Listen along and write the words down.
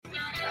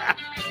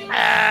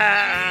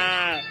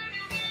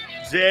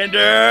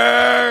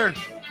Xander!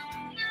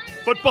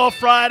 Football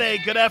Friday.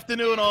 Good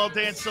afternoon, all.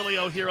 Dan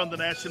Sileo here on the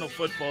National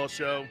Football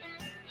Show.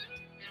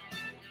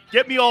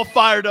 Get me all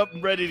fired up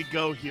and ready to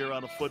go here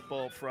on a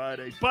Football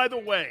Friday. By the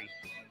way,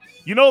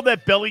 you know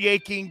that belly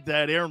aching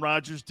that Aaron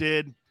Rodgers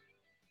did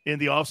in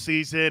the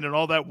offseason and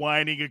all that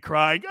whining and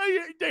crying?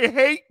 They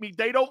hate me.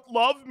 They don't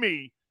love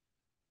me.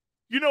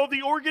 You know,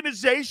 the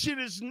organization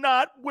is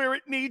not where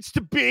it needs to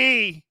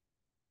be.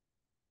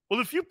 Well,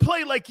 if you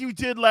play like you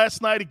did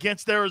last night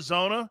against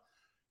Arizona,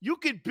 you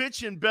can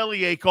bitch and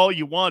bellyache all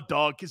you want,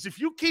 dog, because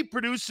if you keep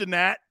producing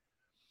that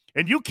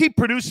and you keep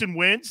producing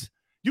wins,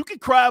 you can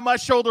cry on my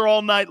shoulder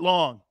all night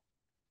long.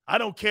 I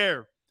don't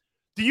care.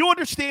 Do you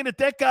understand that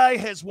that guy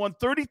has won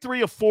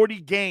 33 of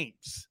 40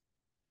 games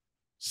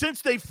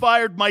since they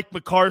fired Mike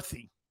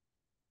McCarthy?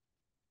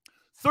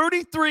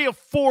 33 of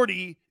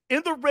 40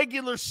 in the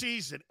regular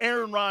season,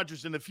 Aaron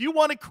Rodgers. And if you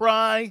want to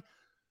cry,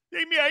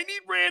 I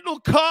need Randall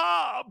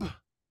Cobb.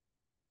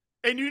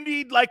 And you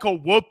need like a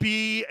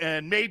whoopee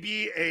and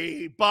maybe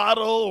a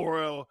bottle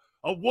or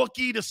a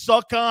Wookiee to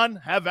suck on,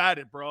 have at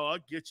it, bro. I'll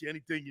get you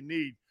anything you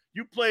need.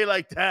 You play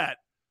like that.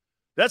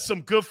 That's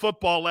some good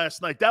football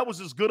last night. That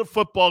was as good a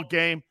football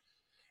game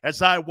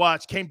as I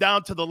watched. Came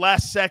down to the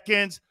last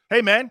seconds.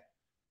 Hey, man,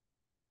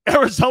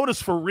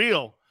 Arizona's for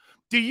real.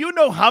 Do you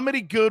know how many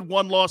good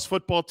one-loss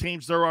football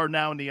teams there are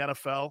now in the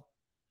NFL?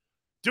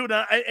 Dude,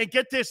 and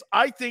get this,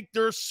 I think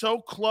they're so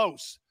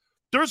close.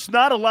 There's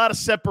not a lot of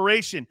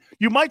separation.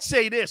 You might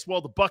say this, well,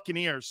 the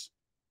Buccaneers,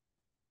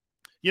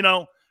 you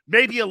know,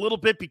 maybe a little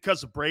bit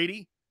because of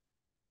Brady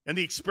and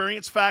the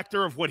experience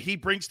factor of what he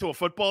brings to a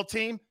football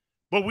team.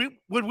 But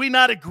would we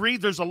not agree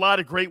there's a lot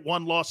of great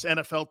one-loss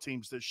NFL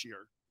teams this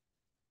year?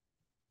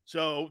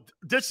 So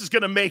this is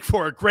going to make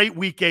for a great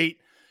Week 8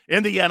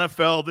 in the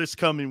NFL this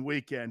coming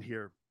weekend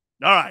here.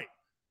 All right.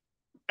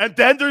 And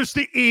then there's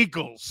the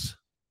Eagles.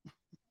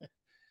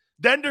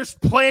 Then there's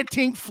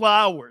planting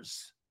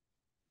flowers.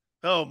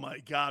 Oh, my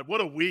God. What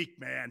a week,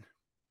 man.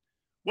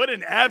 What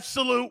an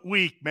absolute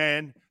week,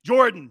 man.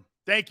 Jordan,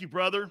 thank you,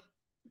 brother.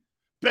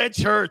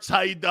 Bench Hurts,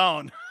 how you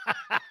doing?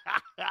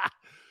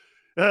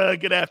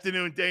 Good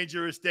afternoon,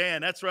 Dangerous Dan.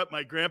 That's what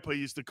my grandpa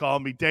used to call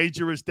me,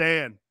 Dangerous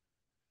Dan.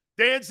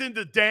 Dan's in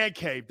the Dan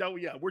Cave. Oh,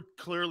 yeah, we're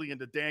clearly in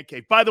the Dan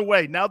Cave. By the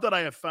way, now that I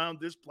have found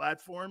this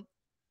platform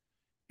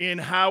in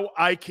how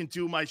I can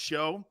do my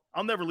show,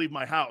 I'll never leave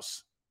my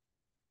house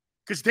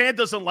because Dan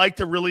doesn't like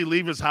to really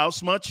leave his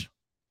house much.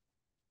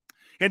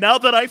 And now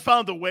that I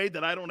found a way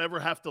that I don't ever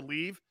have to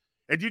leave,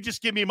 and you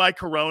just give me my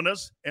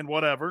Coronas and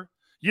whatever,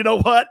 you know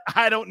what?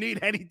 I don't need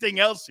anything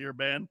else here,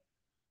 man.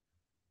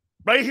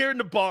 Right here in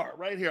the bar,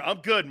 right here. I'm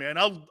good, man.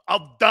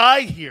 I'll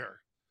die here.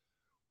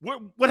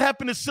 What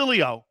happened to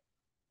Sileo?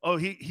 Oh,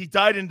 he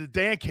died in the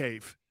Dan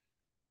Cave.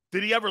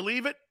 Did he ever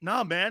leave it?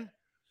 No, man.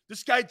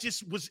 This guy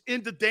just was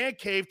in the Dan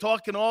Cave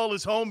talking to all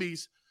his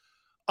homies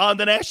on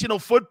the National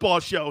Football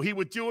Show. He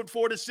would do it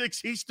 4 to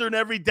 6 Eastern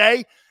every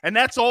day, and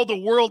that's all the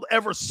world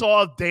ever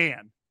saw of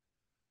Dan.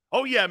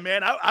 Oh, yeah,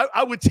 man.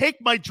 I would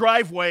take my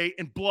driveway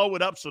and blow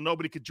it up so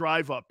nobody could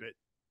drive up it.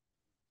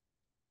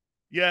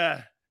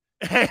 Yeah.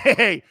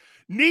 Hey,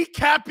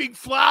 kneecapping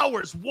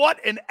flowers.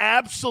 What an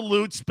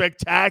absolute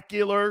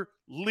spectacular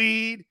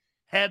lead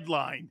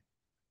headline.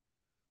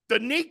 The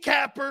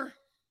kneecapper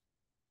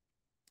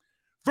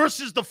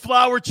versus the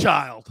flower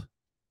child.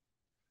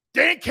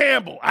 Dan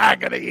Campbell, I'm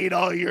going to eat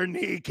all your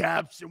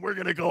kneecaps, and we're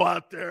going to go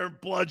out there and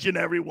bludgeon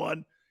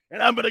everyone.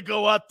 And I'm going to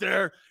go out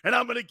there, and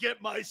I'm going to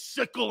get my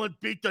sickle and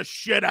beat the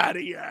shit out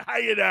of you. How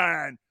you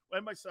doing? Why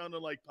am I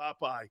sounding like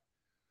Popeye?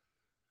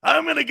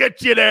 I'm going to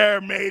get you there,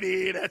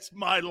 matey. That's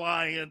my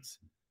Lions.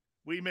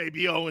 We may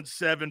be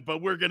 0-7,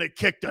 but we're going to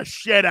kick the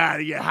shit out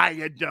of you. How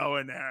you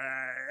doing?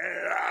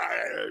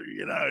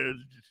 You know.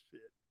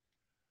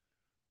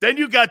 Then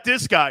you got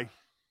this guy.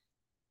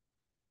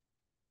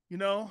 You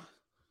know,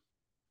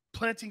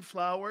 planting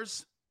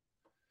flowers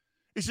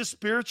is a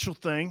spiritual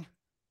thing.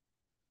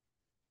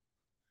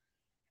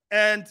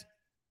 And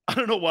I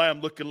don't know why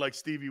I'm looking like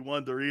Stevie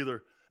Wonder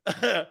either.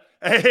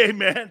 Hey,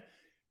 man,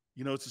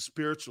 you know, it's a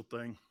spiritual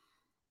thing.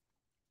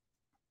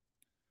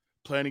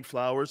 Planting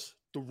flowers,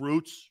 the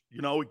roots,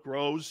 you know, it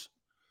grows.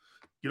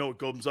 You know, it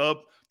goes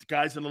up. The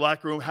guys in the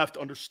locker room have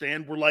to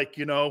understand we're like,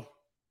 you know,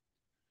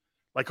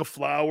 like a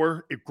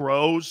flower. It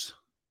grows.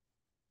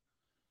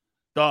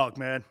 Dog,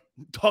 man.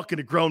 I'm talking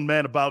to grown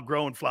men about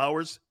growing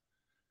flowers.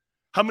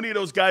 How many of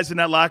those guys in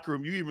that locker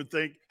room you even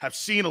think have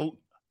seen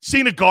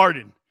a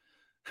garden?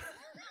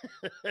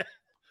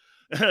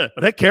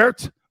 That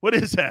carrots? What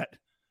is that?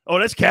 Oh,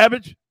 that's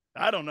cabbage?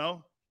 I don't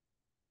know.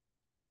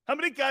 How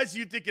many guys do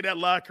you think in that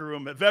locker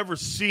room have ever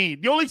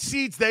seen? The only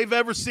seeds they've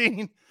ever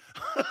seen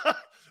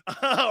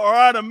are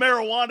on a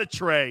marijuana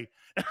tray.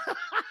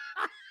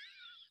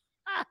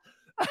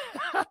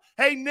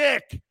 Hey,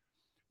 Nick,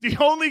 the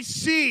only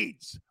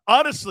seeds,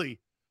 honestly,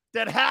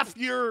 that half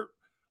your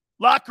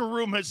locker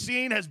room has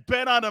seen has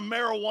been on a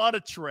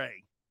marijuana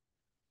tray.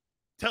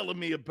 Telling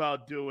me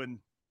about doing.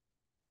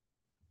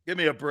 Give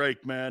me a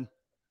break, man.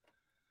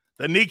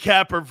 The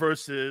kneecapper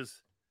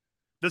versus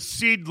the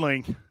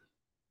seedling.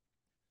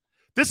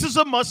 This is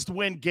a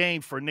must-win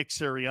game for Nick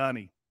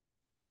Sirianni.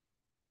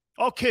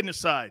 All kidding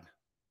aside,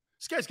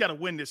 this guy's got to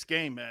win this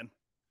game, man.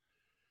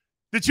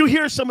 Did you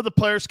hear some of the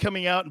players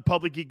coming out in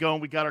public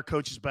going, we got our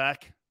coaches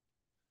back?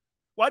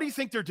 Why do you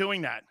think they're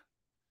doing that?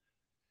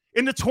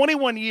 In the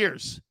 21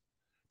 years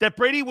that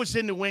Brady was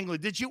in New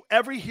England, did you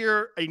ever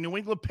hear a New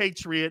England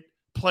Patriot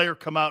player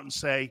come out and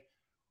say,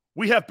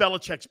 we have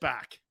Belichick's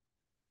back?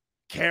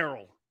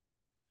 Carroll,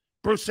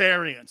 Bruce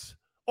Arians,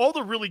 all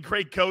the really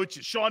great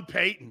coaches, Sean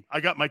Payton,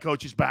 I got my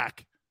coaches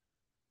back.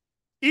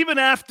 Even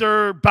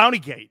after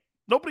Bountygate,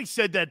 nobody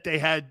said that they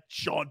had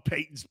Sean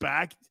Payton's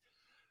back.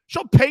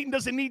 Sean Payton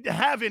doesn't need to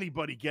have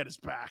anybody get his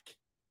back.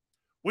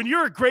 When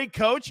you're a great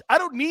coach, I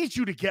don't need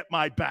you to get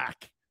my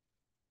back.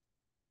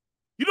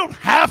 You don't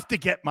have to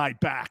get my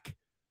back.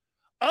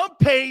 I'm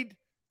paid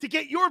to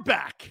get your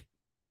back.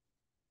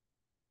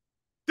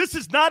 This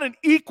is not an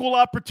equal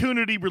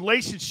opportunity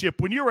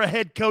relationship when you're a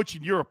head coach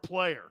and you're a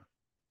player.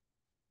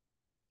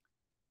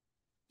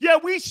 Yeah,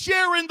 we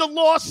share in the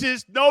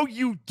losses. No,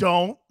 you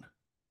don't.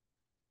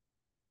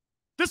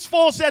 This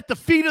falls at the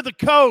feet of the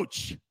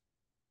coach.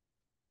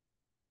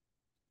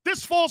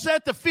 This falls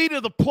at the feet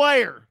of the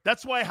player.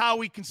 That's why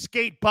Howie can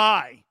skate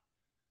by.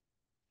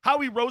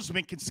 Howie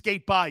Roseman can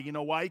skate by. You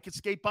know why he can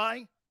skate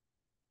by?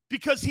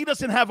 Because he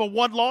doesn't have a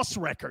one-loss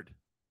record.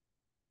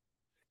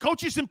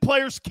 Coaches and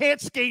players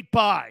can't skate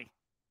by.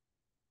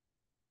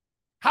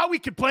 Howie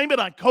can blame it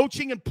on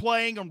coaching and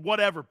playing and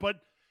whatever, but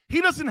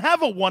he doesn't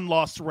have a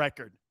one-loss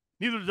record.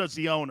 Neither does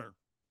the owner.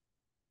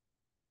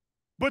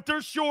 But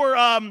they're sure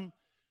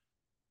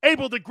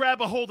able to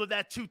grab a hold of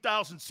that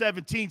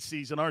 2017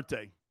 season, aren't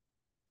they?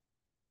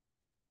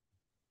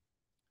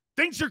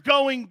 Things are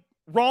going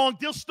wrong.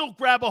 They'll still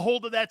grab a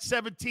hold of that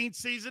 17th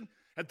season.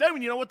 And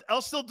then, you know what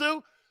else they'll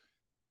do?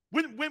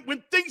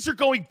 When things are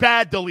going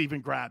bad, they'll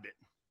even grab it.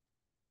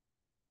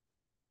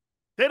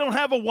 They don't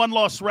have a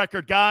one-loss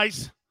record,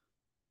 guys.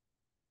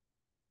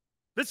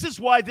 This is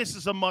why this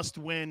is a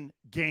must-win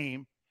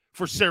game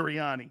for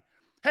Sirianni.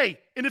 Hey,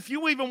 and if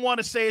you even want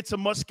to say it's a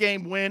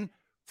must-game win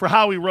for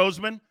Howie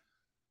Roseman,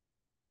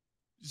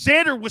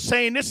 Xander was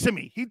saying this to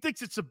me. He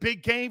thinks it's a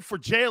big game for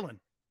Jalen.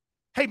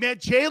 Hey, man,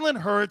 Jalen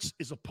Hurts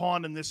is a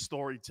pawn in this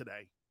story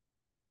today.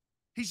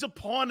 He's a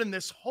pawn in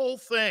this whole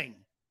thing.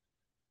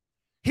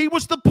 He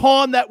was the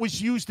pawn that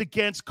was used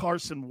against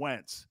Carson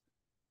Wentz.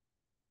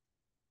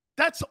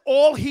 That's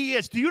all he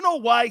is. Do you know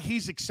why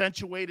he's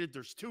accentuated?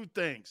 There's two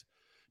things.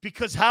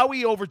 Because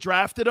Howie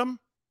overdrafted him.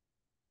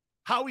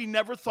 Howie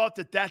never thought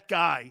that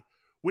guy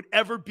would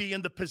ever be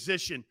in the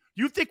position.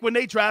 You think when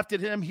they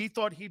drafted him, he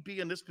thought he'd be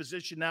in this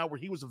position now where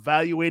he was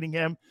evaluating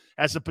him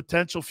as a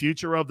potential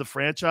future of the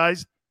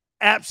franchise?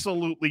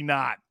 Absolutely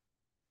not.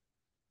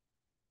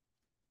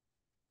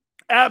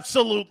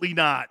 Absolutely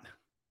not.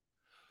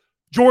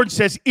 Jordan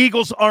says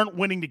Eagles aren't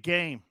winning the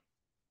game.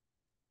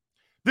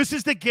 This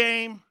is the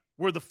game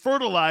where the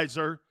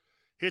fertilizer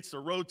hits the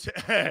road.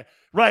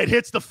 Right,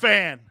 hits the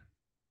fan.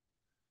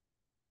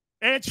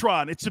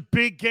 Antron, it's a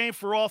big game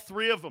for all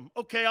three of them.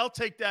 Okay, I'll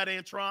take that,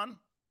 Antron.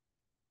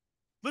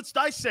 Let's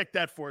dissect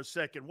that for a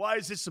second. Why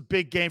is this a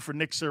big game for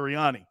Nick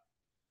Sirianni?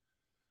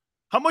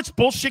 How much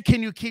bullshit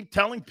can you keep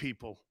telling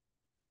people?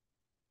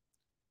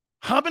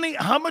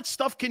 How much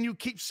stuff can you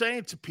keep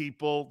saying to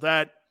people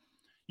that,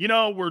 you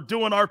know, we're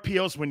doing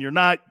RPOs when you're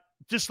not?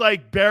 Just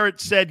like Barrett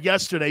said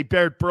yesterday,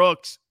 Barrett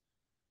Brooks.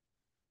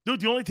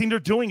 Dude, the only thing they're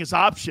doing is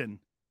option.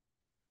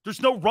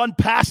 There's no run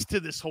pass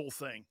to this whole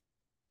thing.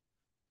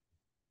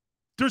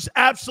 There's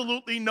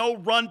absolutely no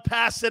run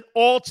pass at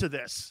all to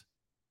this.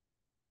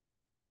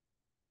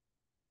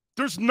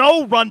 There's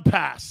no run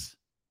pass.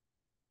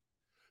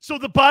 So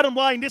the bottom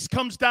line, this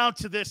comes down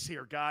to this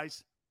here,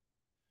 guys.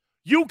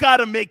 You got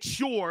to make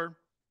sure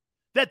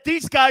that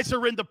these guys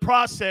are in the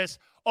process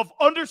of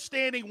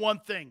understanding one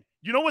thing.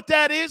 You know what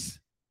that is?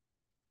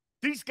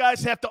 These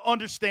guys have to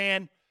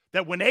understand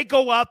that when they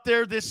go out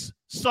there this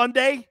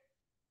Sunday,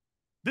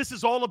 this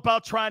is all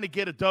about trying to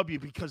get a W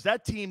because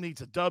that team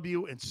needs a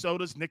W, and so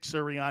does Nick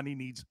Sirianni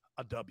needs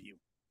a W.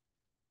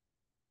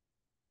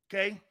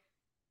 Okay?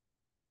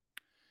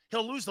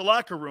 He'll lose the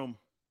locker room.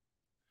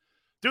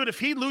 Dude, if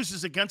he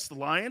loses against the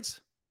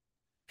Lions,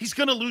 he's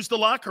going to lose the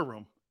locker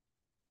room.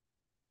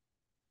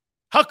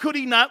 How could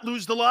he not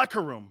lose the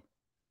locker room?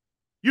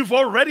 You've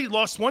already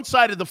lost one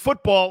side of the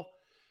football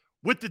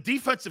with the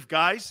defensive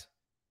guys.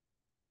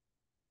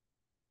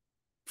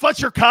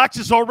 Fletcher Cox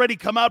has already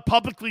come out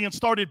publicly and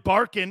started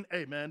barking,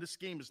 hey, man, this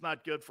scheme is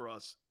not good for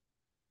us.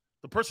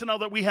 The personnel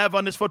that we have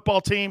on this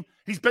football team,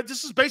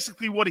 this is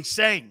basically what he's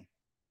saying.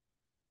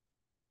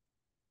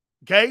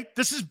 Okay?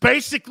 This is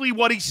basically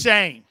what he's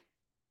saying.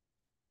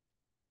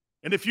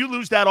 And if you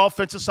lose that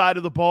offensive side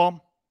of the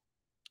ball,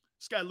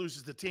 this guy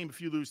loses the team if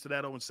you lose to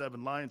that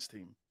 0-7 Lions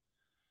team.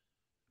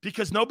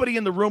 Because nobody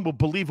in the room will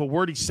believe a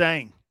word he's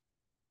saying.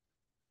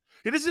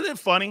 Isn't it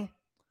funny?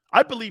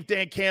 I believe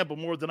Dan Campbell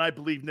more than I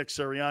believe Nick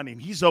Sirianni,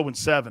 and he's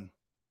 0-7.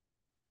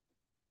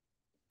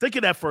 Think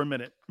of that for a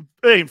minute.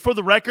 Hey, for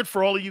the record,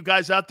 for all of you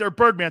guys out there,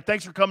 Birdman,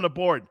 thanks for coming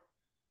aboard.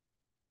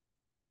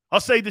 I'll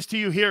say this to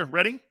you here.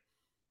 Ready?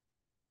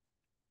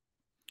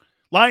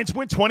 Lions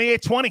win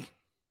 28-20.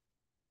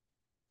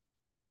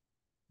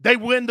 They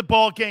win the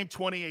ball game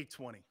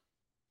 28-20.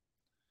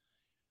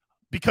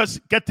 Because,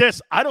 get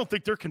this, I don't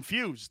think they're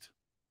confused.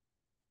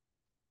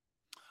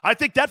 I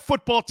think that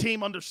football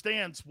team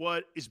understands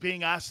what is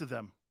being asked of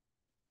them.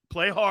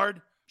 Play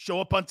hard,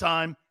 show up on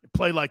time, and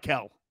play like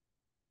hell.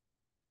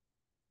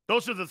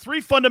 Those are the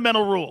three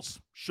fundamental rules.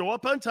 Show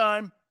up on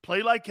time,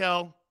 play like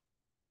hell.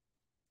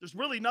 There's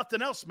really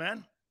nothing else,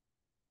 man.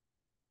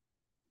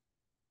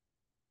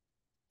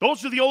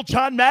 Those are the old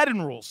John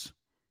Madden rules.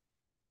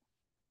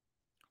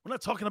 We're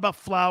not talking about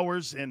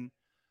Flowers and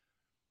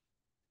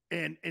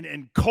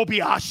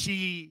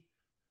Kobayashi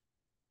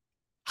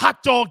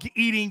hot dog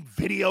eating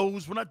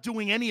videos. We're not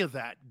doing any of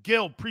that.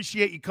 Gil,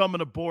 appreciate you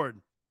coming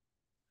aboard.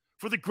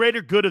 For the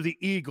greater good of the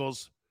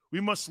Eagles, we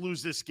must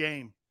lose this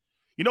game.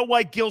 You know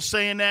why Gil's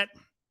saying that?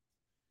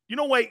 You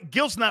know why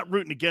Gil's not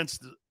rooting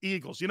against the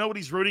Eagles? You know what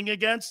he's rooting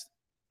against?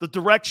 The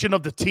direction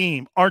of the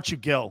team. Aren't you,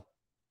 Gil?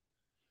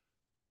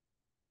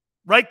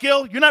 Right,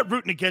 Gil? You're not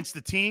rooting against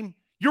the team.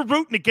 You're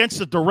rooting against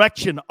the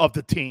direction of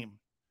the team.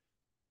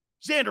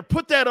 Xander,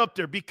 put that up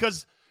there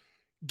because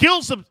Gil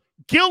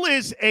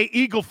is a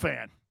Eagle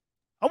fan.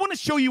 I want to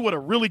show you what a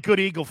really good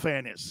Eagle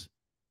fan is.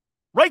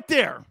 Right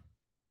there.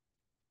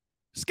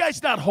 This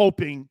guy's not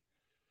hoping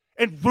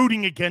and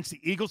rooting against the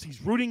Eagles.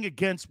 He's rooting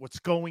against what's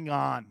going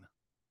on.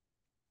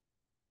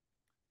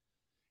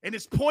 And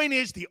his point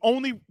is the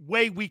only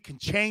way we can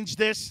change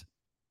this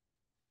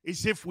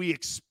is if we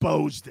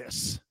expose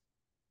this.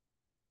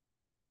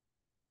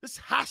 This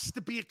has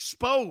to be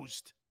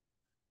exposed.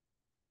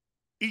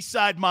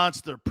 Eastside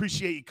Monster,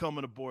 appreciate you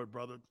coming aboard,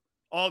 brother.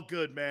 All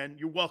good, man.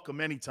 You're welcome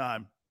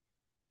anytime.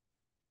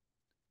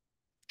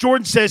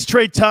 Jordan says,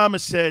 Trey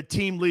Thomas said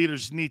team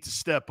leaders need to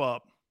step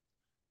up.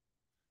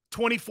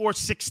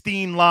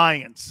 24-16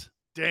 Lions.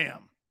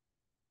 Damn.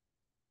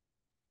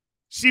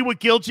 See what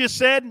Gil just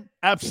said?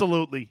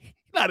 Absolutely.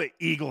 He's not an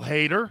Eagle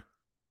hater.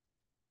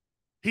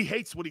 He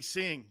hates what he's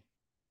seeing.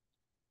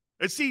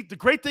 And see, the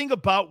great thing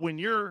about when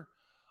you're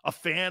a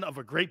fan of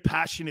a great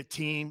passionate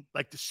team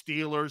like the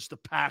Steelers, the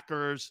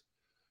Packers,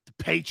 the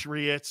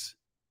Patriots,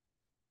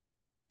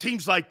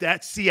 teams like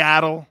that,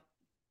 Seattle,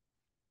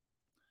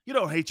 you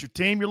don't hate your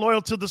team. You're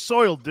loyal to the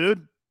soil,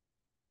 dude.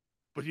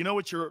 But you know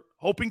what you're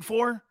hoping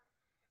for?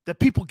 That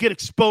people get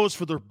exposed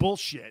for their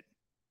bullshit.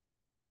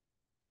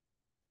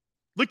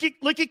 Look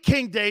at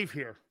King Dave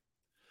here.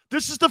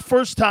 This is the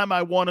first time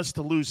I want us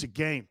to lose a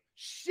game.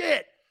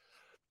 Shit.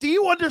 Do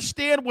you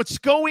understand what's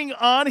going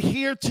on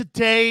here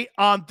today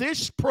on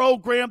this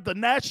program, the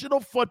National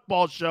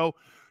Football Show?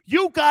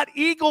 You got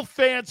Eagle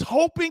fans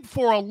hoping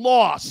for a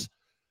loss,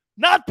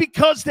 not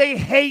because they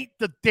hate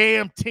the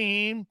damn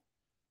team,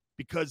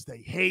 because they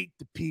hate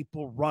the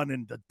people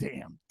running the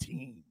damn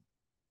team.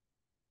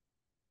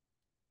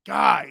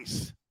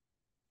 Guys,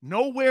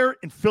 nowhere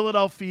in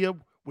Philadelphia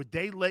would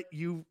they let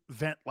you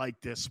vent like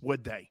this,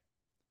 would they?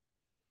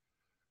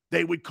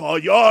 They would call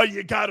you, oh,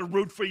 you got to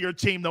root for your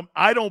team.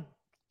 I don't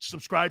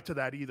subscribe to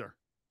that either.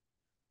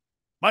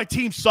 My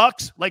team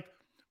sucks. Like,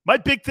 my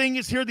big thing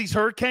is here, these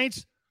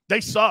Hurricanes,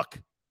 they suck.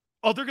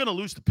 Oh, they're going to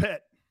lose the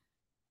pit.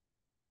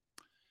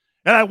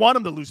 And I want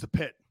them to lose the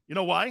pit. You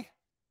know why?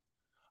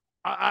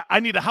 I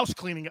need a house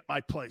cleaning at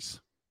my place.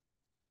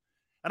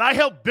 And I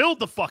helped build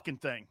the fucking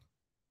thing.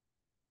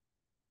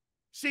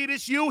 See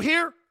this you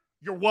here?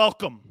 You're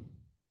welcome.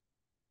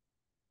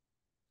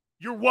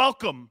 You're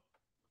welcome.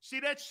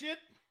 See that shit?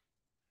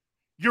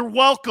 You're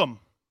welcome.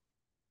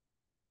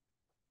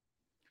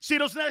 See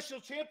those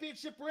national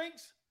championship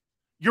rings?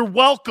 You're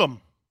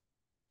welcome.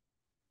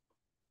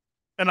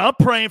 And I'm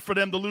praying for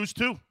them to lose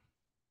too.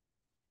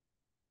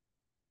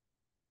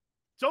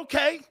 It's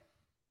okay.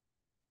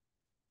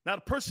 Now,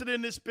 the person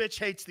in this bitch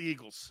hates the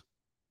Eagles.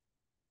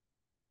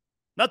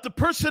 Not the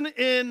person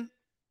in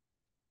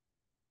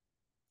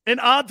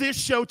on this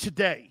show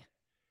today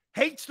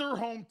hates their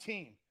home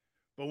team.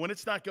 But when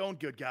it's not going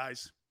good,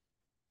 guys,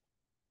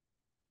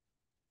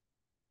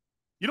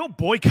 you don't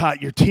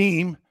boycott your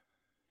team.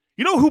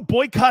 You know who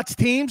boycotts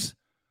teams?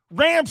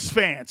 Rams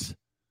fans.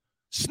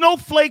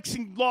 Snowflakes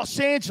in Los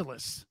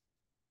Angeles.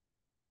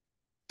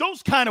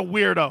 Those kind of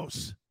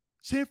weirdos.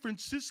 San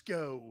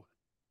Francisco.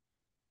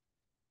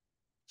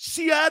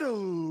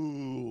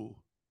 Seattle.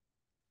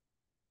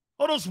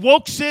 All those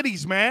woke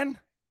cities, man.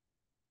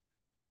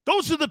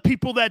 Those are the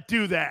people that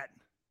do that.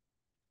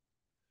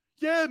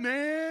 Yeah,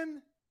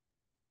 man.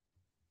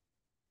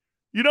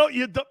 You know,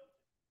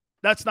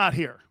 that's not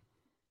here.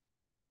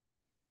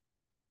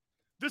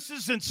 This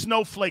isn't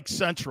Snowflake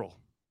Central.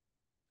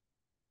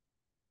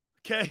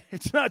 Okay?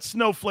 It's not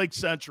Snowflake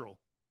Central.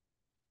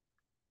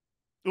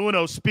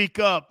 Uno, speak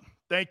up.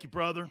 Thank you,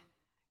 brother.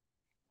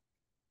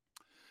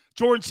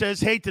 Jordan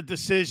says, hate the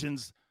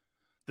decisions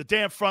the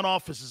damn front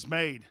office has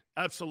made.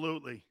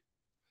 Absolutely.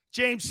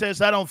 James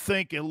says, I don't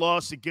think a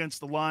loss against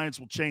the Lions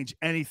will change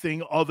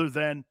anything other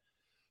than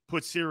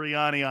put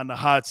Sirianni on the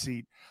hot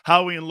seat.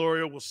 Howie and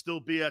Loria will still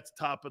be at the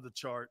top of the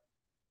chart.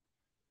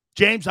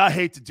 James, I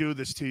hate to do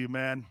this to you,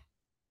 man.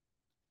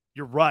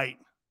 You're right.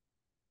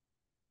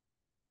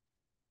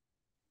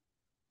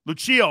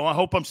 Lucio, I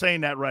hope I'm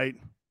saying that right.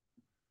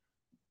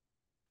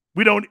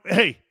 We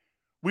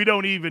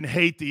don't even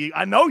hate the –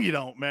 I know you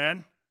don't,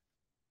 man.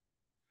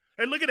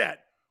 Hey, look at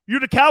that. You're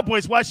the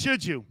Cowboys. Why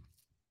should you?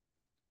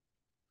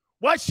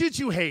 Why should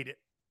you hate it?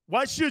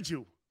 Why should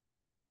you?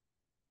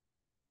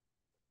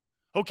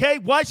 Okay?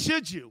 Why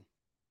should you?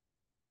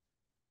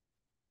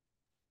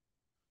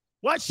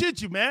 Why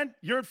should you, man?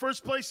 You're in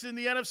first place in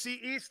the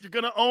NFC East. You're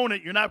going to own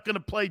it. You're not going to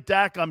play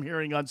Dak, I'm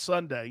hearing, on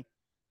Sunday.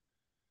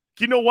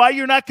 Do you know why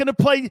you're not going to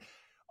play?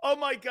 Oh,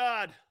 my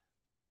God.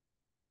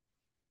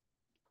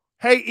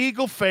 Hey,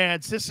 Eagle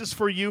fans, this is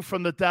for you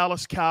from the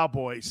Dallas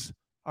Cowboys.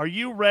 Are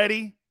you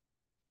ready?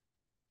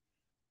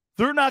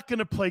 They're not going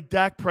to play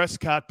Dak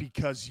Prescott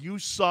because you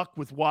suck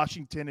with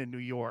Washington and New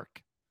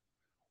York.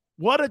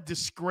 What a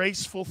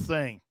disgraceful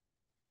thing.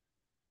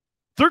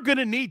 They're going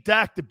to need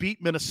Dak to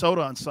beat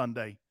Minnesota on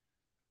Sunday.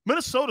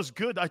 Minnesota's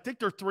good. I think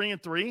they're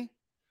 3-3.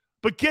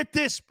 But get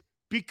this,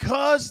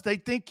 because they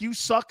think you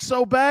suck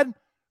so bad,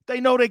 they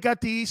know they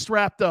got the East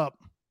wrapped up.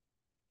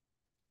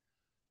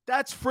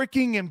 That's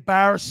freaking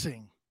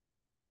embarrassing.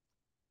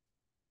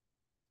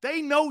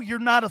 They know you're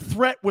not a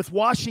threat with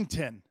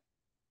Washington.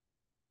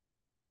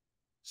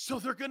 So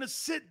they're going to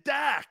sit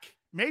Dak.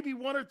 Maybe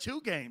 1 or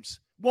 2 games.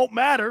 Won't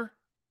matter.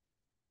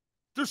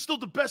 They're still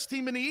the best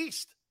team in the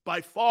East.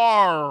 By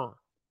far.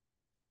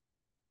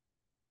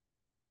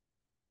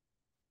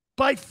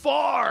 By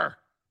far.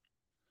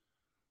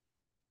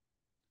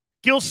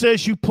 Gil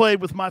says you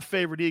played with my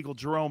favorite Eagle,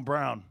 Jerome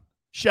Brown.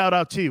 Shout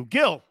out to you.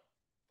 Gil.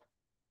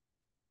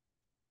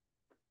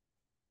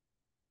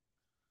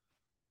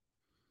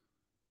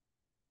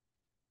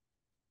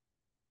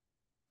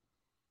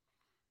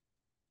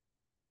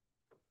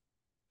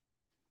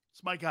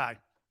 It's my guy.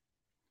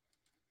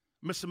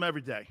 Miss him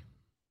every day.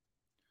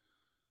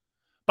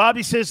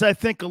 Bobby says, I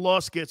think a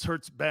loss gets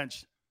Hurts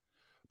benched.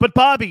 But,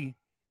 Bobby,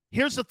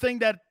 here's the thing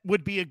that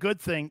would be a good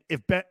thing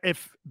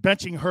if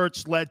benching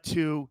Hurts led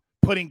to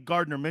putting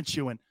Gardner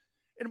Minshew in.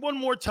 And one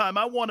more time,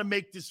 I want to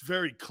make this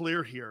very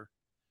clear here.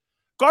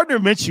 Gardner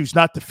Minshew's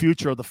not the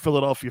future of the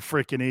Philadelphia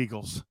freaking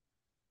Eagles.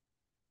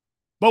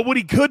 But what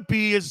he could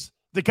be is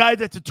the guy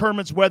that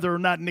determines whether or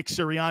not Nick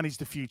Sirianni's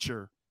the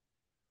future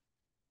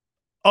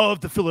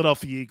of the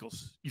Philadelphia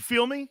Eagles. You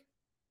feel me?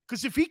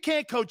 Because if he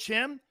can't coach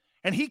him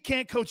and he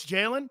can't coach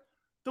Jalen,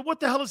 then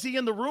what the hell is he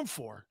in the room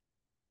for?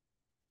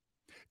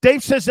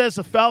 Dave says, as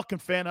a Falcon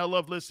fan, I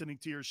love listening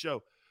to your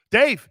show.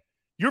 Dave,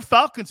 your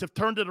Falcons have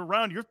turned it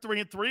around. You're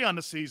 3-3 on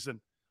the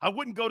season. I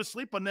wouldn't go to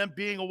sleep on them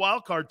being a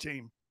wild card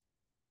team.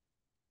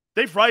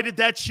 They've righted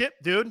that ship,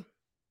 dude.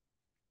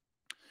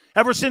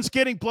 Ever since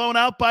getting blown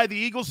out by the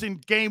Eagles in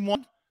game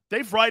 1,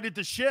 they've righted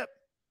the ship.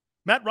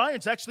 Matt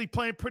Ryan's actually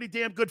playing pretty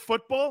damn good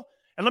football.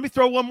 And let me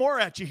throw one more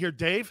at you here,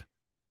 Dave.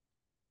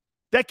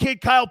 That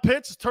kid, Kyle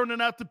Pitts, is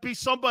turning out to be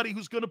somebody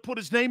who's going to put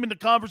his name in the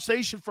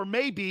conversation for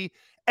maybe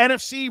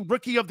NFC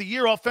Rookie of the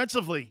Year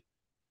offensively.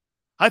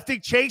 I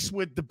think Chase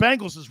with the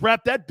Bengals has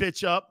wrapped that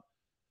bitch up.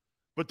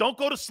 But don't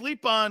go to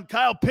sleep on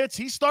Kyle Pitts.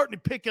 He's starting to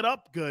pick it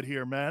up good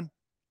here, man.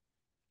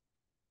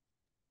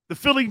 The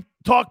Philly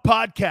Talk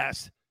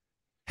podcast.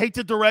 Hate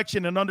the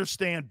direction and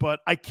understand,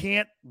 but I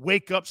can't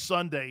wake up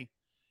Sunday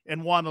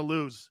and want to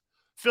lose.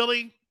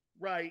 Philly,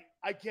 right,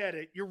 I get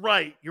it. You're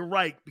right,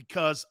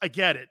 because I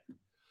get it.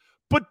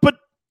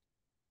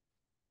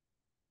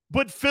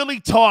 But Philly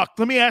Talk,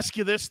 let me ask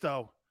you this,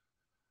 though.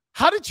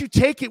 How did you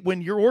take it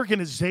when your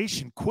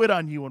organization quit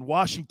on you in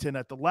Washington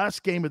at the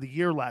last game of the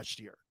year last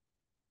year?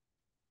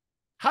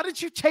 How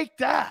did you take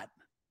that?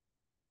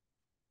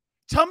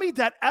 Tell me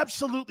that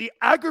absolutely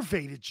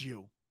aggravated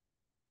you.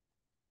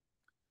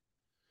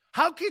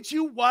 How could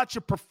you watch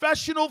a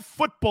professional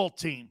football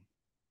team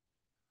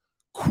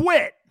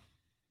quit?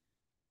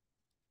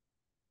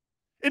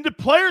 And the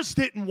players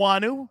didn't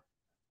want to.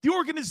 The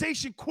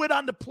organization quit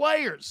on the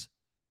players.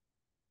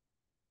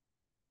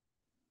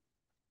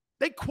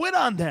 They quit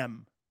on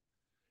them.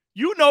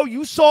 You know,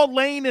 you saw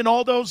Lane and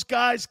all those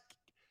guys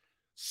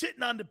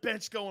sitting on the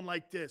bench going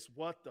like this.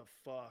 What the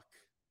fuck?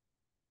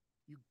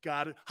 You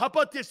got it. How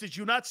about this? Did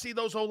you not see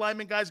those old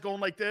lineman guys going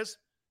like this?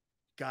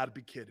 Got to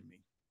be kidding me.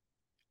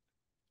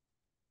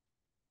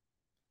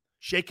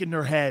 Shaking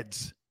their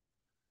heads.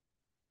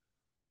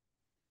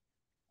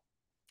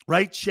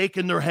 Right?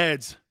 Shaking their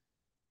heads.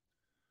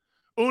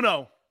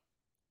 Uno.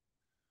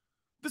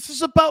 This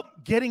is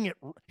about getting it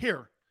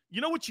here.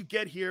 You know what you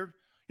get here?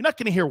 You're not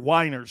going to hear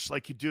whiners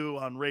like you do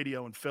on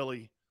radio in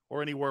Philly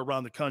or anywhere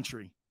around the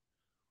country.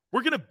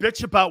 We're going to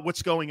bitch about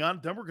what's going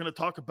on. Then we're going to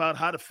talk about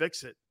how to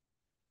fix it.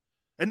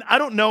 And I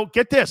don't know,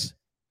 get this.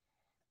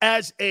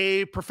 As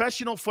a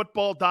professional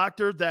football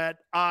doctor that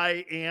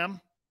I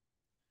am,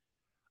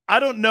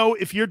 I don't know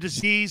if your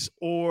disease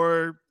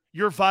or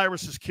your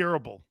virus is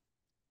curable.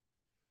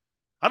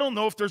 I don't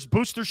know if there's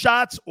booster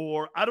shots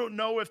or I don't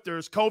know if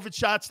there's COVID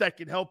shots that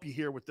can help you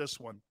here with this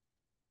one.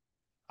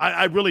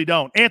 I really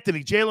don't.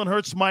 Anthony, Jalen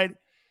Hurts might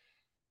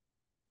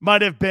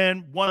have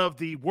been one of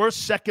the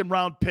worst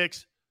second-round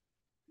picks.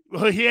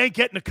 Well, he ain't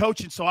getting the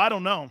coaching, so I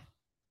don't know.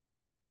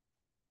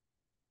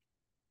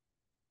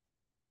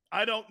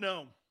 I don't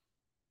know.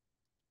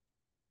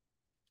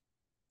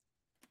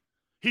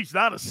 He's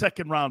not a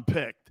second-round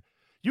pick.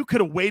 You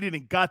could have waited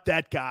and got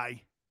that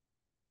guy.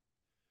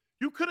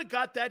 You could have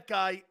got that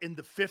guy in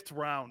the 5th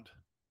round.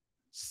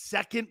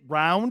 2nd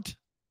round?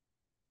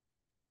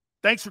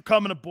 Thanks for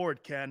coming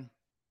aboard, Ken.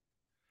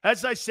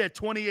 As I said,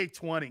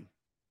 28-20.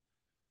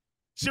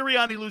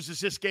 Sirianni loses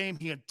this game,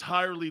 he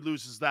entirely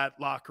loses that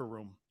locker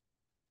room.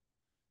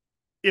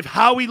 If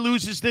Howie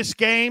loses this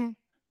game,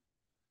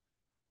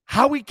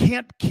 Howie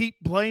can't keep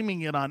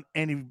blaming it on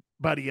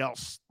anybody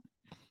else.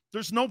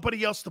 There's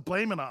nobody else to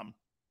blame it on.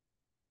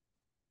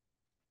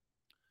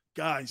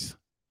 Guys,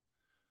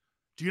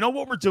 do you know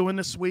what we're doing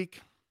this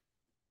week?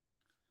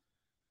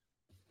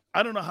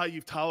 I don't know how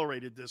you've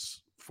tolerated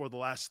this for the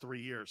last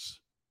 3 years.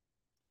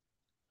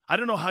 I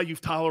don't know how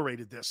you've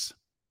tolerated this.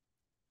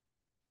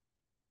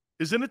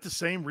 Isn't it the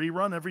same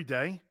rerun every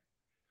day?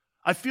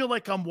 I feel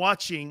like I'm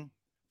watching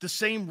the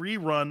same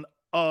rerun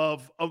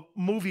of a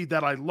movie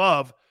that I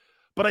love,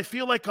 but I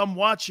feel like I'm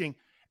watching,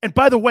 and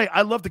by the way,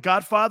 I love The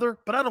Godfather,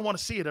 but I don't want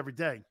to see it every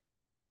day.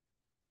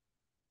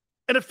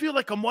 And I feel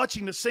like I'm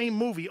watching the same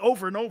movie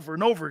over and over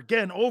and over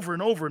again, over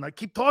and over, and I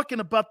keep talking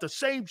about the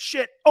same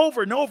shit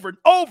over and over and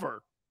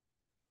over.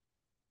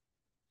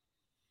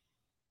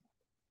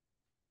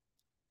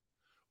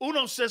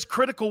 Uno says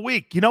critical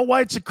week. You know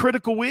why it's a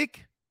critical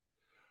week?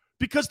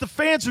 Because the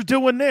fans are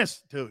doing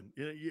this. Dude,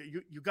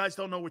 you guys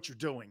don't know what you're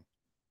doing.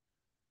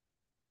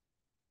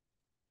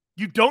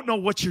 You don't know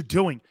what you're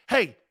doing.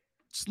 Hey,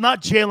 it's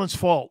not Jalen's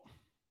fault.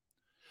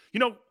 You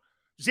know,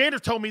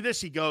 Xander told me this.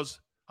 He goes,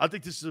 I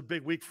think this is a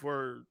big week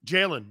for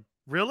Jalen.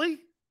 Really?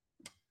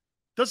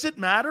 Does it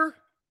matter?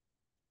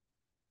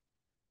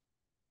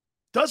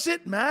 Does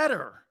it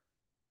matter?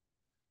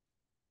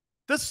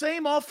 The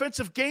same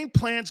offensive game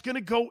plan is going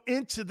to go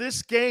into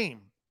this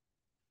game.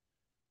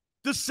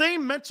 The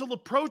same mental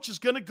approach is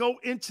going to go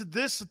into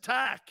this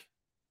attack.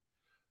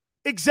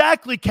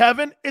 Exactly,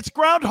 Kevin. It's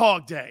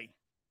Groundhog Day.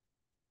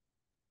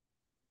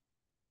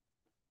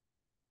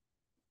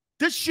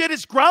 This shit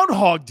is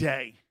Groundhog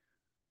Day.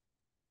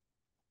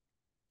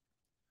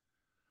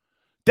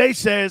 Day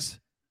says,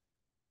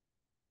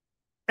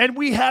 and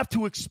we have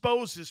to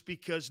expose this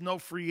because no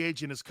free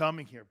agent is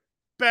coming here.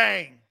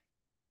 Bang.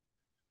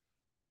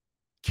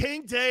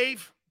 King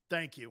Dave,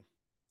 thank you.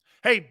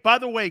 Hey, by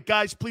the way,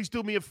 guys, please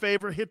do me a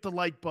favor. Hit the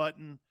like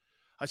button.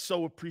 I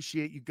so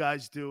appreciate you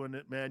guys doing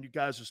it, man. You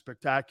guys are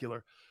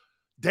spectacular.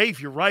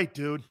 Dave, you're right,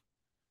 dude.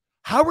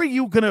 How are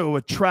you going to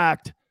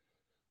attract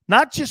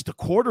not just a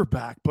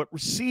quarterback, but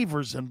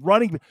receivers and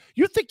running?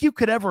 You think you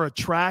could ever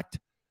attract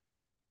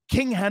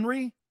King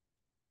Henry?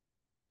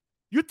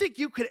 You think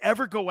you could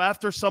ever go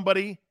after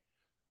somebody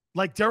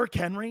like Derrick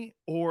Henry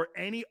or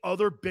any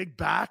other big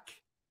back,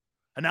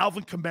 an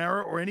Alvin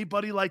Kamara or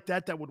anybody like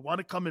that that would want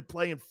to come and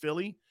play in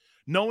Philly,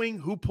 knowing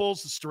who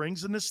pulls the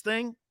strings in this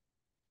thing?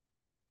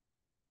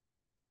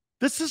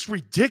 This is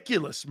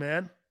ridiculous,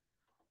 man.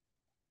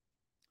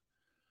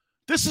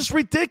 This is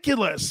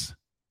ridiculous.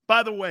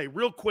 By the way,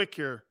 real quick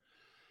here,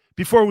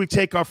 before we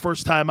take our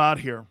first time out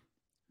here.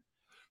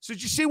 So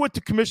did you see what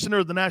the commissioner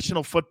of the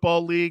National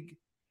Football League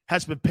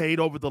has been paid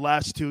over the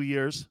last 2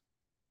 years?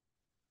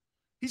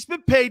 He's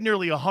been paid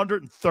nearly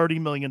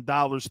 $130 million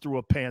through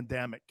a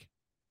pandemic.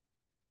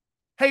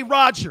 Hey,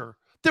 Roger,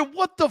 then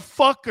what the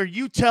fuck are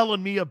you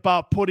telling me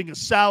about putting a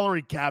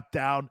salary cap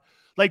down?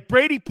 Like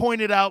Brady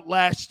pointed out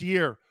last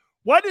year,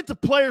 why did the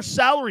player's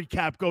salary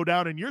cap go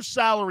down and your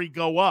salary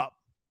go up?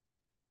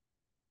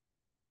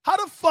 How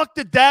the fuck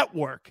did that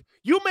work?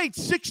 You made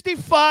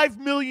 $65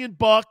 million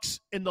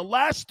in the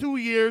last 2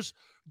 years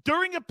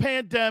during a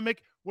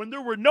pandemic when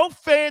there were no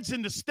fans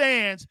in the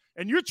stands,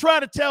 and you're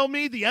trying to tell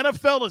me the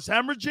NFL is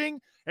hemorrhaging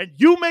and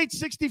you made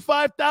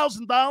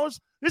 $65,000?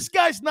 This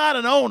guy's not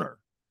an owner.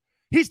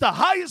 He's the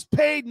highest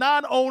paid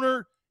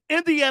non-owner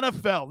in the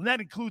NFL, and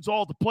that includes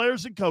all the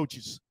players and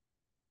coaches.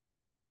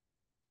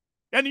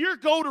 And you're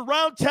going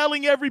around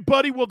telling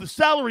everybody, well, the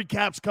salary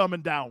cap's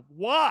coming down.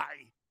 Why?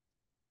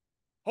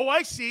 Oh,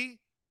 I see.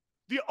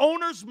 The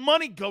owner's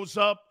money goes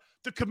up,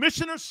 the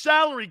commissioner's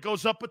salary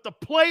goes up, but the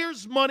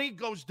player's money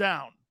goes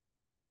down.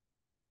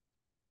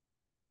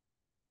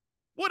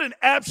 What an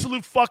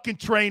absolute fucking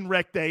train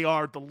wreck they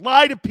are to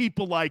lie to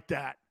people like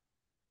that.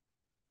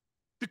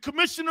 The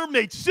commissioner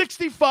made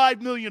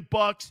 $65 million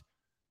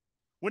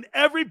when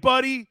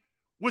everybody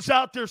was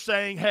out there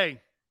saying,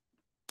 hey,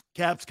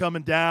 cap's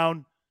coming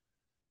down.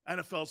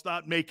 NFL's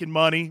not making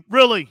money.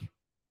 Really?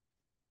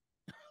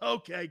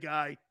 Okay,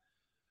 guy.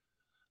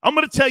 I'm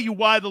going to tell you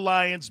why the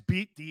Lions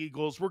beat the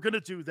Eagles. We're going to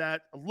do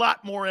that. A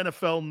lot more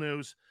NFL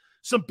news.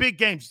 Some big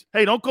games.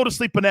 Hey, don't go to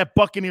sleep on that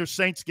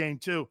Buccaneers-Saints game,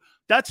 too.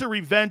 That's a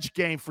revenge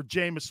game for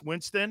Jameis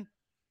Winston.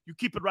 You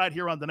keep it right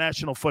here on the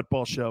National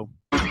Football Show.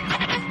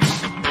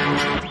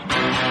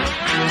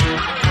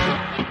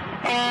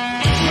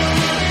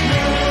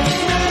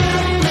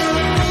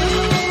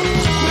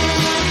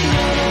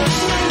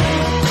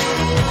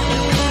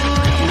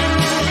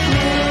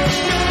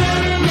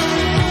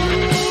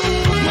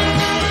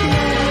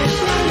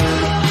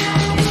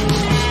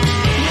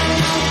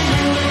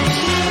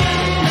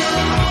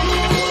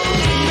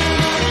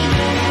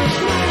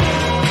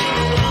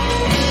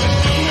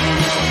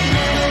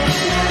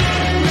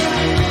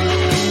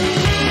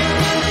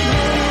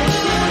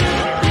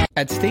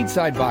 At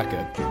Stateside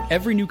Vodka,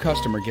 every new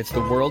customer gets the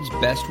world's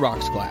best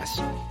rocks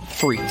glass.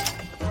 Free.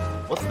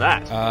 What's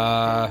that?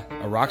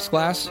 A rocks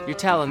glass? You're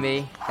telling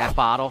me that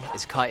bottle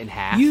is cut in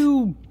half?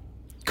 You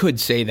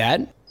could say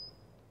that.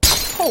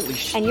 Holy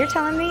shit. And you're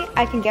telling me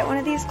I can get one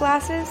of these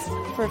glasses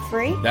for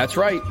free? That's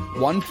right.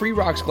 One free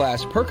rocks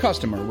glass per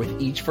customer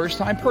with each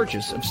first-time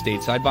purchase of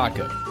Stateside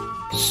Vodka.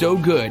 So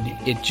good,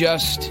 it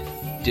just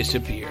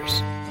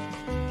disappears.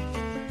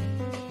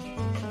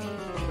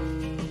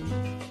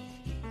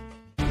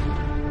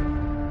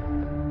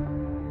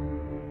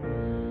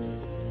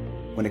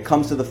 When it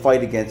comes to the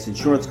fight against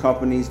insurance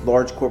companies,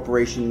 large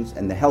corporations,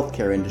 and the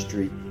healthcare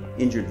industry,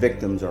 injured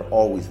victims are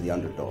always the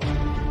underdog.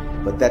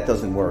 But that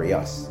doesn't worry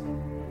us.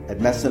 At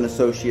Messa &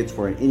 Associates,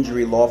 we're an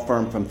injury law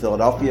firm from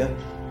Philadelphia,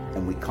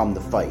 and we come to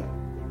fight.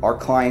 Our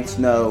clients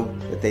know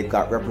that they've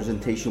got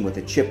representation with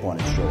a chip on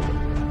its shoulder,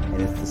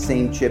 and it's the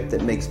same chip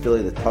that makes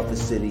Philly the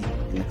toughest city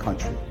in the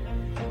country.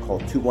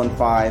 Call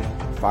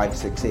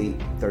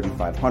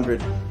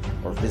 215-568-3500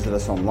 or visit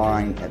us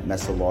online at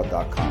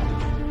messalaw.com.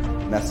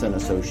 Messa &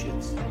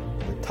 Associates,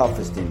 the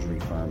toughest injury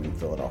firm in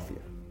Philadelphia.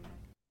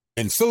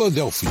 In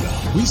Philadelphia,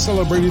 we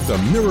celebrated the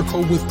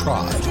miracle with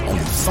pride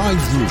only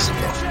 5 years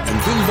ago. And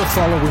then the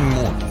following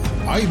morning,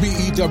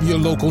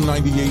 IBEW Local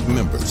 98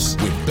 members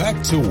went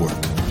back to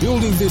work,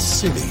 building this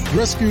city,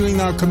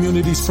 rescuing our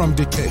communities from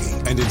decay,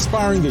 and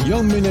inspiring the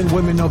young men and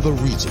women of the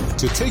region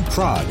to take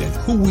pride in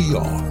who we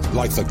are.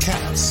 Like the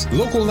Cats,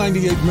 Local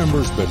 98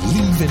 members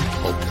believe in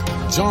hope.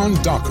 John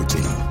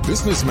Doherty,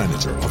 business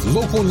manager of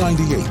Local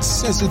 98,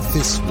 says it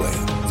this way: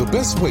 the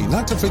best way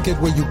not to forget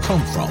where you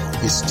come from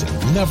is to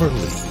never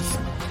leave.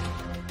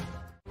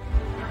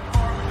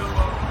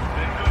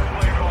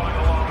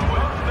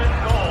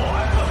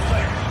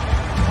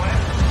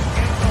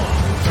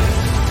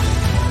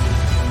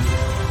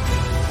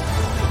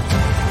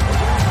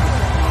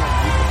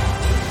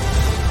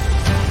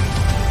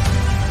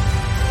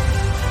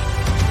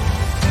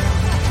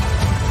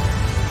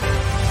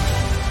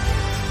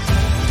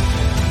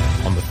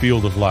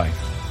 Field of life,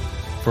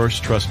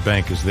 First Trust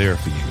Bank is there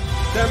for you.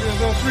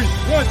 Champions on 3.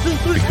 1, 2,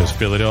 3. Because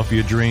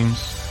Philadelphia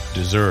dreams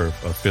deserve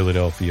a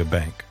Philadelphia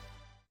bank.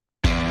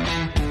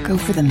 Go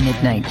for the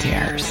midnight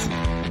dares.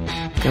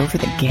 Go for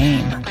the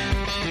game.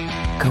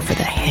 Go for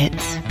the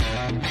hits.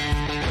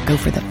 Go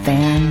for the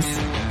fans.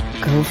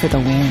 Go for the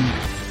win.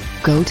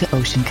 Go to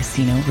Ocean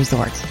Casino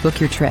Resort. Book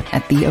your trip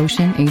at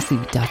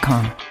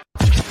theoceanac.com.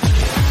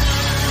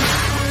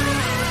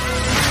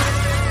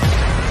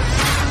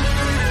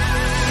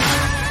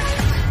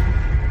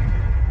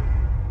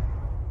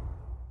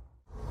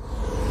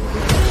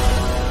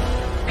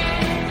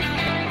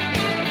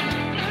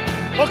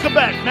 Welcome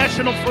back.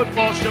 National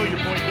Football Show, your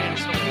boy Dan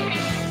Sileo.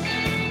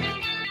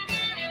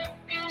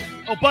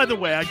 Oh, by the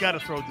way, I got to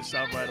throw this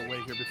out right away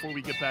here before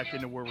we get back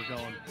into where we're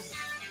going.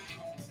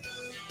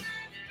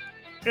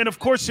 And, of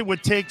course, it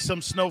would take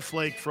some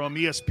snowflake from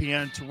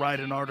ESPN to write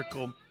an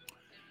article.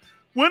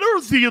 When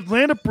are the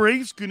Atlanta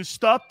Braves going to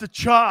stop the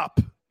chop?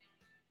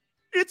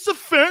 It's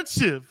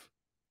offensive.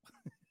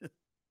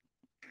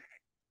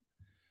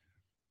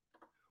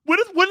 When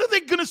are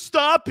they going to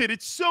stop it?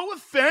 It's so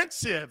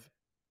offensive.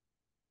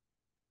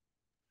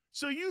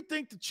 So you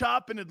think the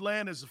chop in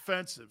Atlanta is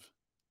offensive?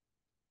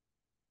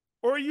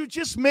 Or are you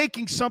just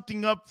making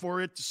something up for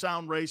it to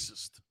sound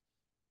racist?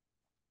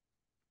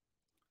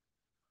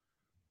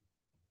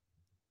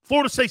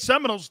 Florida State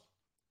Seminoles,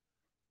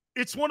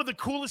 it's one of the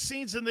coolest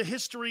scenes in the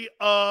history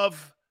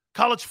of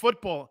college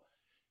football.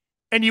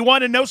 And you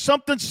want to know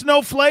something,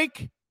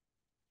 Snowflake?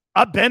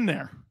 I've been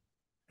there,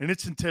 and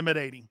it's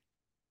intimidating.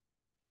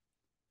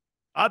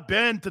 I've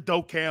been to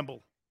Doak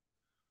Campbell.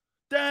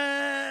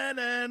 Then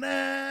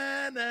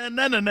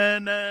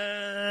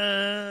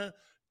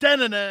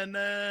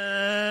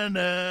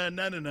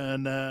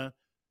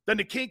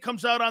the king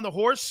comes out on the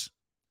horse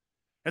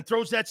and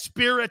throws that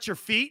spear at your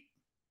feet.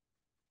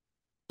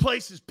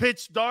 Place is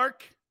pitch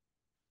dark.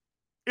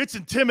 It's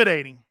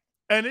intimidating.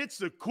 And it's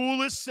the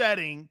coolest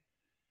setting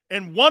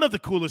and one of the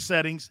coolest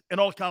settings in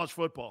all college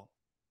football.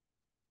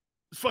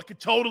 It's fucking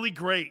totally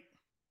great.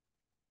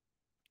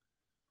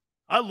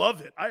 I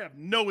love it. I have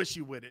no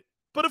issue with it.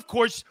 But, of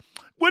course,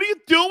 what are you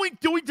doing?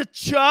 Doing the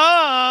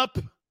chop?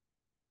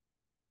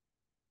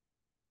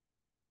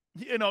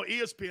 You know,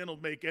 ESPN will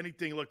make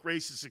anything look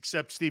racist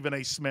except Stephen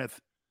A.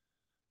 Smith.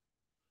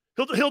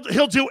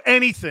 He'll do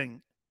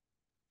anything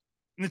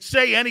and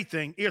say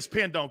anything.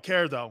 ESPN don't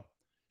care, though.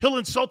 He'll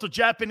insult a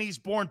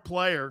Japanese-born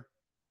player,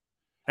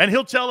 and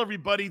he'll tell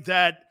everybody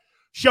that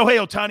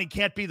Shohei Ohtani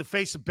can't be the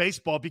face of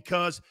baseball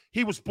because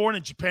he was born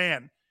in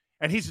Japan,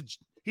 and he's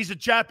a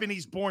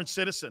Japanese-born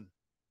citizen.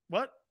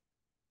 What?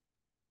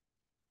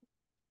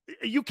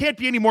 You can't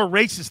be any more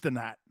racist than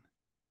that.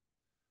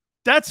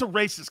 That's a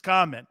racist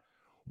comment.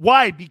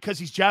 Why? Because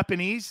he's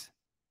Japanese?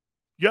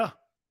 Yeah.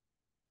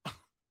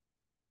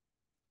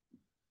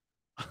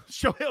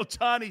 Shohei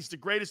Ohtani's the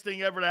greatest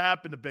thing ever to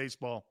happen to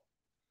baseball.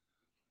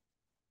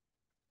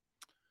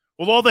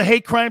 With all the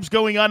hate crimes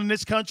going on in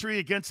this country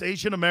against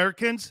Asian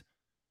Americans,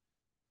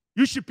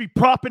 You should be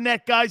propping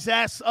that guy's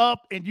ass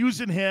up and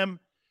using him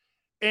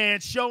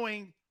and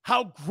showing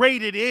how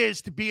great it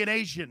is to be an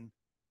Asian,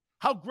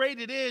 how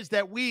great it is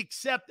that we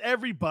accept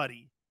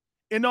everybody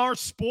in our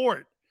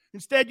sport.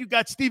 Instead, you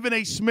got Stephen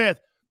A.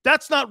 Smith.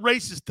 That's not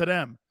racist to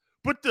them,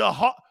 but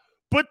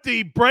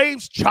the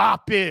Braves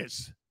chop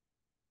is.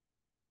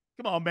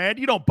 Come on, man.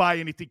 You don't buy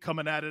anything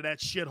coming out of that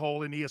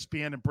shithole in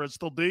ESPN in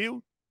Bristol, do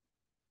you?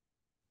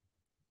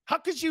 How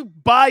could you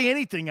buy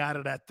anything out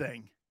of that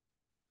thing?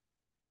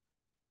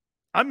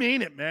 I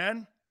mean it,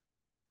 man.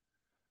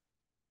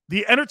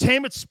 The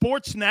Entertainment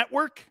Sports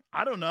Network,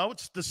 I don't know.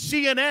 It's the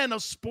CNN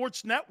of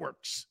sports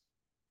networks.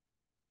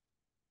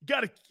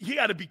 You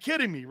gotta be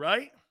kidding me,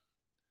 right?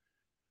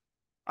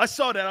 I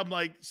saw that. I'm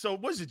like, so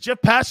what is it?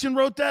 Jeff Passan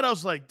wrote that? I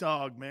was like,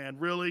 dog, man,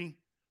 really?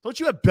 Don't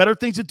you have better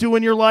things to do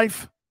in your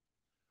life?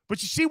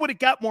 But you see what it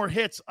got more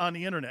hits on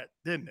the internet,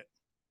 didn't it?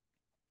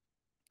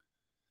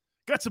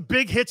 Got some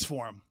big hits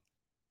for him.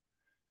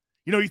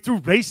 You know, he threw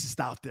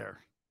racist out there.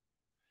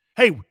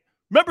 Hey,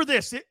 remember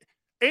this.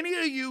 Any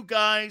of you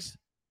guys,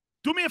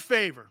 do me a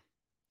favor,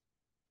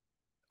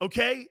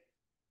 okay?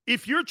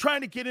 If you're trying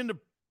to get into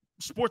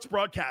sports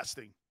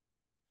broadcasting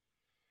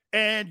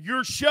and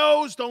your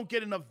shows don't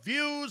get enough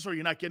views or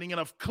you're not getting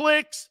enough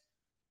clicks,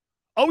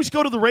 always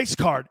go to the race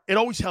card. It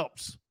always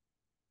helps.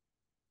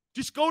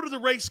 Just go to the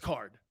race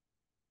card.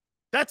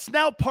 That's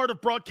now part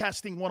of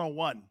Broadcasting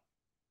 101.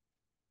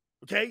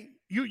 Okay?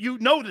 You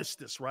notice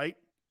this, right?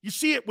 You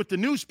see it with the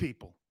news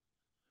people.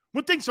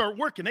 When things aren't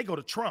working, they go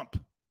to Trump.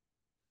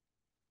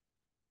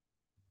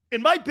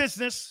 In my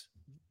business,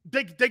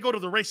 they go to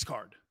the race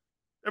card.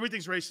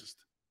 Everything's racist.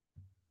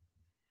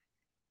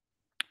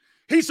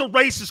 He's a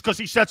racist because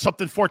he said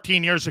something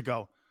 14 years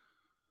ago.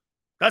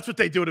 That's what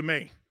they do to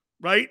me,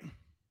 right?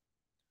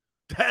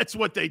 That's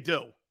what they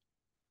do.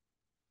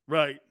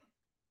 Right.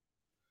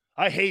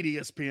 I hate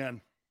ESPN.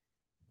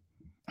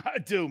 I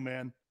do,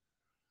 man.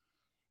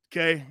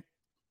 Okay.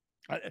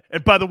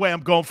 And by the way,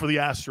 I'm going for the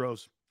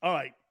Astros. All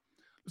right.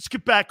 Let's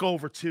get back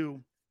over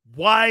to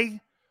why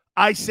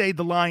I say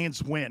the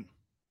Lions win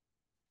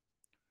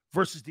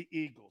versus the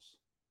Eagles.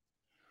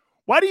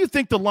 Why do you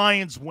think the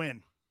Lions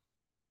win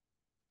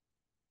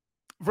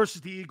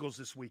versus the Eagles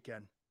this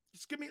weekend?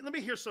 Let me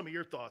hear some of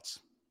your thoughts.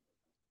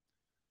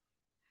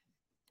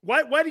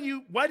 Why do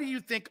you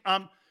think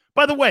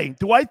by the way,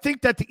 do I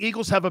think that the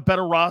Eagles have a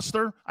better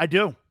roster? I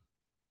do.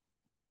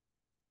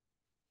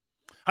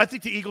 I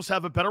think the Eagles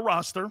have a better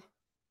roster.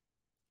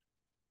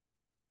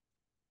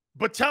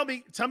 But tell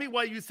me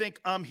why you think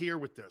I'm here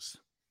with this.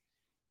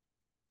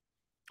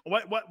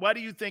 Why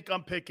do you think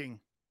I'm picking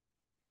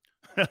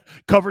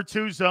cover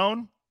 2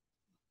 zone?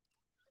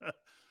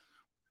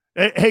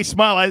 Hey,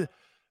 Smile,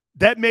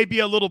 that may be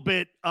a little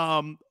bit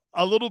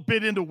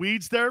into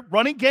weeds there.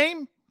 Running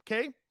game,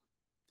 okay,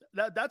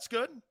 that's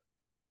good.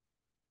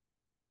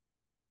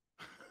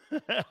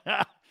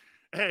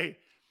 Hey,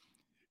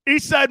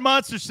 Eastside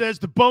Monster says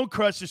the Bone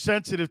Crush is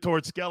sensitive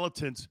towards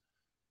skeletons.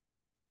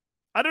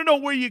 I don't know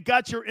where you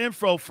got your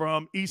info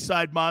from,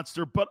 Eastside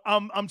Monster, but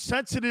I'm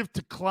sensitive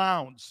to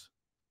clowns.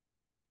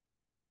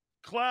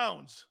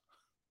 Clowns.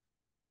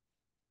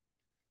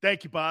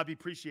 Thank you, Bobby.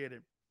 Appreciate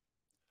it.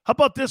 How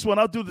about this one?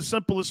 I'll do the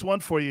simplest one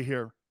for you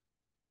here.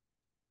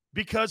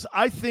 Because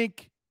I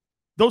think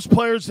those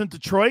players in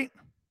Detroit,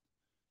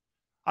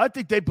 I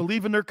think they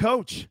believe in their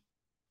coach.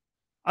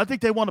 I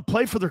think they want to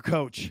play for their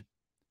coach.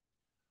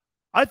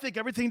 I think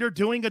everything they're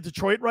doing at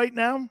Detroit right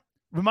now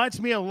reminds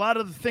me of a lot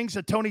of the things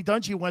that Tony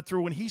Dungy went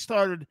through when he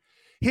started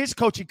his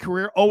coaching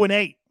career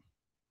 0-8.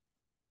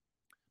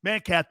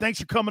 Man, Cat, thanks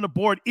for coming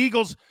aboard.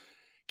 Eagles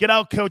get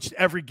out-coached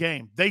every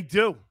game. They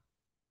do.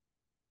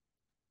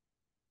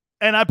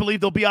 And I believe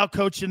they'll be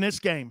out-coached in this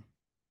game.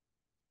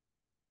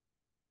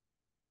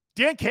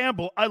 Dan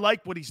Campbell, I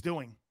like what he's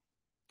doing.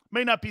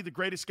 May not be the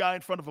greatest guy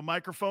in front of a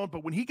microphone,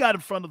 but when he got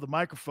in front of the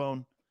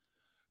microphone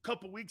a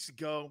couple weeks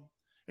ago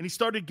and he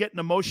started getting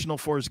emotional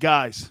for his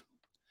guys.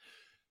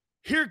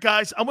 Here,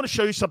 guys, I want to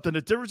show you something.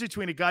 The difference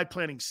between a guy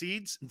planting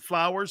seeds and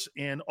flowers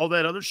and all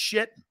that other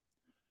shit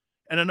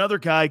and another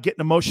guy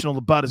getting emotional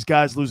about his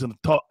guys losing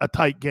a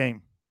tight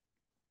game.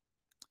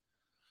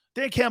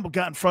 Dan Campbell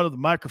got in front of the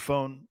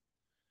microphone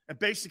and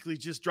basically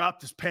just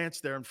dropped his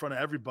pants there in front of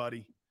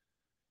everybody.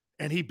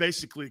 And he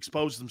basically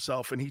exposed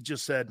himself. And he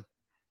just said,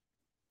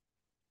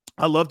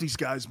 I love these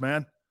guys,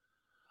 man.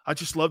 I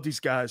just love these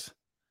guys.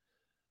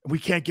 We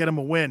can't get them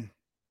a win.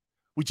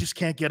 We just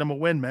can't get them a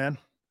win, man.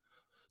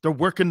 They're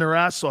working their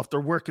ass off.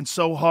 They're working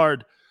so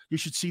hard. You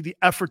should see the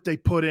effort they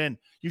put in.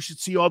 You should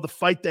see all the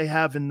fight they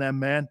have in them,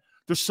 man.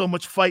 There's so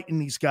much fight in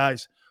these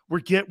guys.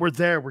 We're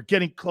there. We're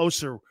getting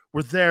closer.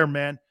 We're there,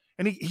 man.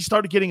 And he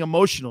started getting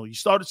emotional. You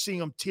started seeing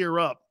him tear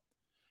up.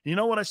 You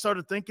know what I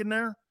started thinking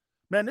there?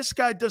 Man, this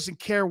guy doesn't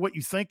care what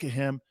you think of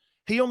him.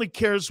 He only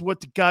cares what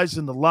the guys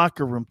in the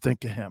locker room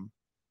think of him.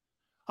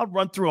 I'll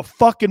run through a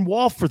fucking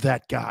wall for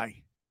that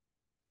guy.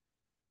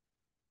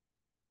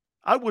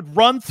 I would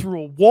run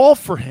through a wall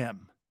for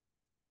him.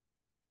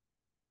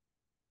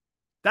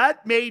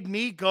 That made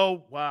me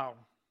go, wow.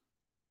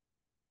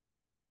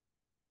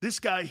 This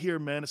guy here,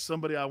 man, is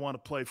somebody I want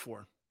to play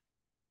for.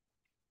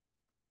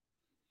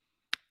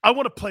 I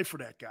want to play for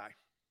that guy.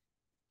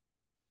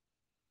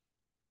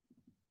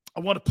 I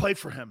want to play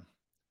for him.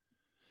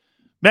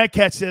 Matt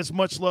Cat says,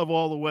 much love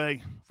all the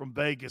way from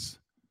Vegas.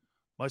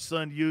 My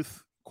son,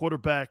 youth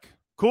quarterback.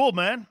 Cool,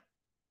 man.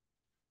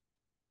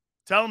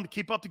 Tell him to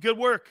keep up the good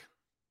work.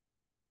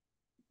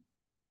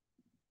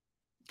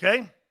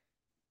 Okay?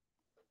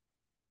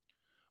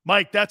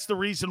 Mike, that's the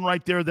reason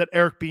right there that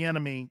Eric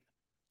Bieniemy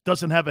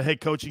doesn't have a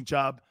head coaching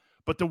job,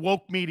 but the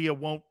woke media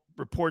won't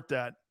report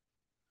that.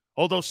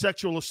 All those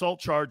sexual assault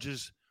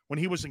charges when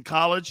he was in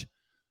college,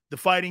 the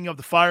fighting of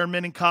the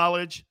firemen in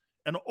college,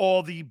 and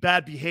all the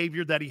bad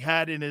behavior that he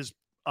had in his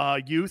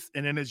youth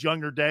and in his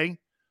younger day.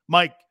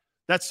 Mike,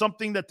 that's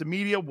something that the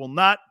media will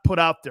not put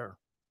out there.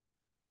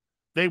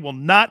 They will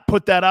not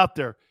put that out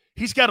there.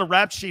 He's got a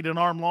rap sheet an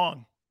arm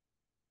long.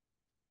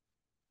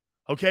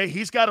 Okay?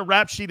 He's got a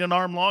rap sheet an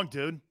arm long,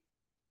 dude.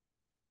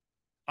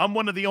 I'm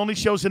one of the only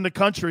shows in the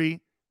country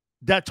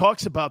that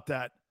talks about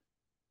that.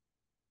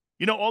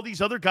 You know, all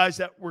these other guys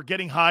that were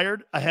getting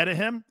hired ahead of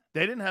him,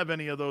 they didn't have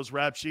any of those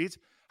rap sheets.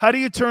 How do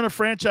you turn a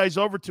franchise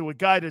over to a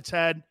guy that's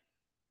had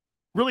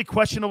really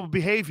questionable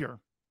behavior?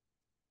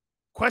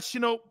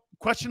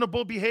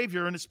 Questionable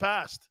behavior in his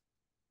past.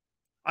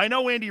 I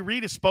know Andy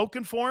Reid has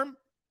spoken for him.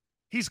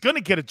 He's going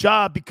to get a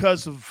job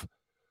because of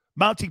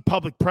mounting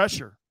public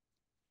pressure.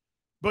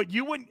 But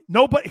you wouldn't,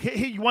 nobody,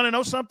 hey, you want to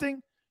know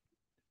something?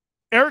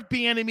 Eric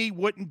Bieniemy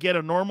wouldn't get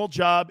a normal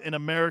job in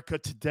America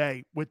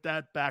today with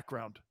that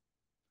background.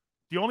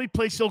 The only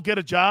place he'll get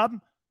a job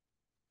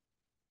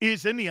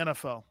is in the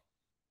NFL.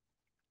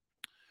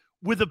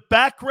 With a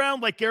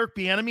background like Eric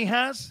Bieniemy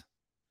has,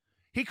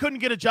 he couldn't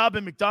get a job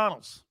at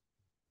McDonald's.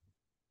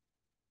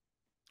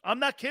 I'm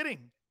not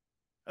kidding.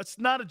 That's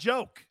not a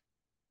joke.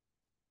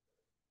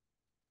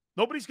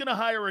 Nobody's going to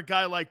hire a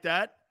guy like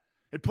that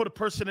and put a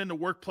person in the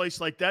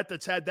workplace like that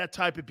that's had that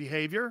type of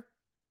behavior.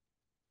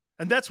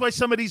 And that's why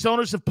some of these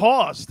owners have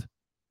paused.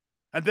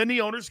 And then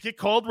the owners get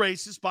called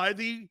racist by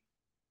the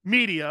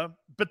media,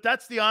 but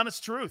that's the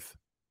honest truth.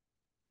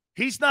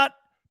 He's not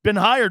been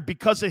hired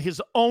because of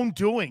his own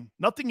doing,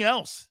 nothing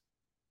else.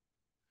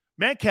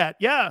 Mancat,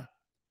 yeah.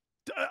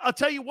 I'll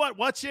tell you what,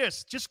 watch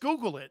this. Just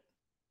Google it.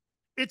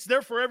 It's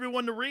there for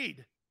everyone to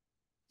read.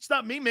 It's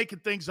not me making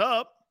things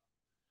up.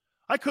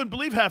 I couldn't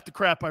believe half the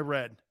crap I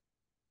read.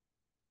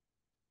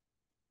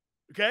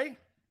 Okay?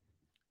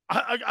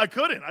 I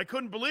couldn't. I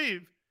couldn't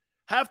believe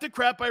half the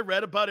crap I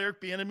read about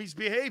Eric Bieniemy's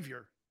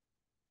behavior.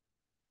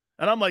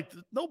 And I'm like,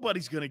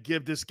 nobody's going to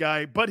give this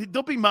guy, but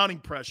they'll be mounting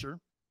pressure.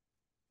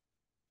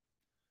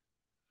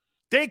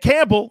 Dan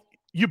Campbell,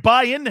 you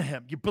buy into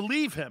him. You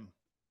believe him.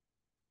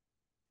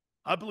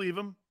 I believe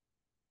him.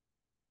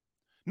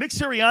 Nick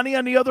Sirianni,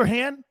 on the other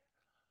hand,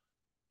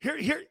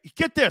 here,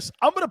 get this.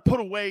 I'm going to put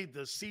away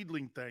the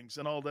seedling things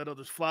and all that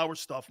other flower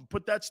stuff and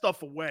put that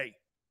stuff away.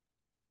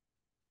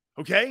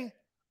 Okay?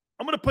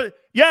 I'm going to put it.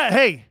 Yeah,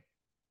 hey.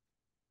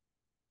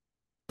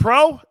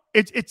 Pro,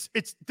 it's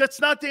that's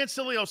not Dan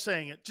Sileo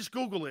saying it. Just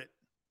Google it.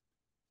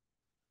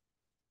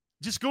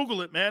 Just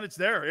Google it, man. It's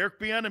there. Eric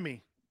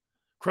Bieniemy.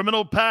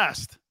 Criminal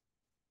past.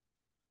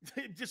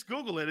 Just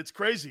Google it. It's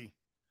crazy.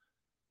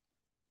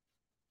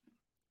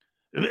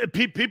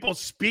 People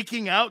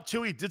speaking out,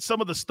 too. He did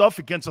some of the stuff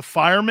against a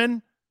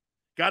fireman.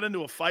 Got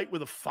into a fight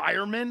with a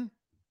fireman.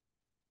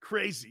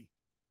 Crazy.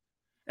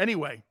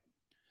 Anyway,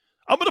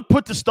 I'm going to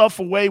put the stuff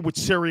away with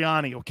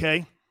Sirianni,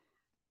 okay?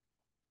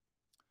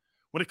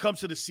 When it comes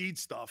to the seed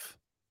stuff.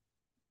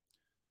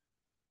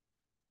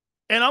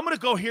 And I'm going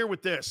to go here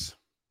with this.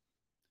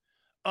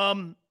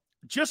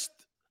 Just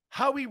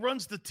how he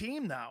runs the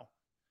team now.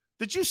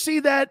 Did you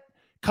see that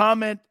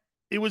comment?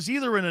 It was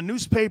either in a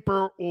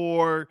newspaper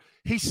or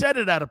he said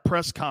it at a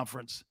press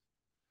conference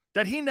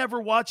that he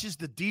never watches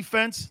the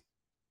defense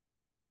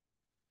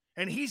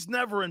and he's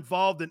never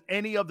involved in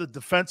any of the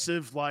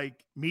defensive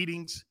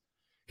meetings.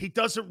 He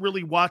doesn't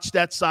really watch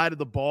that side of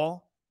the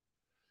ball.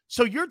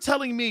 So you're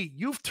telling me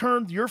you've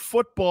turned your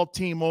football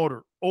team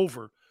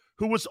over,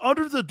 who was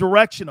under the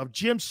direction of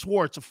Jim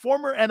Schwartz, a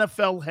former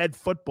NFL head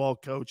football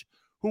coach,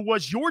 who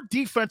was your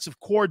defensive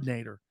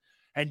coordinator,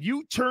 and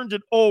you turned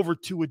it over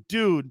to a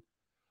dude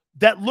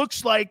that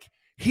looks like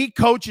he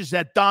coaches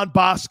at Don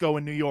Bosco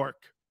in New York.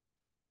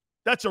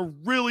 That's a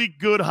really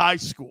good high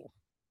school.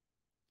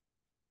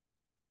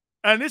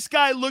 And this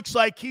guy looks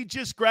like he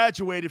just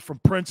graduated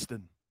from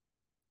Princeton.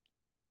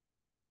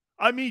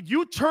 I mean,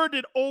 you turned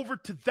it over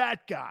to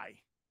that guy.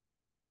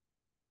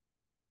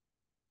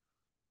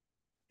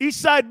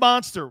 Eastside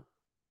Monster.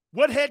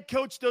 What head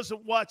coach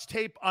doesn't watch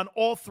tape on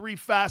all three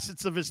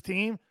facets of his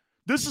team?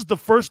 This is the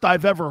first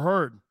I've ever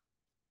heard.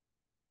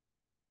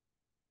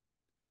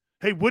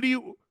 Hey, what do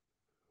you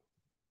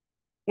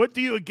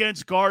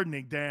against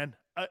gardening, Dan?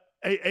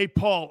 Hey,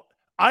 Paul,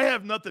 I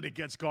have nothing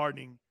against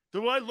gardening.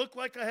 Do I look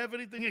like I have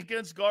anything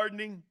against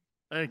gardening?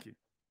 Thank you.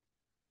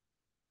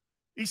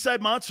 Eastside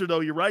Monster,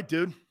 though, you're right,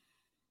 dude.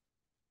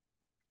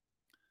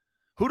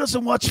 Who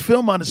doesn't watch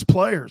film on his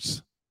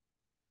players?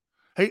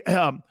 Hey,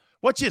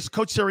 watch this,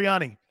 Coach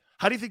Sirianni.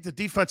 How do you think the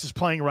defense is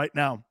playing right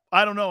now?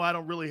 I don't know. I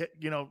don't really,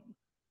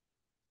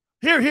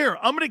 Here.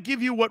 I'm going to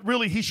give you what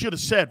really he should have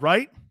said,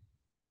 right?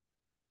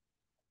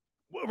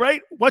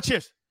 Right? Watch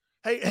this.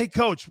 Hey,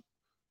 coach,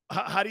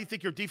 how do you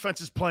think your defense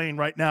is playing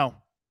right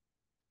now?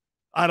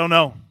 I don't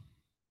know.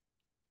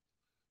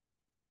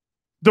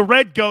 The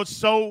Red goes,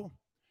 so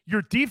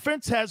your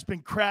defense has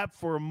been crap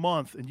for a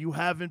month, and you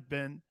haven't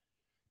been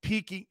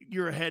peeking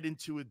your head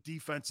into a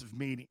defensive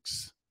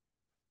meetings.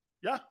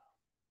 Yeah,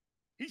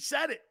 he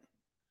said it.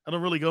 I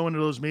don't really go into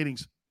those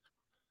meetings.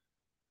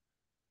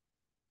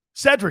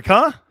 Cedric,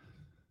 huh?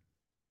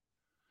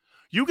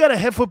 You got a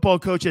head football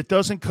coach that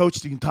doesn't coach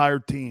the entire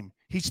team.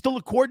 He's still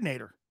a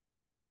coordinator.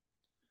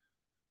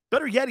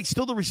 Better yet, he's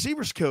still the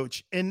receivers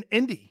coach in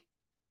Indy.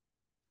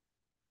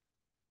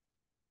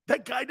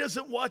 That guy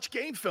doesn't watch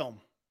game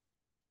film.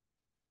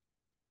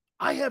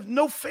 I have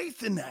no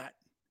faith in that.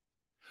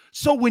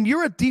 So when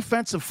you're a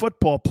defensive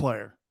football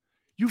player,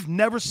 you've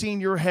never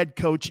seen your head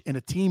coach in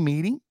a team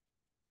meeting?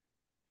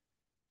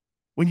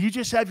 When you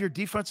just have your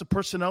defensive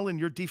personnel in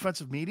your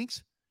defensive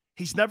meetings?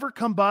 He's never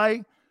come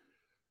by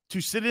to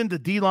sit in the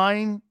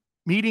D-line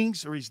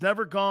meetings, or he's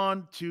never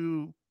gone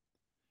to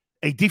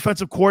a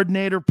defensive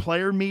coordinator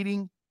player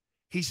meeting.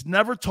 He's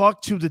never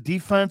talked to the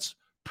defense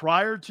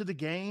prior to the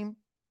game.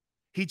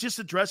 He just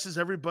addresses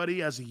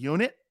everybody as a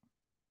unit.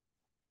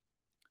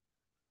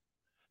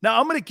 Now,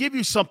 I'm going to give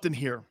you something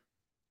here.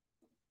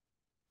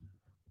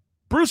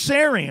 Bruce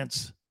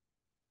Arians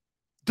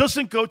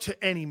doesn't go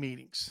to any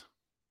meetings.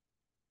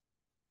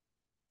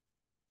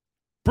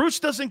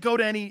 Bruce doesn't go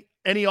to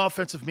any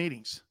offensive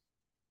meetings.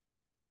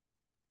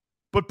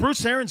 But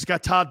Bruce Arians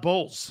got Todd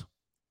Bowles.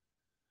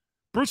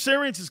 Bruce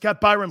Arians has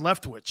got Byron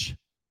Leftwich.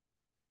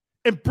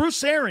 And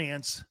Bruce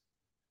Arians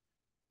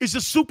is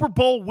a Super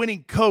Bowl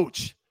winning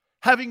coach,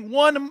 having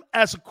won him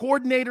as a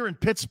coordinator in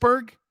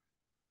Pittsburgh,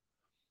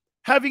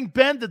 having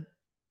been the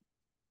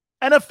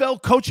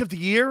NFL Coach of the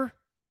Year,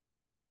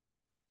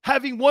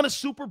 having won a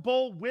Super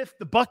Bowl with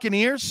the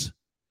Buccaneers,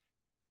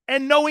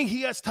 and knowing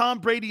he has Tom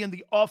Brady in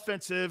the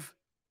offensive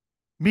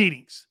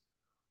meetings.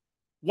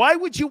 Why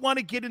would you want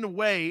to get in the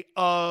way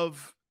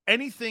of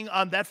anything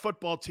on that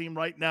football team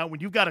right now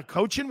when you've got a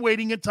coach in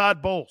waiting in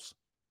Todd Bowles?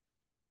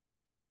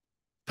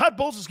 Todd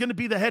Bowles is going to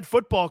be the head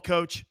football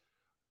coach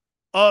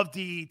of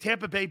the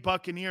Tampa Bay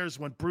Buccaneers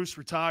when Bruce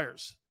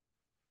retires.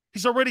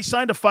 He's already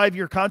signed a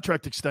 5-year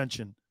contract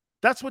extension.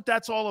 That's what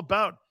that's all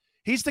about.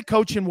 He's the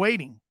coach in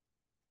waiting.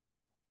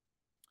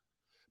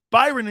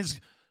 Byron's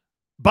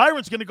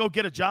going to go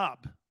get a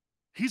job.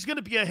 He's going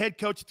to be a head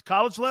coach at the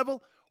college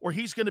level, or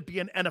he's going to be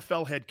an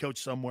NFL head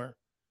coach somewhere.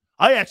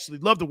 I actually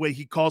love the way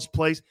he calls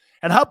plays.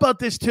 And how about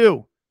this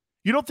too?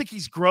 You don't think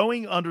he's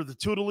growing under the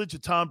tutelage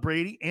of Tom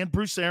Brady and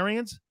Bruce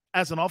Arians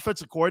as an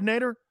offensive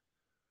coordinator?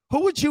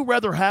 Who would you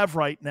rather have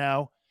right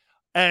now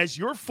as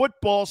your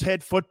football's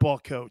head football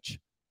coach?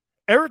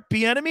 Eric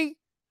Bieniemy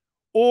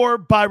or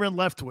Byron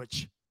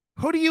Leftwich?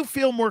 Who do you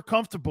feel more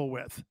comfortable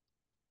with?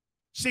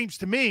 Seems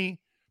to me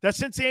that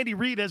since Andy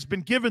Reid has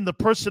been given the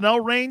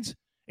personnel reins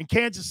in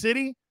Kansas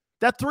City,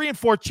 that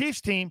 3-4 Chiefs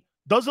team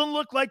doesn't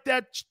look like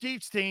that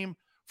Chiefs team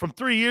from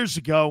 3 years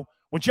ago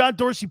when John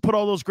Dorsey put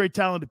all those great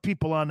talented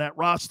people on that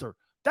roster.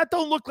 That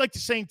don't look like the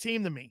same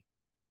team to me.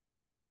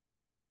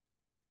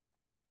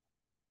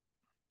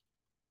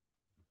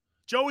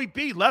 Joey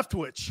B.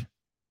 Leftwich.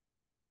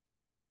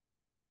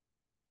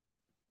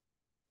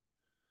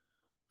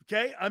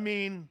 Okay, I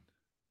mean,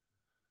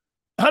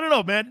 I don't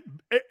know, man.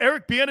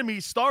 Eric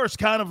Bieniemy's star is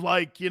kind of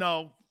like,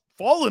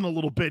 fallen a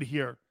little bit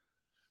here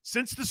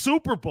since the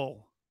Super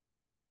Bowl.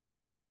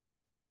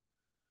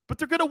 But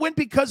they're going to win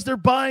because they're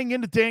buying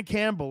into Dan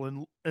Campbell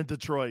in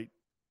Detroit.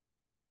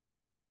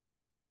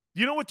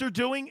 You know what they're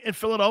doing in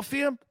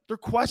Philadelphia? They're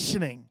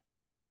questioning.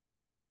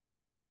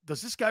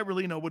 Does this guy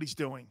really know what he's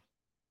doing?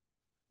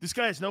 This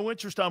guy has no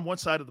interest on one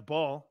side of the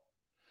ball.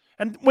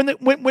 And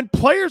when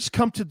players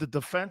come to the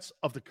defense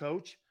of the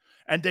coach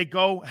and they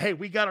go, hey,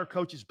 we got our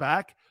coaches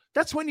back,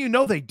 that's when you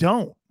know they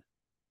don't.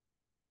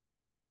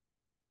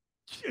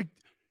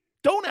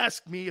 Don't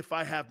ask me if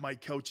I have my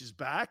coaches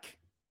back.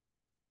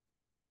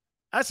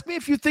 Ask me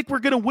if you think we're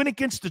going to win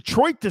against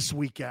Detroit this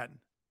weekend.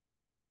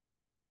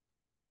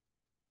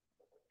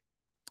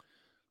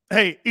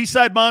 Hey,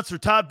 Eastside Monster,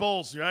 Todd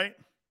Bowles, right?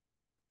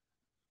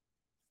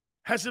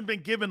 Hasn't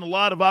been given a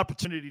lot of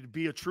opportunity to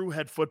be a true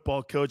head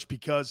football coach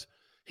because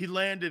he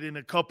landed in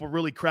a couple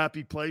really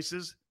crappy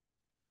places.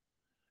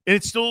 And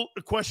it's still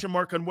a question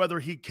mark on whether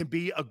he can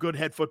be a good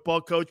head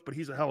football coach, but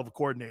he's a hell of a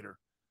coordinator.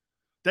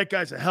 That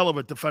guy's a hell of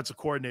a defensive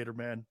coordinator,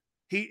 man.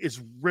 He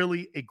is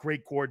really a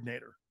great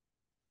coordinator.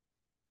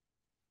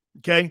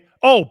 Okay?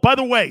 Oh, by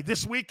the way,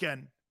 this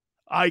weekend,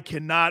 I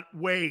cannot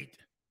wait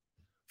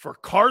for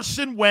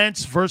Carson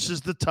Wentz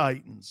versus the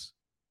Titans.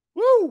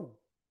 Woo!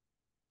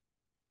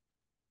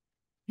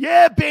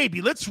 Yeah,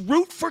 baby, let's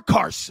root for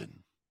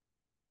Carson.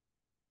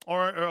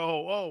 Or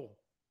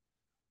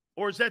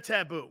is that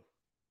taboo?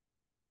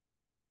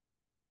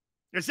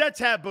 Is that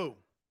taboo?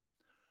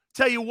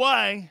 Tell you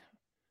why.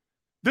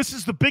 This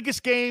is the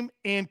biggest game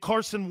in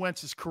Carson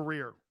Wentz's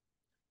career.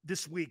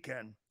 this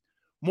weekend.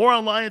 More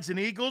on Lions and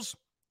Eagles.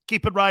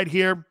 Keep it right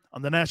here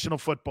on the National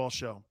Football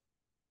Show.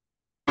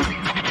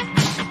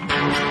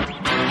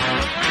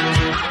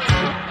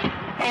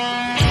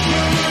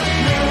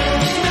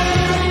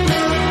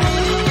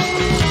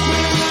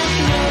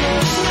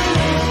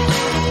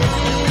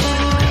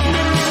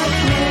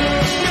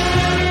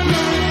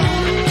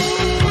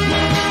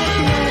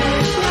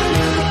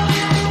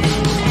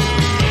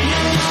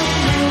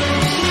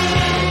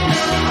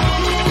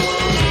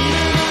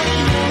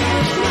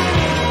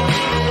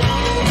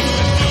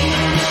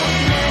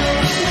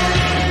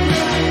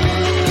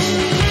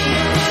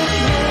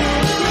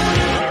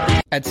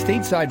 At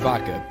Stateside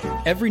Vodka,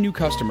 every new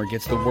customer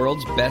gets the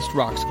world's best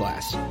rocks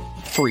glass.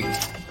 Free.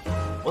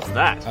 What's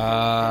that?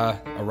 A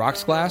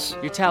rocks glass?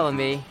 You're telling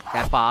me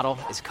that bottle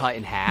is cut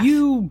in half?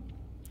 You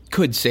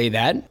could say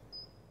that.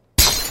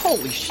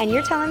 Holy shit. And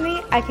you're telling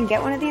me I can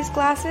get one of these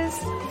glasses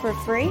for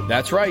free?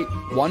 That's right.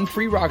 One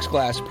free rocks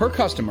glass per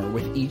customer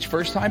with each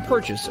first-time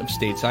purchase of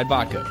Stateside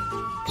Vodka.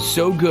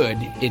 So good,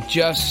 it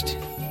just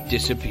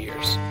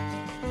disappears.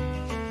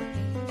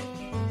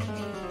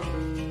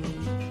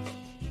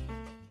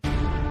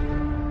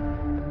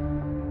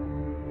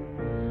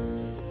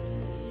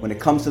 When it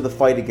comes to the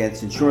fight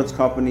against insurance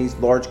companies,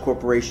 large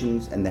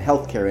corporations, and the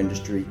healthcare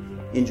industry,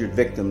 injured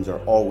victims are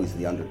always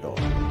the underdog.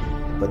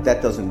 But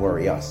that doesn't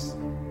worry us.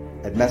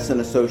 At Messon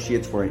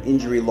Associates, we're an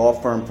injury law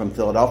firm from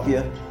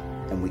Philadelphia,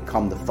 and we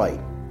come to fight.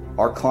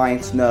 Our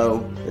clients know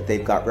that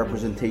they've got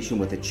representation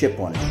with a chip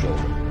on its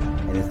shoulder,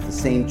 and it's the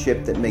same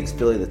chip that makes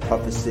Philly the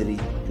toughest city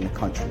in the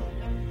country.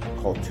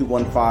 Call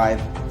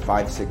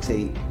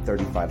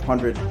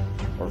 215-568-3500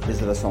 or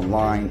visit us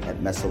online at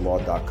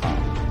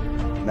messalaw.com.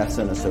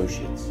 Messon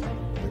Associates,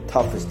 the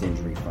toughest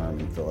injury firm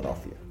in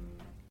Philadelphia.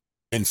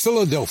 In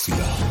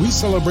Philadelphia, we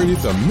celebrated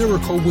the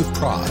miracle with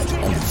pride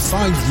only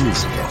 5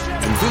 years ago.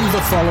 And then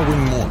the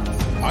following morning,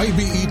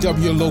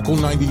 IBEW Local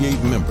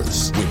 98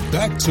 members went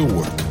back to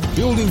work,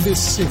 building this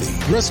city,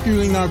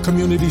 rescuing our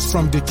communities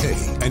from decay,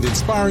 and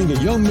inspiring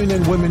the young men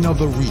and women of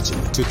the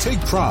region to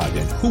take pride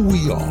in who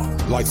we are.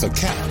 Like the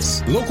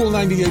Cats, Local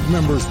 98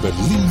 members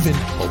believe in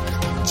hope.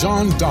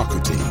 John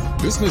Doherty,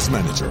 business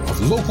manager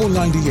of Local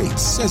 98,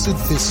 says it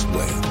this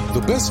way: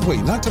 the best way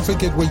not to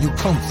forget where you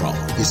come from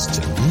is to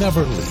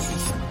never leave.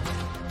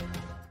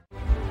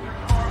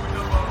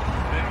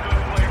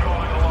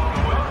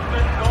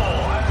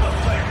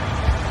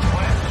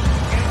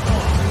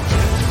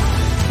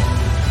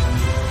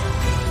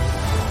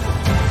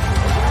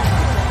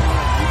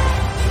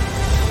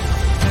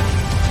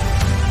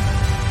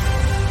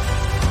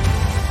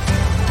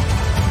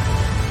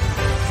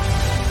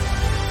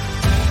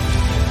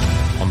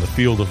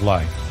 Field of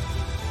life,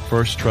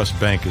 First Trust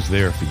Bank is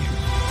there for you.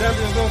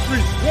 Champions on 3.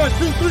 1,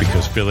 2, 3.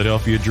 Because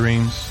Philadelphia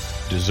dreams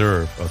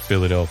deserve a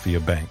Philadelphia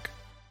bank.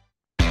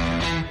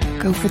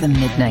 Go for the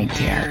midnight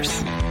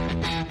dares.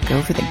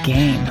 Go for the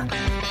game.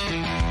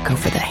 Go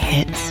for the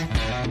hits.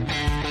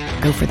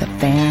 Go for the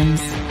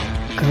fans.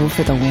 Go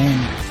for the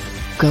win.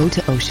 Go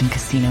to Ocean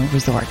Casino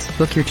Resort.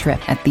 Book your trip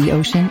at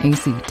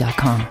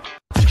theoceanac.com.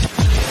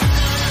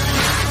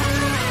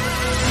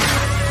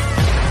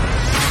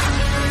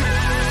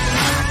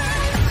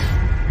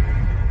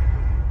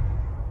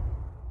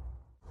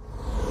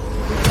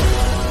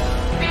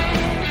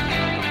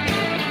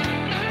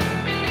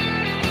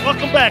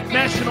 Welcome back,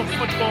 National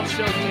Football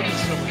Show.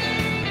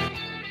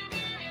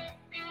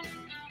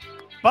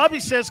 Bobby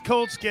says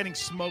Colts getting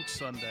smoked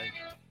Sunday.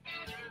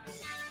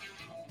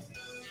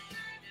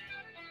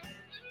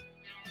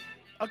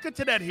 I'll get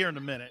to that here in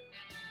a minute.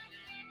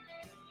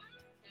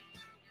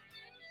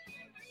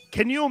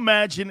 Can you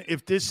imagine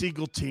if this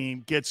Eagle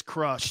team gets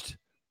crushed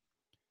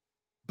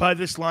by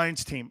this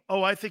Lions team?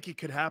 Oh, I think it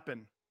could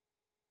happen.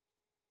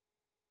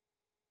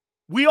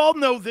 We all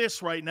know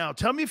this right now.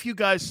 Tell me if you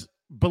guys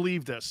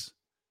believe this.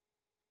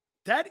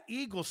 That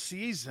Eagle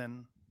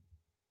season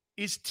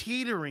is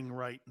teetering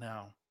right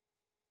now.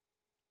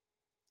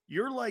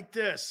 You're like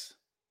this.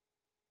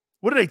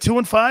 What are they,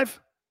 2-5?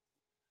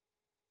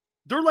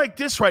 They're like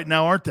this right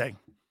now, aren't they?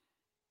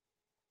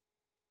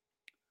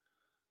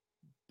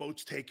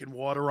 Boats taking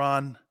water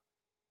on.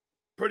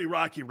 Pretty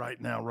rocky right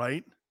now,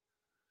 right?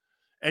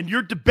 And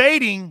you're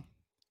debating,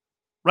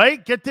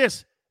 right? Get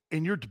this.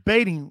 And you're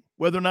debating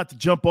whether or not to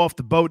jump off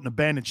the boat and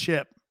abandon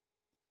ship.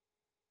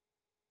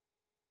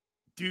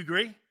 Do you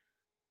agree?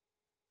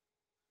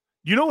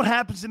 You know what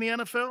happens in the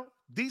NFL?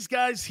 These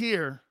guys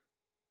here.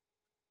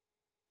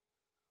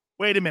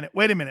 Wait a minute.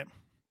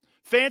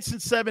 Fanson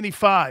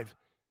 75.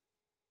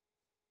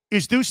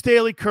 Is Deuce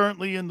Staley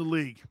currently in the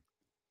league?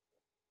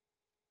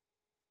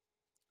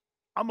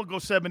 I'm going to go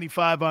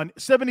 75 on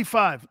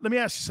 75. Let me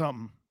ask you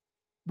something.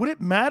 Would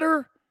it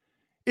matter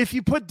if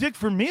you put Dick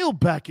Vermeil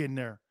back in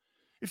there?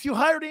 If you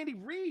hired Andy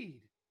Reid?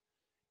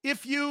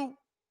 If you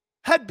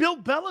had Bill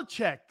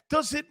Belichick?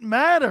 Does it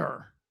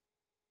matter?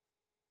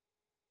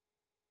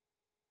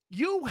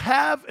 You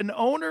have an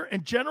owner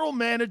and general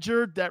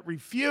manager that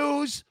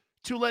refuse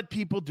to let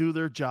people do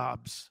their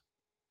jobs.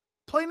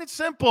 Plain and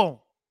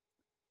simple.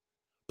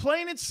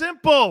 Plain and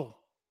simple.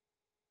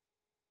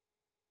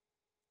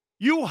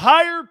 You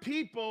hire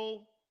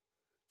people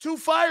to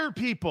fire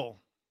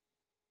people.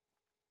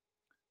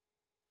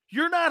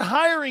 You're not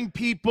hiring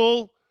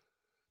people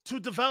to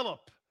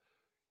develop.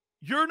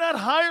 You're not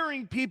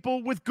hiring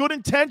people with good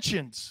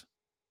intentions.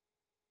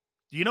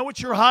 Do you know what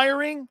you're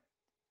hiring?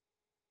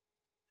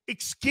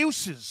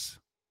 Excuses.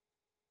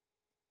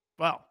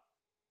 Wow.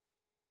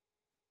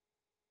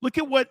 Look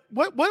at what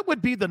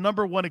would be the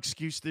number one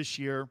excuse this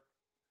year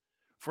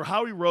for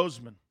Howie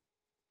Roseman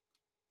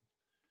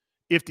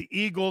if the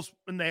Eagles,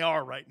 and they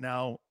are right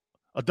now,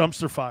 a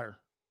dumpster fire.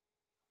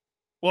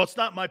 Well, it's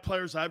not my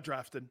players I've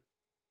drafted.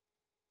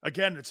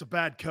 Again, it's a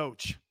bad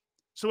coach.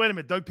 So wait a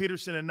minute, Doug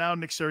Peterson and now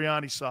Nick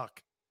Sirianni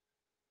suck.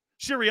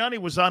 Sirianni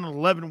was on an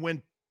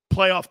 11-win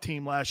playoff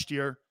team last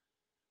year,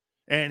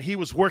 and he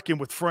was working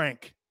with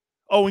Frank.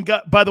 Oh,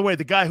 and by the way,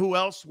 the guy who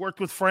else worked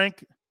with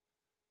Frank,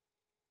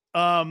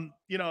 and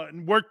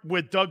worked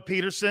with Doug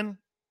Peterson,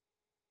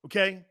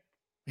 okay?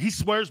 He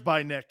swears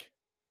by Nick.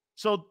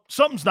 So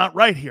something's not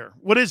right here.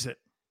 What is it?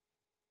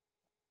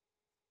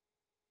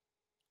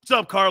 What's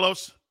up,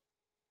 Carlos?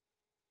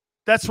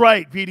 That's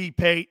right, VD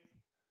Pate.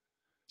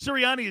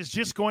 Sirianni is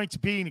just going to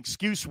be an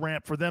excuse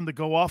ramp for them to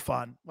go off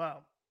on.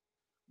 Wow.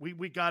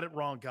 We got it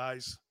wrong,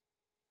 guys.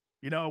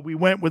 We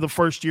went with a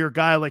first-year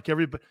guy like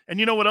everybody. And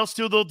you know what else,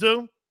 too, they'll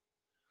do?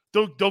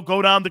 They'll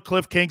go down to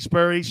Cliff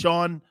Kingsbury,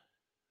 Sean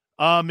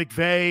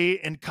McVay,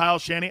 and Kyle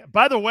Shanahan.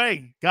 By the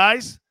way,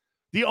 guys,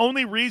 the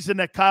only reason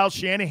that Kyle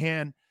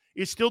Shanahan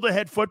is still the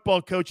head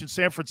football coach in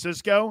San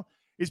Francisco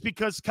is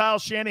because Kyle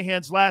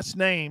Shanahan's last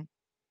name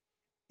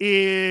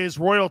is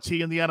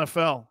royalty in the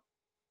NFL.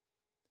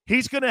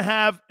 He's going to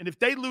have, and if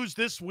they lose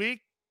this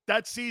week,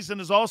 that season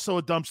is also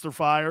a dumpster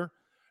fire,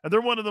 and they're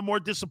one of the more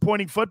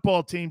disappointing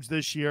football teams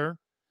this year.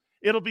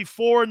 It'll be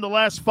 4 in the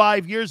last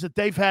 5 years that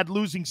they've had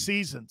losing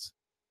seasons.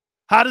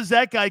 How does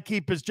that guy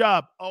keep his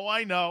job? Oh,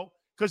 I know,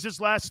 because his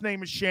last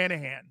name is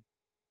Shanahan.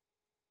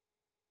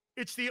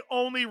 It's the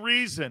only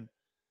reason.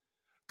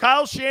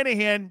 Kyle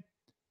Shanahan,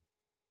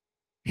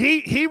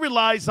 he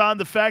relies on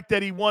the fact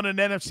that he won an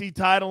NFC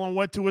title and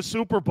went to a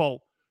Super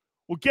Bowl.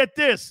 Well, get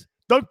this.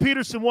 Doug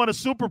Peterson won a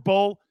Super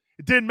Bowl.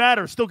 It didn't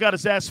matter. Still got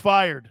his ass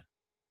fired.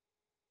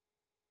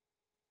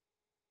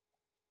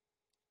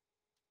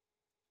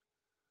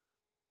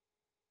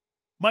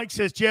 Mike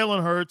says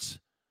Jalen Hurts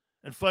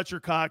and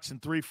Fletcher Cox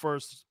and 3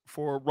 firsts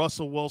for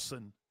Russell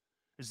Wilson.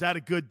 Is that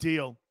a good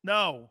deal?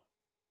 No.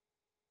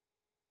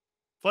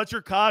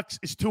 Fletcher Cox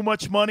is too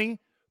much money,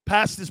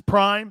 past his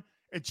prime,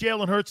 and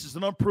Jalen Hurts is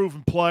an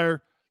unproven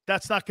player.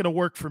 That's not going to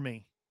work for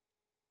me.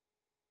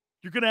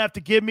 You're going to have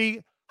to give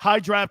me high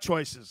draft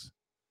choices.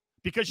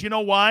 Because you know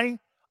why?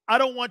 I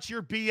don't want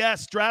your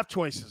BS draft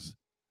choices.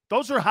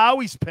 Those are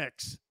Howie's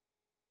picks.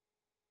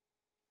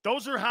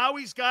 Those are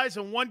Howie's guys,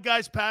 and one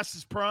guy's past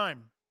his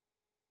prime.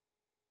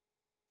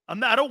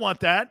 I don't want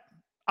that.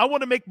 I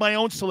want to make my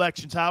own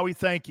selections, Howie.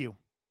 Thank you.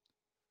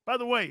 By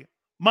the way,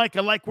 Mike,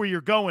 I like where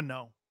you're going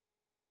now.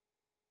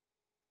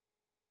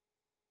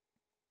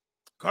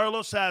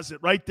 Carlos has it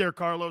right there,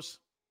 Carlos.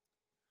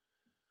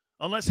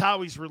 Unless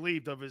Howie's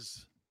relieved of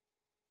his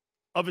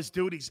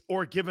duties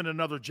or given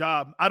another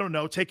job. I don't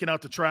know, taking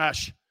out the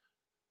trash,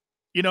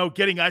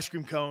 getting ice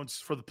cream cones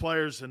for the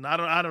players, and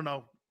I don't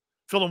know,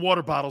 filling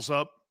water bottles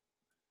up.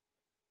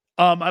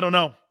 I don't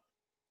know.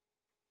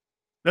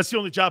 That's the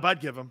only job I'd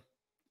give him.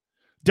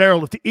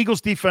 Daryl, if the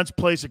Eagles defense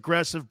plays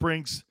aggressive,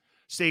 brings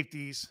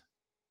safeties.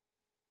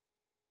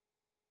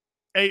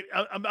 Hey,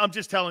 I'm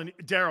just telling you,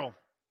 Daryl,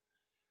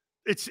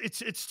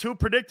 it's too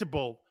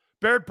predictable.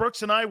 Barrett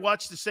Brooks and I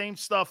watch the same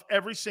stuff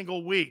every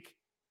single week.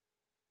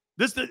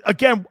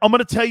 Again, I'm going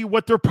to tell you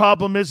what their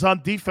problem is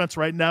on defense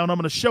right now, and I'm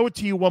going to show it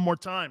to you one more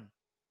time.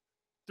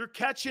 They're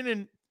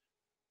catching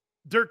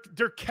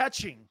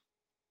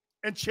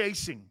and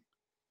chasing.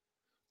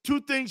 Two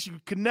things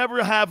you can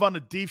never have on a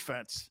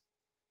defense.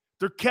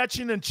 They're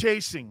catching and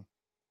chasing.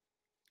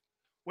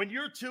 When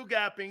you're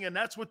two-gapping, and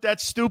that's what that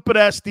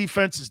stupid-ass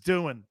defense is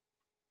doing,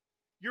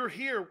 you're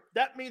here.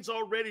 That means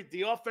already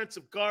the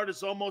offensive guard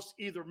is almost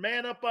either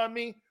man up on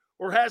me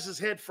or has his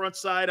head front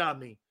side on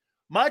me.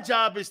 My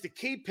job is to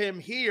keep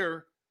him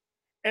here,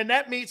 and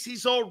that means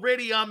he's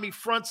already on me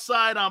front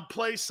side on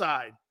play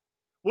side.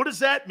 What does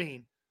that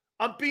mean?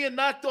 I'm being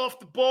knocked off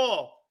the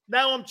ball.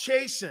 Now I'm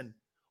chasing.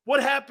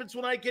 What happens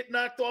when I get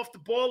knocked off the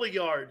ball a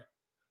yard?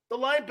 The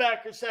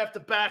linebackers have to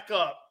back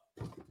up.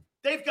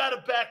 They've got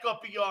to back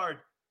up a yard.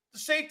 The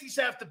safeties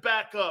have to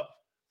back up.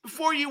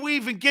 Before you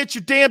even get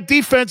your damn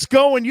defense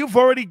going, you've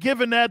already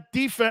given that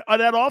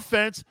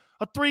offense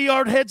a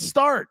 3-yard head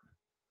start.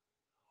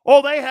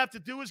 All they have to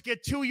do is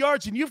get 2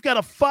 yards, and you've got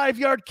a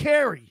 5-yard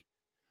carry.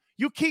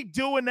 You keep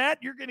doing that,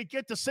 you're going to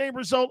get the same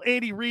result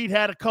Andy Reid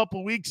had a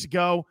couple weeks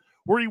ago,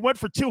 where he went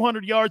for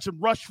 200 yards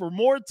and rushed for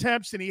more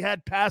attempts than he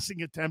had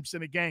passing attempts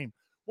in a game.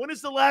 When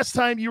is the last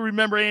time you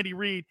remember Andy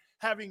Reid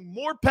having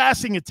more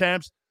passing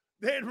attempts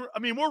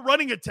more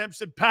running attempts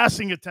than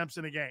passing attempts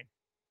in a game?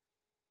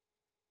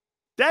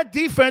 That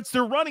defense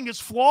they're running is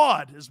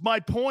flawed, is my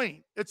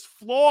point. It's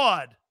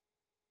flawed.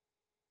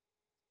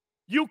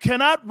 You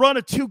cannot run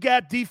a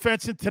two-gap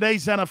defense in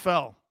today's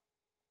NFL.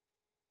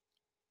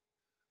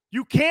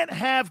 You can't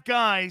have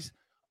guys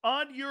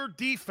on your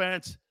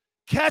defense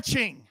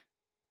catching.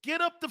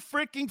 Get up the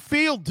freaking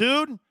field,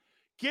 dude.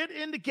 Get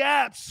in the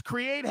gaps.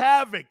 Create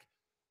havoc.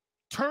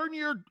 Turn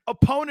your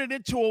opponent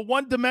into a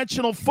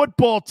one-dimensional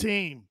football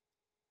team.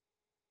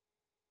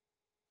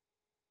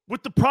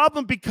 What the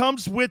problem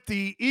becomes with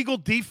the Eagle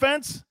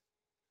defense,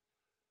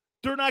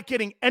 they're not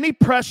getting any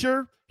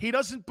pressure. He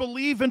doesn't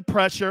believe in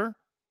pressure.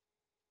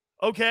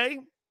 Okay?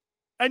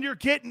 And you're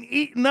getting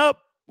eaten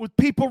up with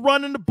people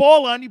running the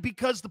ball on you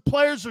because the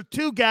players are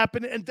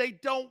two-gapping and they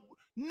don't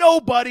 –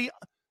 nobody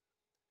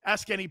 –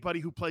 ask anybody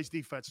who plays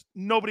defense.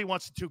 Nobody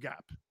wants to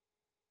two-gap.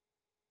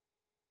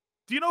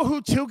 Do you know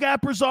who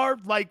two-gappers are?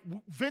 Like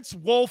Vince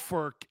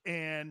Wilfork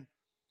and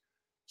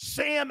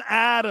Sam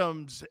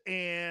Adams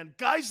and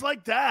guys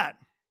like that.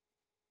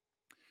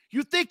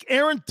 You think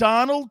Aaron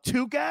Donald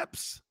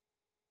two-gaps?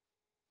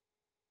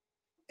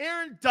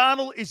 Aaron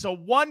Donald is a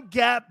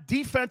one-gap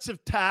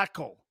defensive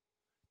tackle.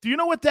 Do you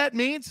know what that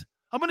means?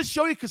 I'm going to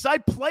show you because I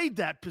played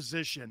that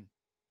position.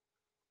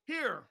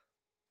 Here,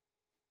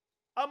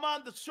 I'm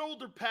on the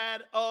shoulder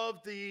pad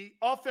of the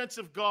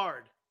offensive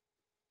guard.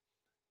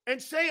 And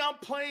say I'm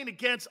playing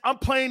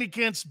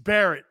against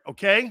Barrett,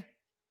 okay?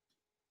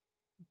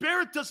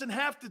 Barrett doesn't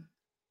have to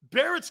 –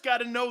 Barrett's got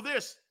to know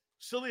this.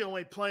 Sileo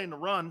ain't playing the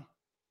run.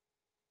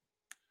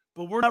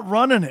 But we're not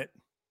running it.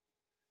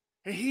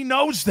 And he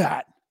knows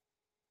that.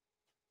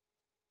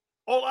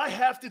 All I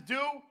have to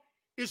do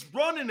is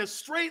run in a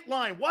straight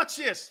line. Watch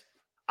this.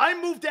 I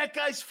move that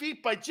guy's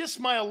feet by just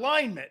my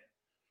alignment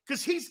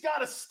because he's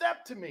got a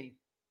step to me.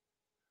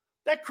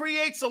 That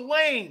creates a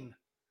lane.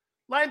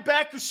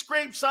 Linebacker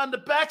scrapes on the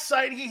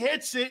backside. He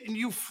hits it, and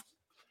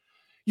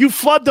you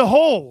flood the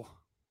hole.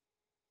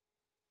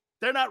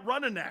 They're not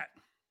running that.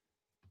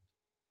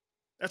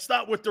 That's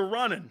not what they're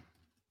running.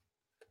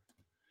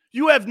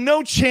 You have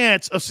no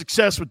chance of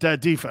success with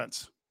that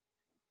defense.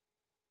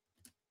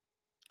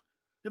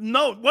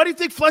 No. Why do you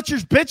think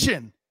Fletcher's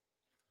bitching?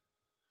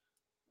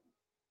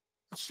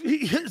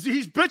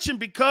 He's bitching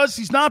because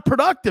he's not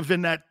productive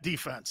in that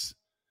defense.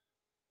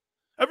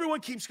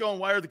 Everyone keeps going,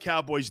 why are the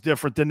Cowboys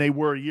different than they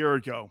were a year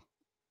ago?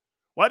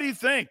 Why do you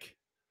think?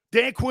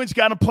 Dan Quinn's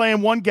got to play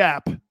in one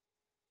gap.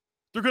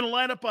 They're going to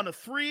line up on a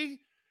 3.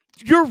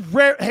 You're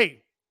rare.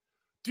 Hey,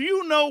 do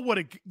you know what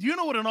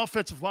an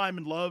offensive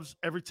lineman loves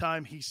every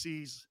time he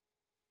sees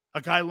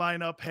a guy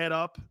line up, head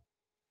up?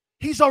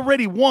 He's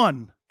already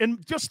won,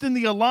 and just in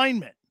the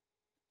alignment.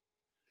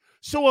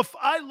 So if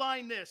I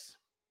line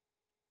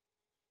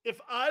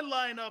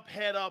up,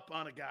 head up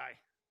on a guy,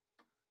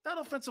 that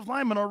offensive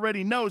lineman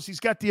already knows he's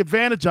got the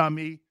advantage on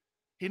me.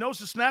 He knows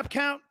the snap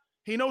count.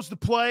 He knows the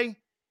play.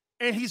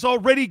 And he's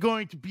already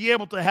going to be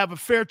able to have a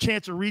fair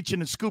chance of reaching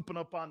and scooping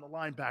up on the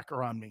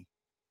linebacker on me.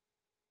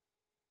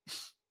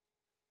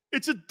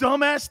 It's a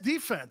dumbass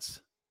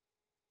defense.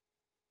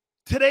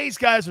 Today's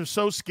guys are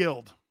so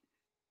skilled.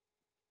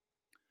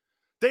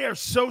 They are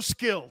so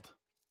skilled.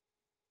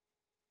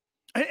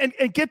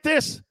 And get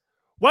this.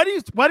 Why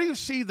do you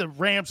see the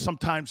Rams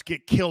sometimes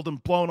get killed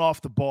and blown off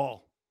the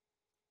ball?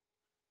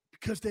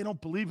 Because they don't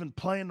believe in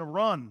playing the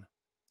run.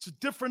 It's a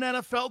different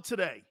NFL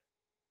today.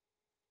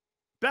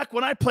 Back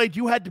when I played,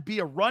 you had to be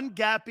a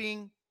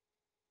run-gapping,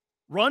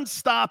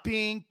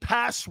 run-stopping,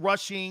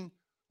 pass-rushing,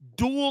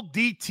 dual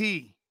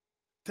DT.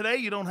 Today,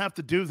 you don't have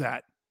to do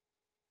that.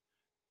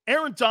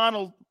 Aaron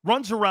Donald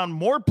runs around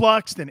more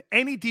blocks than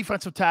any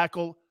defensive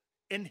tackle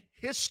in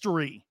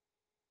history.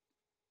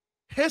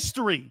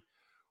 History.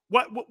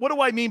 What do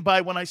I mean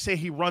by when I say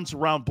he runs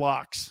around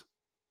blocks?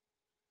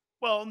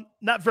 Well,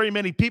 not very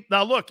many people.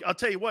 Now, look, I'll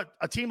tell you what.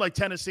 A team like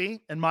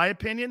Tennessee, in my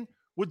opinion,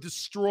 would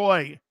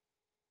destroy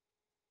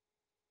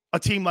a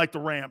team like the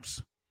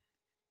Rams.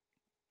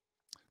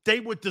 They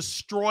would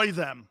destroy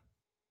them.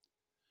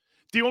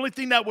 The only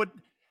thing that would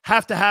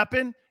have to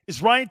happen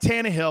is Ryan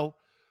Tannehill,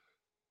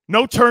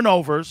 no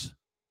turnovers.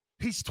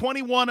 He's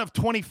 21 of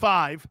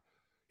 25,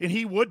 and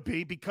he would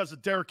be because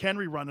of Derrick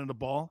Henry running the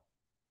ball.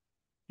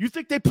 You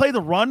think they play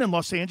the run in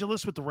Los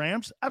Angeles with the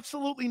Rams?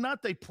 Absolutely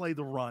not. They play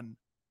the run.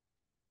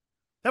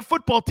 That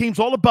football team's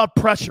all about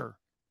pressure,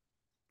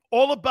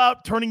 all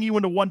about turning you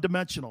into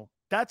one-dimensional.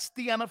 That's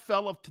the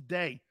NFL of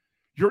today.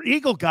 Your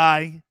Eagle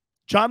guy,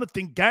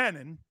 Jonathan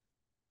Gannon,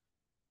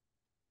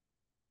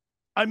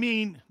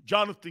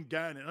 Jonathan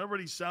Gannon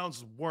already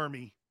sounds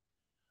wormy.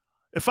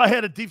 If I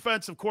had a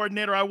defensive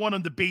coordinator, I want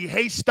him to be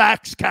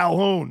Haystacks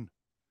Calhoun.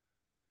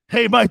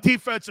 Hey, my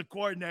defensive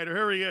coordinator,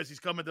 here he is. He's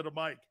coming to the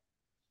mic.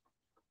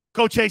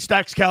 Coach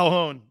Haystacks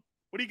Calhoun,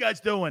 what are you guys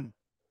doing?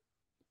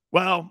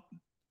 Well,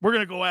 we're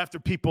going to go after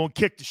people and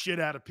kick the shit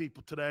out of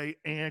people today.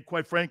 And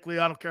quite frankly,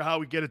 I don't care how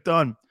we get it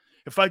done.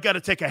 If I got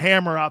to take a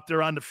hammer out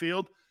there on the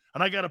field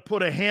and I got to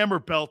put a hammer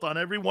belt on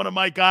every one of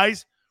my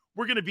guys,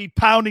 we're going to be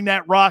pounding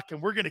that rock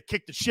and we're going to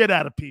kick the shit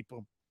out of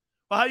people.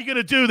 Well, how are you going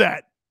to do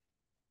that?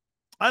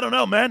 I don't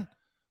know, man.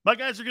 My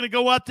guys are going to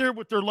go out there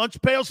with their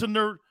lunch pails and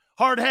their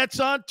hard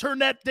hats on, turn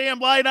that damn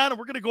light on, and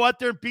we're going to go out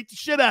there and beat the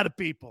shit out of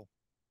people.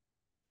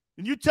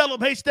 And you tell them,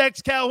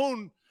 Haystacks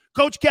Calhoun,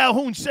 Coach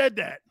Calhoun said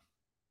that.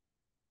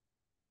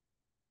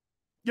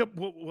 Yep.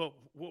 Well,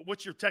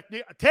 what's your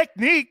technique?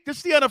 Technique? This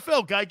is the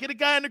NFL, guy. Get a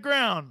guy on the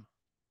ground.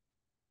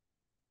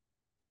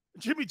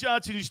 Jimmy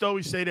Johnson used to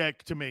always say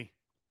that to me.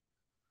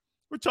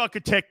 We're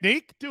talking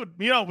technique. Dude,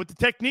 you know what the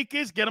technique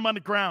is? Get him on the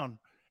ground.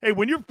 Hey,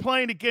 when you're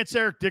playing against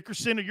Eric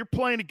Dickerson or you're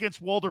playing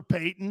against Walter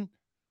Payton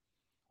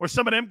or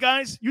some of them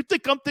guys, you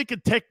think I'm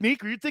thinking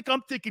technique or you think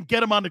I'm thinking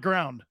get him on the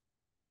ground?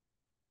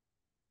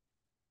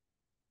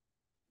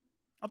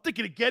 I'm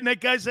thinking of getting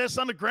that guy's ass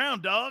on the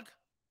ground, dog.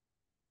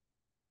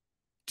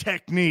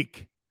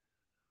 Technique.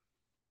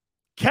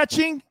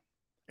 Catching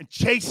and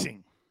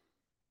chasing.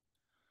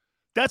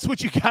 That's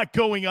what you got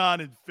going on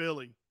in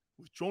Philly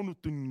with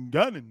Jonathan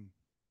Gannon.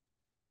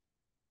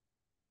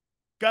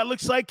 Guy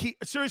looks like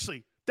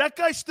seriously, that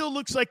guy still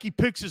looks like he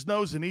picks his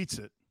nose and eats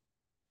it.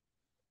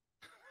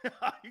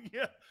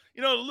 Yeah.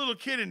 You know, a little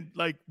kid in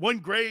like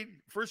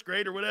first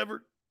grade or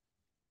whatever.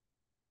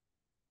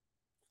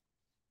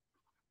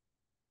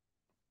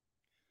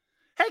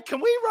 Hey, can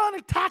we run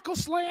a tackle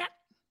slant?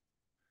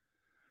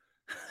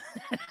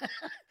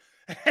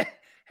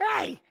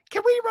 Hey,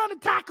 can we run a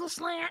tackle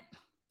slant?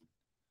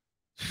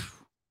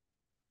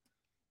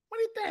 What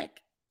do you think?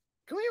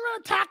 Can we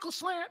run a tackle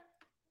slant?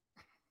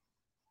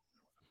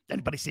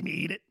 Anybody see me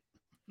eat it?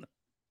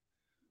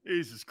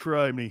 Jesus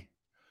Christ.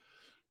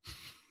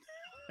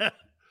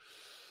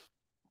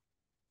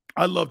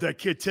 I love that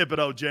kid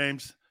Thibodeau,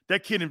 James.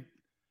 That kid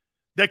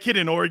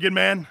in Oregon,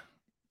 man.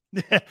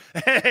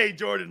 Hey,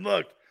 Jordan,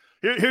 look.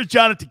 Here's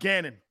Jonathan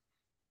Gannon.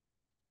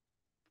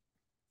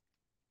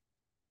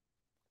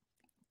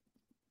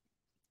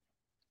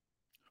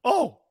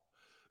 Oh.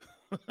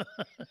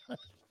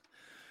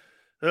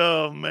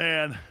 Oh,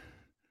 man.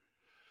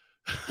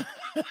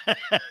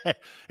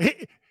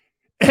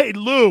 Hey,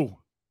 Lou.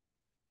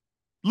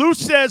 Lou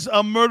says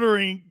I'm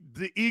murdering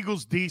the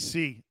Eagles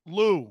DC.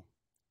 Lou,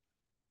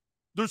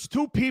 there's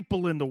two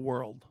people in the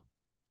world.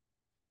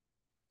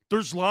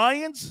 There's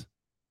lions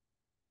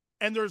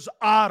and there's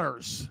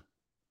otters.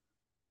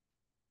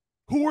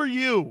 Who are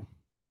you?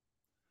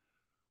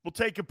 We'll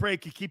take a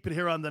break and keep it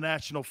here on the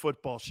National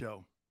Football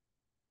Show.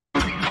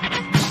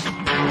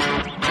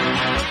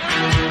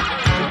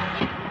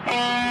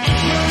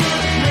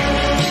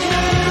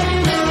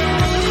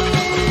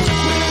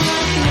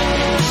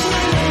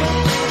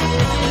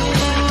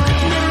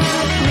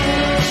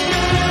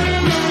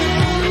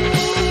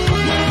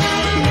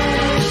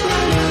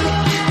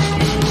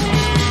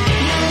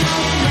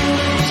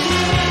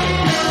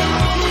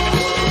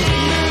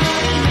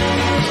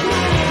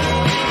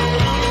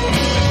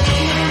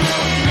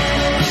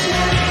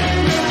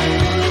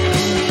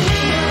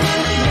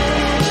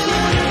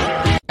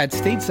 At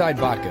Stateside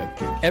Vodka,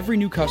 every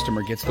new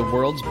customer gets the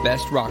world's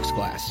best rocks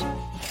glass.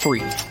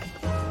 Free.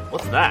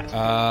 What's that?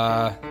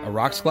 A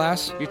rocks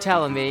glass? You're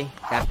telling me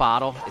that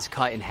bottle is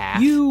cut in half?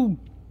 You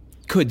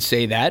could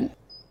say that.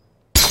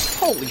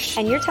 Holy shit.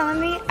 And you're telling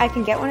me I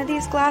can get one of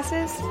these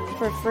glasses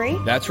for free?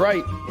 That's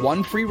right.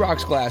 One free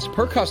rocks glass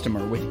per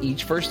customer with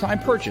each first-time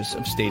purchase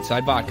of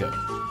Stateside Vodka.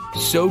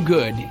 So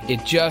good,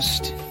 it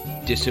just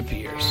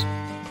disappears.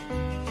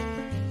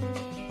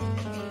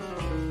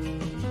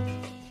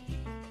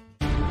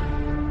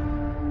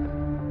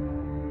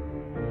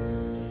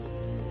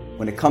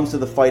 When it comes to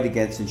the fight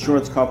against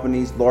insurance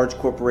companies, large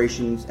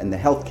corporations, and the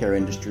healthcare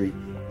industry,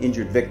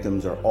 injured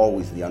victims are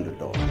always the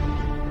underdog.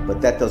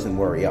 But that doesn't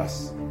worry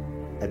us.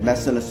 At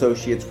Messa &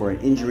 Associates, we're an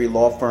injury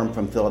law firm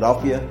from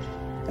Philadelphia,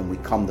 and we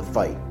come to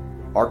fight.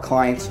 Our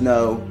clients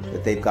know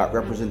that they've got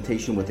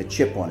representation with a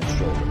chip on its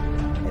shoulder,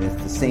 and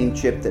it's the same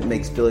chip that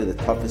makes Philly the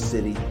toughest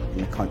city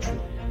in the country.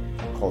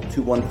 Call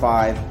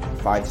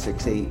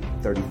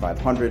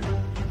 215-568-3500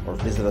 or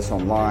visit us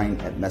online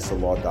at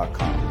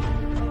messalaw.com.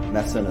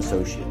 Messa &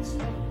 Associates,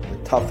 the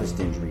toughest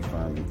injury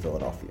firm in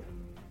Philadelphia.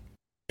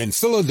 In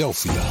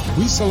Philadelphia,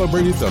 we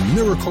celebrated the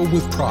miracle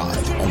with pride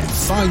only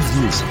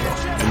 5 years ago.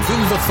 And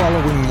then the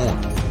following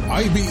morning,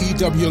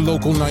 IBEW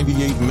Local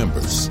 98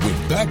 members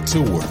went back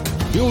to work,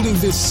 building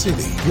this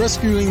city,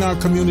 rescuing our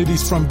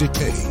communities from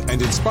decay,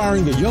 and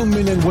inspiring the young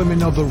men and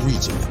women of the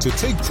region to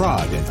take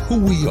pride in who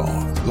we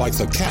are. Like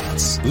the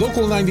Cats,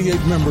 Local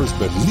 98 members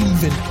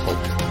believe in hope.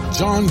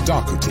 John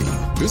Doherty,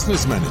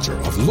 business manager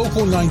of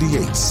Local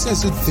 98,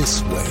 says it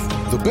this way: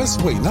 the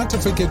best way not to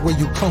forget where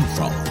you come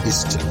from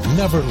is to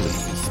never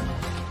leave.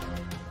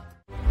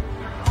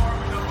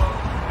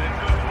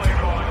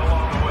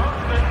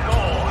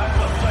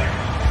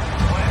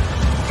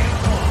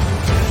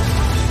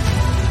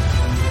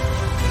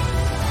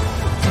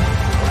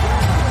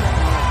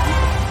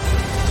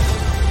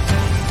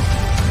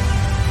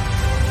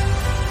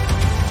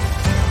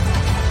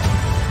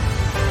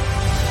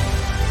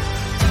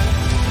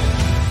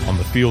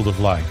 Field of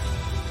life,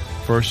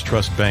 First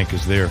Trust Bank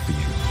is there for you.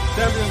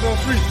 Champions on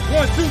 3.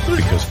 1, 2, 3.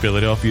 Because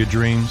Philadelphia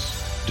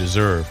dreams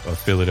deserve a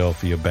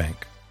Philadelphia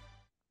bank.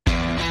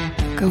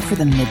 Go for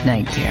the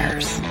midnight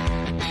dares.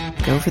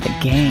 Go for the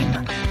game.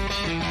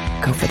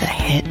 Go for the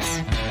hits.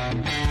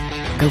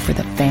 Go for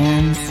the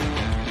fans.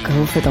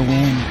 Go for the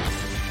win.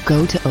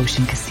 Go to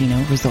Ocean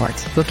Casino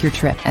Resort. Book your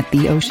trip at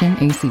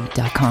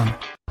theoceanac.com.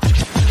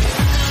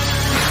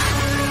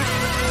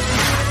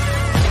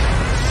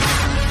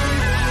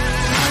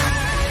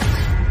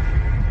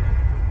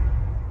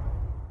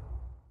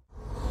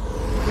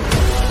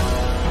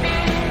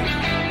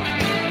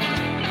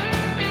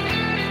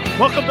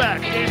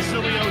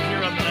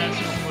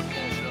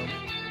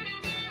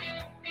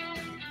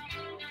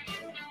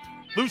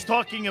 was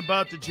talking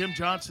about the Jim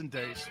Johnson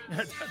days.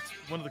 That's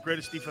one of the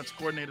greatest defense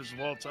coordinators of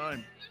all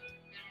time.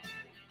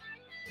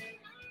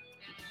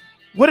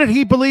 What did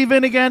he believe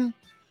in again?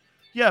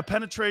 Yeah,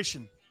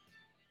 penetration.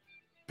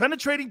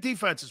 Penetrating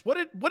defenses. What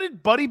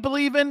did Buddy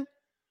believe in?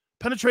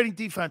 Penetrating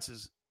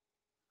defenses.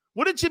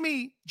 What did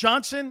Jimmy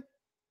Johnson,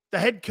 the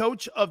head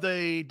coach of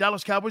the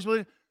Dallas Cowboys,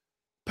 believe?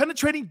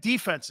 Penetrating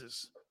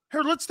defenses.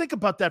 Here, let's think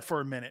about that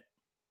for a minute.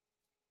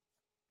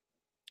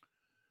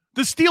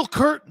 The steel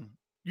curtain.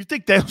 You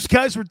think those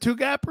guys were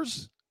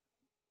two-gappers?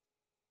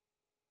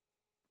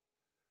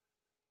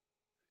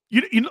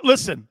 You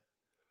listen.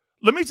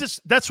 Let me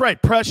just, that's right,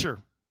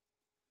 pressure.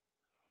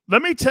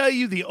 Let me tell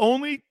you the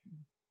only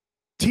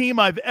team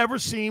I've ever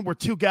seen where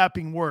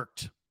two-gapping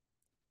worked.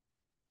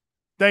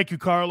 Thank you,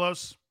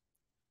 Carlos.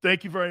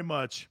 Thank you very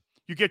much.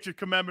 You get your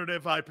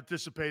commemorative. I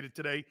participated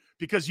today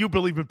because you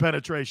believe in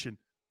penetration.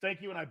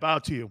 Thank you, and I bow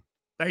to you.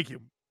 Thank you.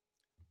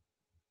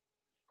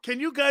 Can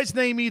you guys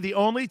name me the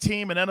only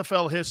team in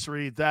NFL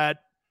history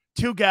that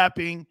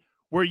two-gapping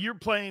where you're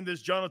playing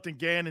this Jonathan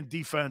Gannon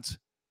defense,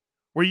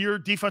 where your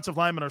defensive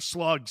linemen are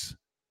slugs?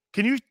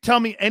 Can you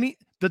tell me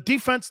the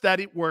defense that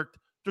it worked?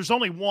 There's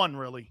only one,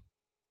 really.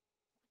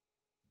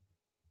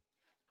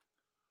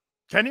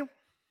 Can you?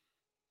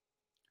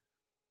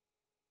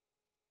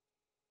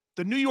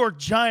 The New York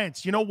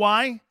Giants. You know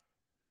why?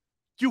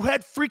 You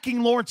had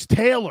freaking Lawrence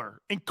Taylor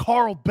and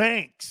Carl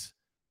Banks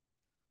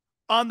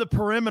on the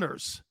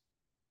perimeters.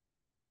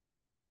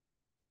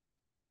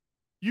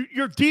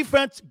 Your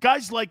defense,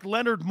 guys like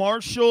Leonard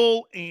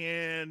Marshall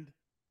and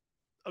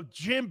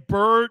Jim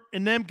Burt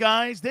and them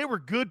guys, they were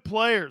good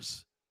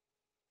players.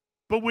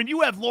 But when you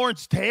have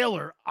Lawrence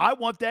Taylor, I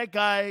want that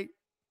guy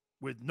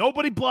with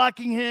nobody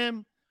blocking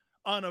him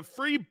on a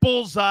free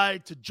bullseye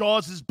to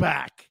Jaws'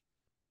 back.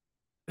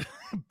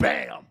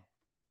 Bam.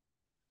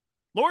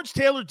 Lawrence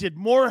Taylor did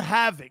more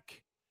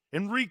havoc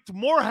and wreaked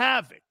more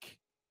havoc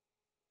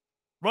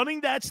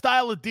running that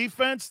style of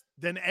defense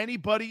than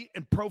anybody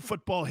in pro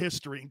football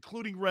history,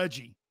 including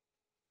Reggie.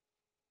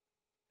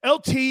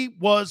 LT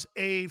was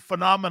a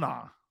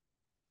phenomenon.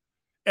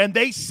 And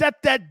they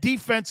set that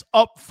defense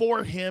up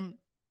for him,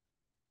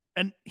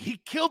 and he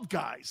killed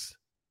guys.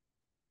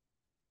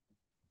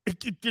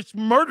 It just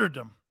murdered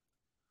them.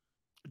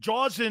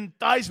 Jaws and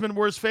Theismann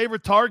were his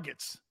favorite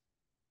targets.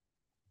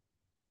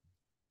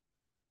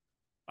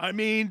 I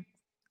mean,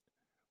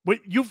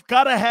 you've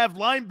got to have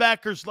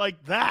linebackers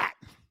like that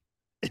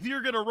if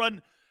you're going to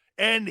run.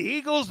 And the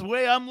Eagles, the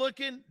way I'm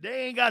looking,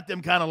 they ain't got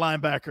them kind of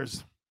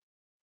linebackers.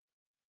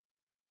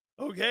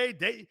 Okay?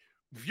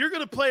 If you're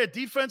going to play a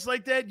defense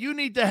like that, you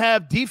need to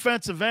have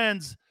defensive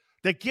ends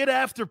that get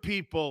after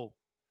people,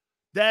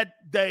 that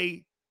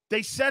they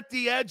set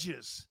the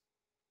edges.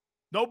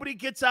 Nobody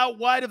gets out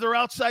wide of their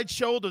outside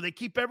shoulder. They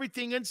keep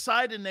everything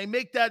inside, and they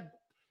make that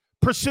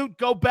pursuit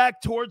go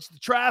back towards the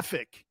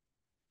traffic.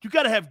 You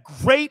got to have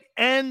great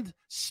end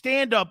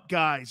stand-up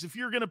guys if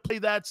you're going to play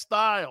that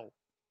style.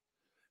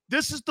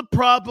 This is the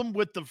problem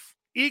with the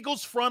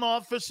Eagles front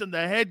office and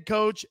the head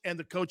coach and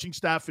the coaching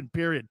staff in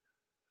period.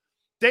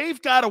 They've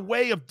got a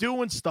way of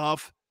doing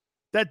stuff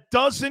that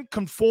doesn't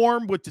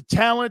conform with the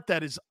talent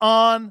that is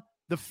on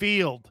the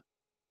field,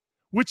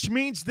 which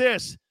means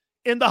this.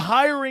 In the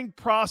hiring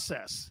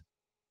process,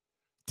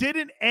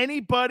 didn't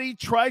anybody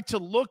try to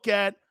look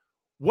at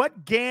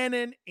what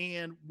Gannon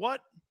and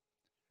what –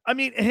 I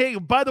mean, hey,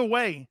 by the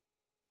way,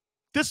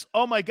 this –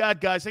 oh, my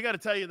God, guys, I got to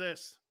tell you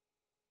this.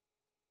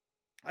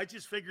 I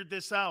just figured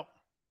this out.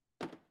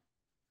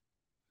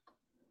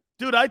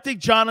 Dude, I think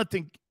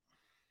Jonathan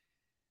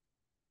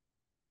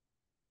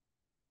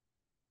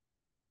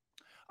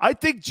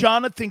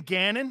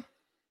Gannon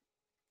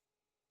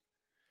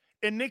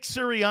and Nick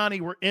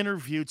Sirianni were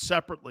interviewed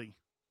separately.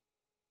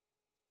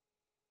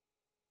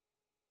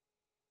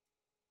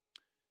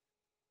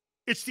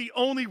 It's the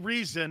only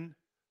reason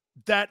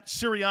that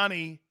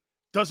Sirianni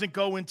doesn't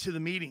go into the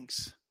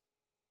meetings.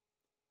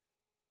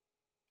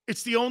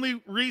 It's the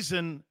only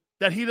reason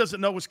that he doesn't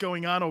know what's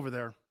going on over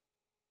there.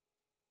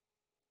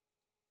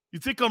 You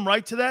think I'm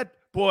right to that?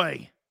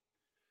 Boy.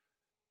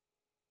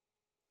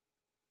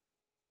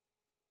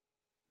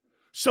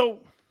 So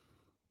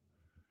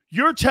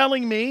you're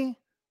telling me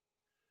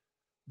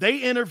they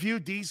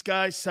interviewed these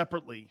guys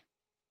separately.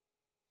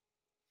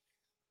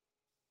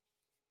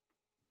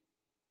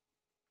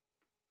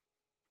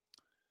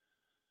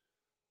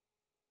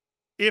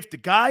 If the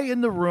guy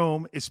in the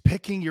room is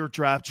picking your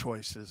draft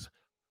choices,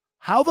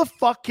 how the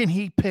fuck can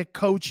he pick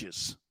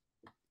coaches?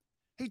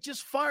 He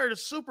just fired a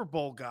Super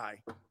Bowl guy.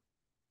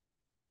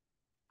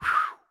 Whew.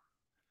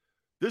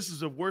 This is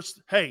the worst.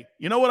 Hey,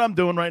 you know what I'm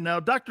doing right now?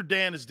 Dr.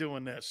 Dan is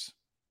doing this.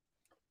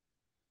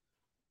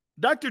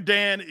 Dr.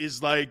 Dan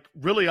is like,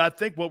 really, I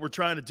think what we're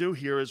trying to do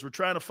here is we're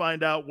trying to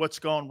find out what's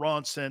gone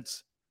wrong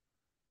since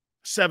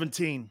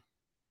 17.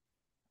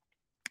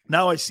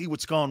 Now I see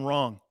what's gone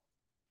wrong.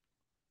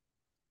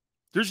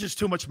 There's just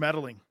too much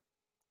meddling.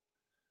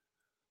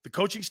 The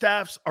coaching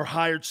staffs are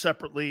hired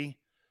separately.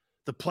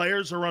 The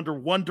players are under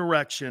one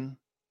direction.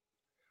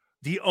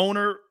 The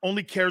owner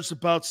only cares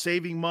about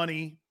saving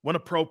money when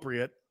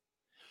appropriate.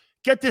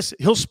 get this,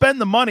 he'll spend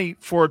the money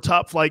for a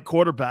top-flight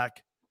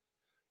quarterback,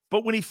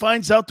 but when he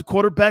finds out the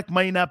quarterback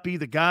might not be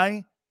the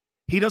guy,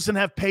 he doesn't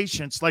have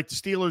patience like the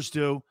Steelers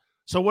do.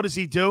 So what does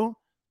he do?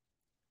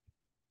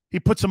 He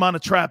puts him on a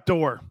trap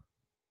door.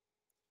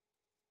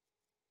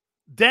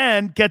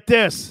 Then, get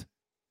this.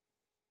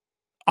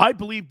 I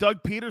believe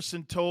Doug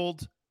Peterson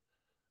told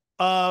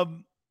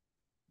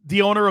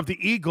the owner of the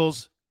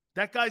Eagles,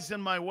 that guy's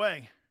in my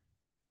way.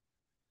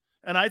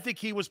 And I think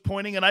he was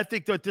pointing, and I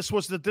think that this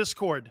was the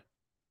discord.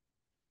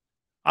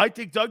 I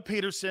think Doug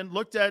Peterson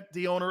looked at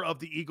the owner of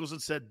the Eagles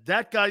and said,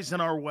 that guy's in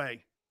our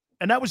way.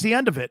 And that was the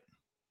end of it.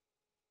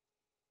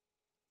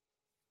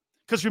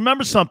 Because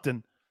remember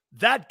something,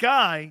 that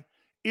guy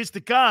is the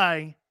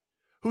guy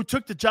who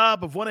took the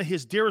job of one of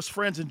his dearest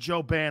friends in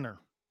Joe Banner.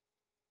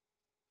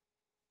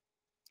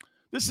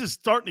 This is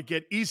starting to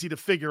get easy to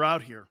figure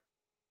out here.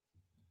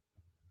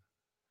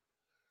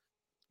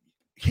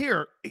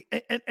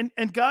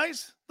 And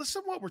guys,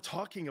 listen to what we're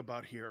talking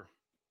about here.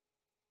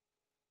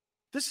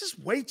 This is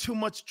way too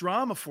much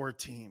drama for a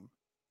team.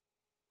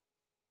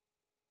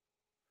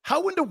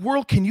 How in the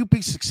world can you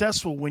be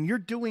successful when you're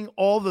doing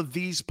all of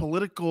these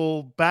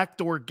political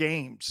backdoor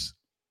games?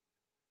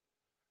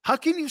 How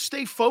can you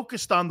stay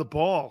focused on the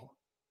ball?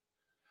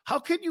 How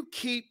can you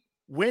keep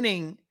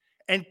winning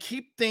and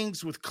keep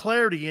things with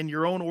clarity in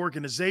your own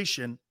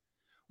organization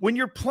when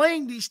you're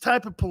playing these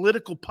type of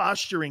political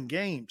posturing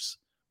games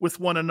with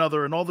one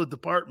another in all the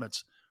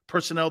departments,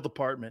 personnel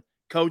department,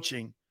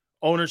 coaching,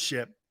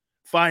 ownership,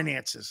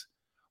 finances?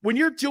 When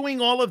you're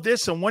doing all of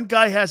this and one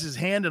guy has his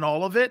hand in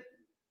all of it,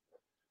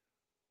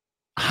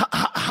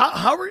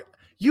 how are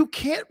you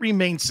can't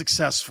remain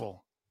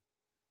successful.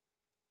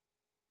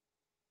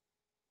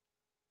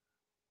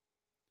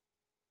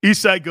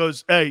 Eastside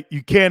goes, hey,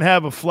 you can't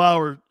have a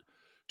flower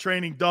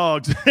training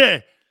dogs.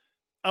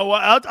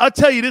 I'll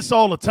tell you this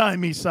all the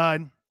time,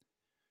 Eastside.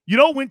 You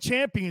don't win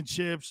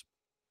championships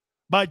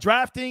by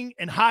drafting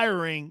and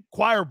hiring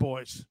choir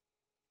boys.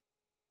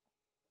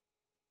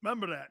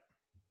 Remember that.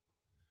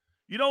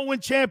 You don't win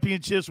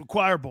championships with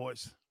choir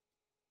boys.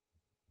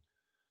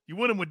 You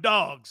win them with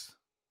dogs.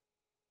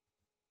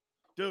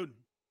 Dude,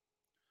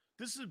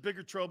 this is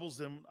bigger troubles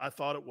than I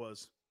thought it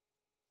was.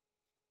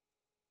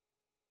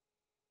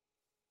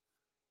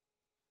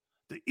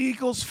 The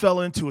Eagles fell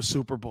into a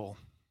Super Bowl.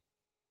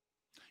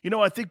 You know,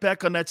 I think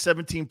back on that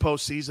 17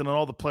 postseason and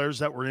all the players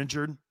that were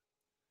injured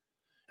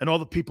and all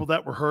the people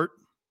that were hurt.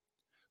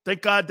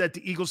 Thank God that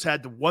the Eagles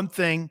had the one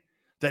thing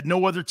that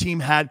no other team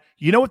had.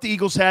 You know what the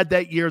Eagles had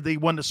that year they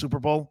won the Super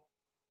Bowl?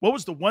 What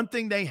was the one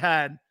thing they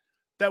had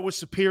that was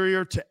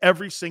superior to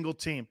every single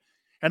team?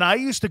 And I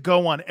used to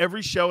go on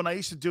every show, and I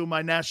used to do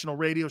my national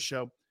radio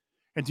show.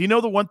 And do you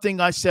know the one thing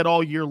I said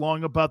all year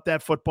long about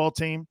that football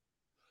team?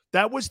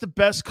 That was the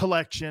best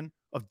collection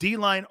of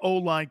D-line,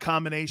 O-line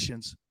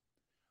combinations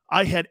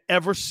I had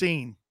ever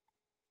seen.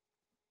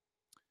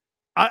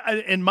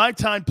 In my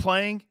time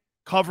playing,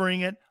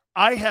 covering it,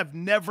 I have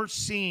never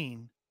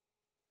seen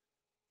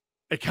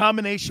a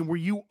combination where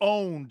you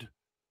owned,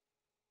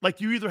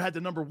 like you either had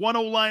the number 1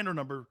 O-line or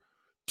number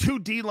 2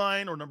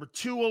 D-line or number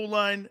 2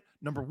 O-line,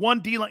 number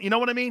 1 D-line. You know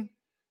what I mean?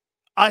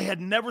 I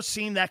had never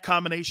seen that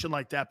combination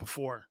like that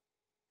before.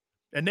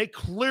 And they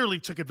clearly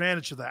took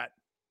advantage of that.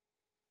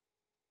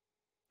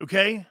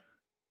 Okay?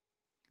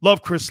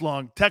 Love Chris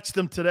Long. Text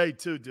him today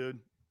too, dude.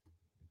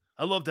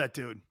 I love that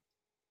dude.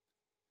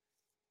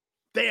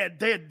 They had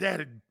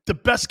the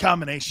best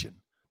combination.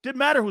 Didn't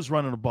matter who was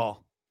running the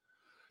ball.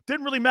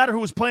 Didn't really matter who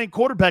was playing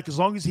quarterback as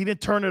long as he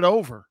didn't turn it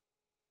over.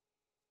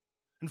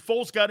 And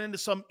Foles got into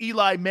some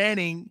Eli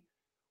Manning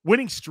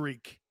winning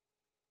streak.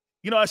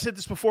 You know, I said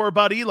this before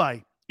about Eli.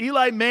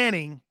 Eli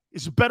Manning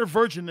is a better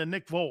version than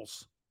Nick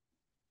Foles.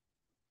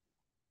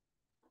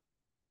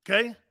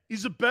 Okay?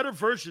 He's a better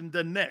version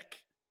than Nick.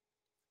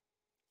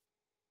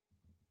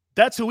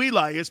 That's who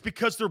Eli is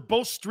because they're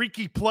both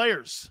streaky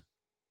players.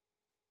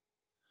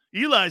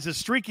 Eli's as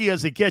streaky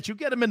as it gets. You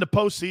get him in the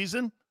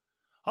postseason,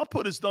 I'll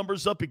put his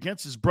numbers up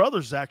against his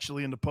brothers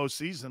actually in the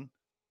postseason.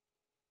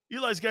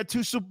 Eli's got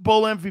 2 Super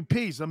Bowl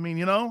MVPs. I mean,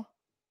 you know,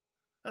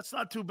 that's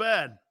not too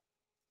bad.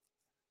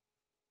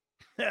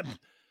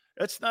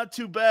 That's not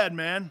too bad,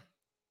 man.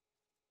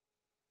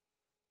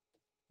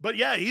 But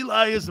yeah,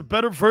 Eli is a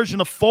better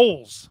version of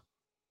Foles.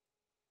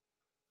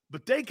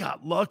 But they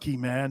got lucky,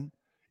 man.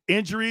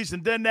 Injuries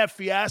and then that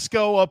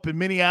fiasco up in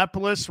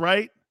Minneapolis,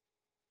 right?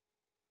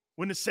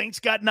 When the Saints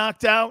got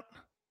knocked out.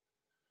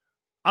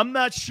 I'm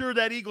not sure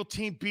that Eagle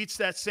team beats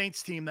that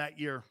Saints team that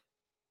year.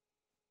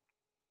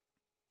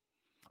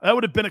 That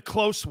would have been a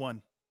close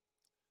one.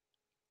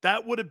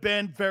 That would have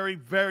been very,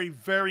 very,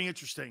 very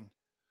interesting.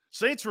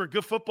 Saints were a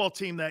good football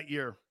team that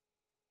year.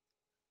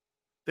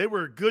 They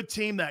were a good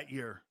team that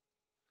year.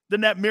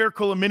 Then that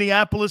miracle in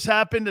Minneapolis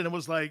happened, and it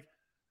was like,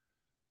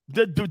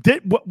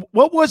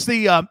 what was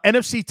the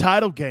NFC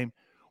title game?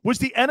 Was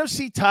the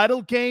NFC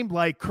title game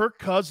like Kirk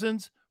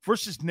Cousins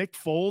versus Nick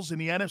Foles in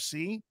the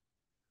NFC?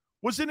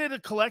 Wasn't it a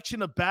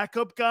collection of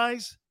backup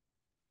guys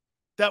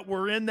that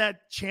were in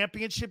that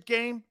championship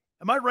game?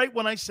 Am I right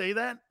when I say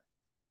that?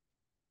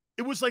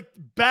 It was like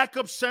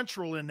backup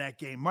central in that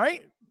game,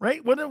 right?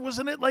 Right?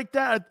 Wasn't it like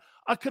that?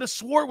 I could have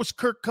swore it was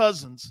Kirk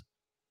Cousins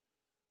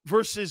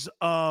versus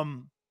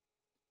Foles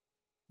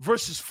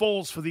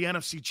for the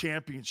NFC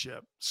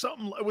Championship.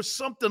 It was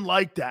something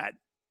like that.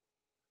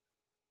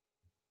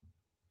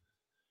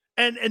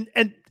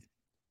 And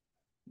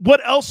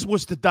what else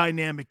was the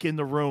dynamic in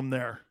the room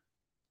there?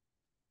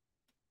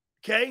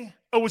 Okay.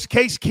 Oh, it was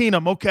Case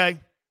Keenum. Okay.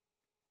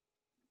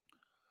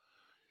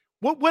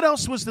 What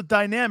else was the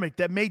dynamic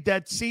that made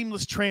that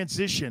seamless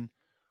transition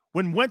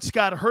when Wentz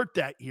got hurt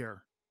that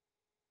year?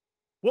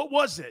 What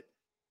was it?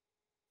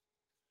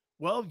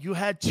 Well, you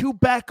had two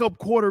backup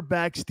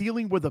quarterbacks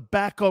dealing with a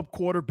backup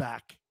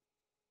quarterback.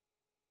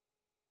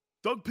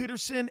 Doug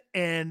Peterson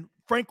and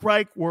Frank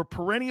Reich were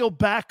perennial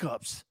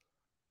backups.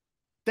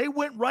 They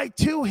went right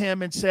to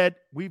him and said,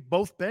 we've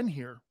both been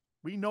here.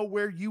 We know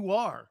where you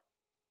are.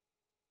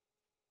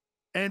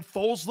 And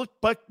Foles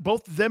looked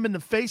both of them in the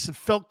face and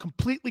felt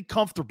completely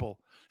comfortable.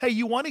 Hey,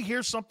 you want to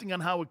hear something on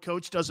how a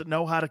coach doesn't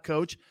know how to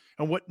coach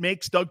and what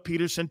makes Doug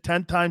Peterson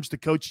 10 times the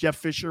coach Jeff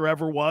Fisher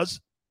ever was?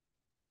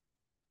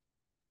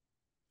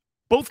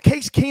 Both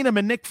Case Keenum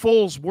and Nick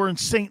Foles were in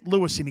St.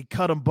 Louis, and he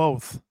cut them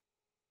both.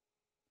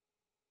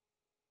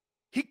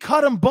 He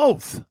cut them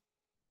both.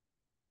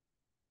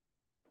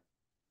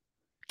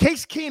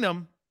 Case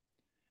Keenum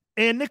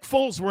and Nick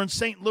Foles were in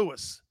St.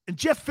 Louis, and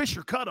Jeff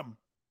Fisher cut them.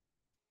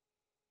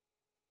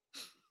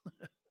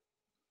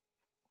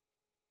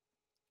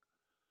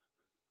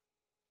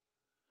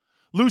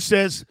 Lou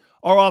says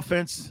our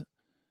offense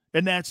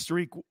in that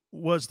streak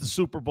was the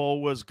Super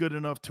Bowl, was good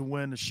enough to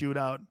win the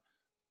shootout.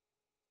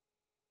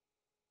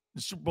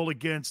 The Super Bowl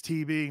against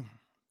TV.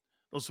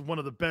 Those are one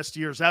of the best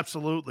years.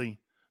 Absolutely.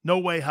 No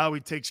way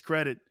Howie takes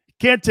credit.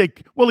 Can't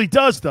take, well, he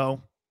does,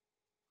 though.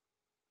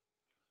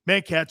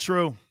 Man, Cat,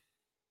 true.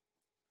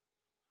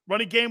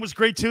 Running game was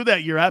great, too,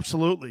 that year.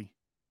 Absolutely.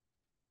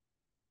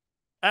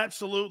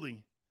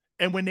 Absolutely.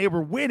 And when they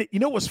were winning, you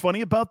know what's funny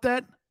about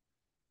that?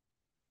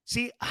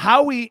 See,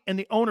 Howie and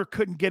the owner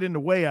couldn't get in the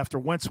way after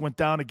Wentz went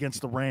down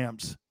against the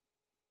Rams.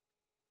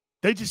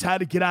 They just had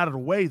to get out of the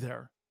way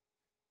there.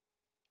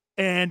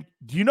 And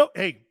you know,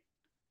 hey,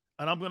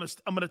 and I'm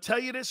gonna tell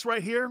you this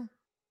right here,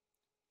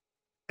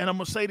 and I'm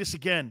gonna say this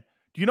again.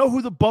 Do you know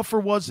who the buffer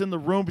was in the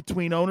room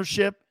between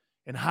ownership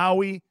and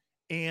Howie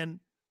and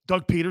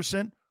Doug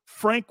Peterson?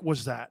 Frank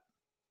was that.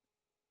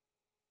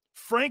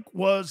 Frank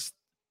was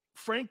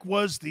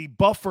the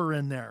buffer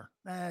in there.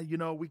 You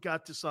know, we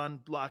got this on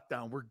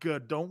lockdown. We're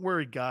good. Don't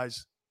worry,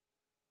 guys.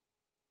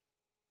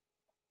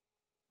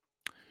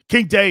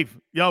 King Dave.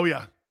 Oh,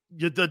 yeah.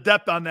 The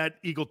depth on that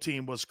Eagle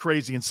team was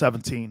crazy in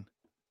 2017. It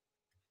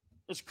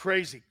was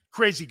crazy.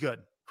 Crazy good.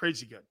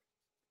 Crazy good.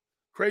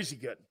 Crazy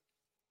good.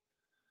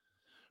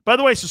 By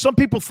the way, so some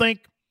people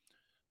think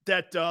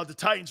that the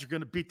Titans are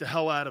going to beat the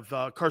hell out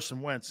of Carson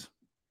Wentz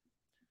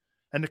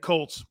and the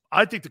Colts.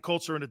 I think the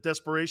Colts are in a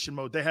desperation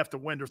mode. They have to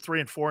win. They're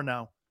 3-4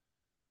 now.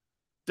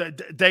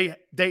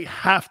 They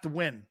have to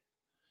win.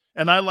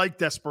 And I like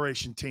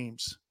desperation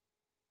teams.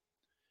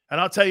 And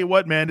I'll tell you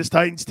what, man, this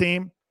Titans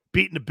team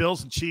beating the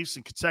Bills and Chiefs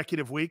in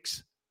consecutive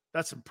weeks,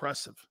 that's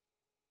impressive.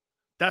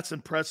 That's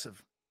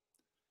impressive.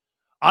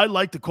 I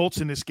like the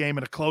Colts in this game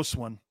in a close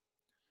one.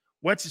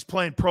 Wentz is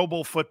playing Pro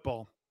Bowl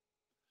football.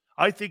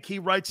 I think he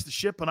rights the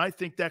ship, and I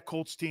think that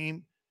Colts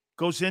team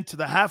goes into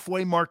the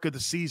halfway mark of the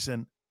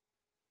season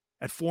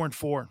at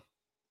 4-4.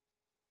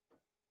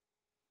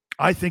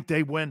 I think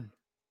they win.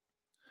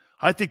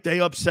 I think they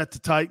upset the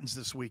Titans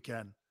this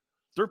weekend.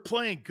 They're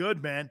playing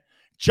good, man.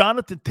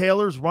 Jonathan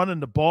Taylor's running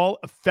the ball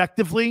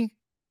effectively.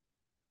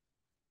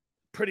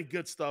 Pretty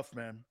good stuff,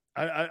 man.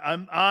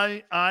 I'm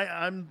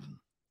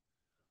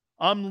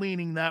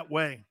leaning that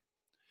way.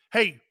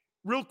 Hey,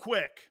 real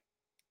quick.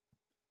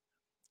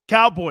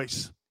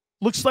 Cowboys.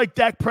 Looks like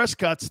Dak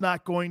Prescott's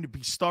not going to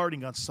be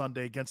starting on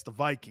Sunday against the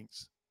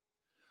Vikings.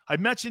 I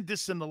mentioned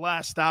this in the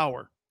last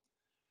hour.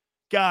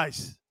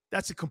 Guys,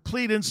 that's a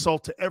complete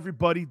insult to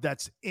everybody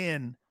that's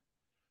in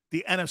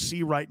the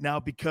NFC right now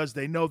because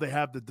they know they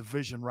have the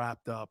division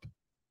wrapped up.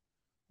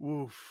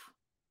 Oof.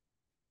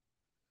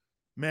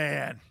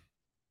 Man.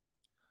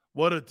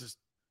 What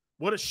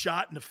a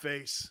shot in the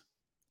face.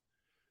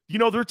 You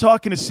know, they're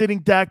talking to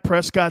sitting Dak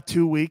Prescott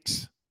 2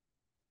 weeks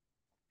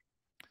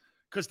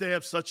because they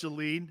have such a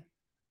lead.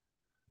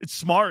 It's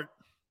smart.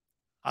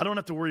 I don't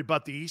have to worry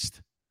about the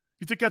East.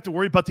 You think I have to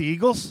worry about the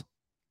Eagles?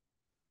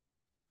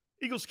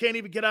 Eagles can't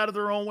even get out of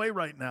their own way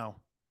right now.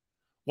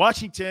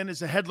 Washington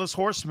is a headless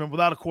horseman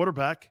without a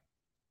quarterback.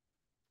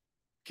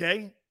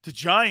 Okay? The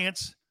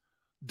Giants,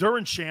 they're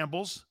in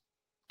shambles.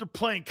 They're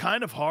playing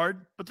kind of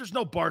hard, but there's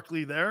no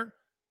Barkley there.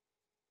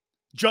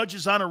 Judge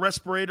is on a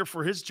respirator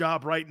for his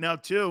job right now,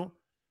 too.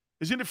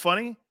 Isn't it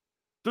funny?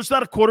 There's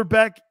not a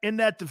quarterback in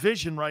that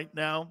division right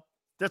now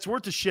that's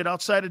worth a shit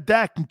outside of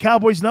Dak, and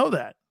Cowboys know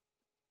that.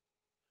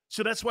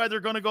 So that's why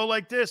they're going to go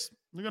like this.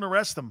 They're going to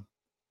rest him.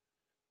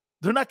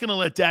 They're not going to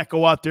let Dak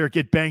go out there and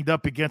get banged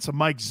up against a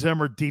Mike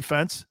Zimmer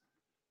defense.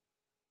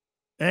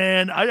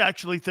 And I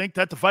actually think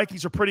that the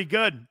Vikings are pretty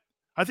good.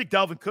 I think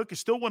Dalvin Cook is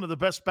still one of the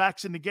best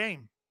backs in the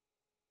game.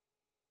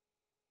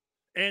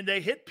 And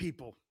they hit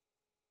people.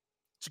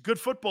 It's a good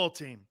football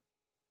team.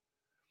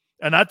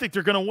 And I think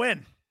they're going to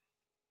win.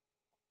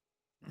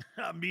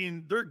 I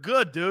mean, they're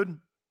good, dude.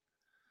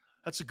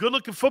 That's a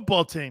good-looking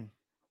football team.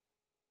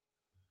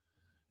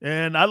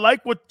 And I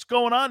like what's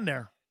going on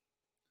there.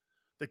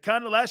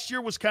 Last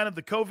year was kind of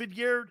the COVID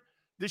year.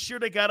 This year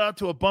they got out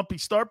to a bumpy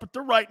start, but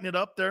they're writing it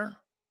up there.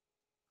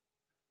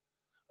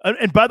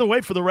 And by the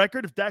way, for the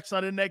record, if Dak's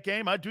not in that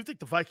game, I do think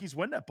the Vikings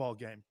win that ball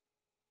game.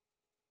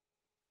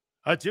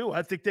 I do.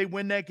 I think they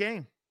win that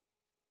game.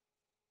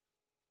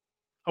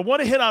 I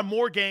want to hit on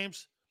more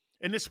games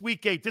in this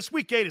week 8. This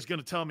week 8 is going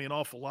to tell me an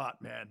awful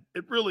lot, man.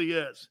 It really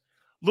is.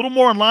 A little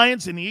more on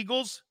Lions and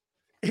Eagles.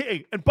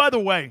 Hey, and by the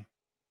way,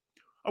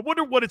 I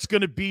wonder what it's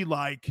going to be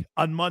like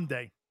on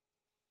Monday.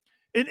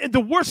 And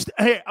the worst,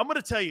 hey, I'm going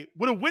to tell you,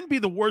 would a win be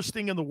the worst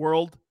thing in the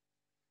world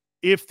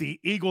if the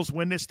Eagles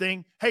win this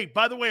thing? Hey,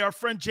 by the way, our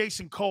friend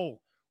Jason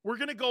Cole, we're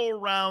going to go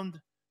around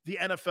the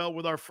NFL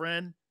with our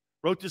friend.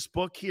 Wrote this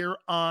book here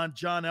on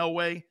John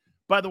Elway.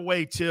 By the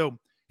way, too,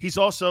 he's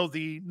also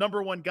the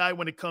number one guy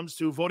when it comes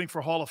to voting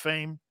for Hall of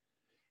Fame.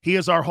 He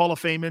is our Hall of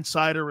Fame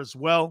insider as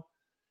well.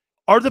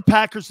 Are the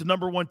Packers the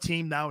number one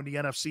team now in the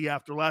NFC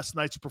after last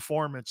night's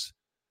performance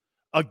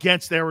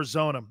against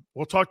Arizona?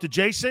 We'll talk to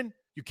Jason.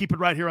 You keep it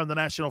right here on the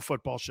National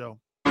Football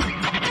Show.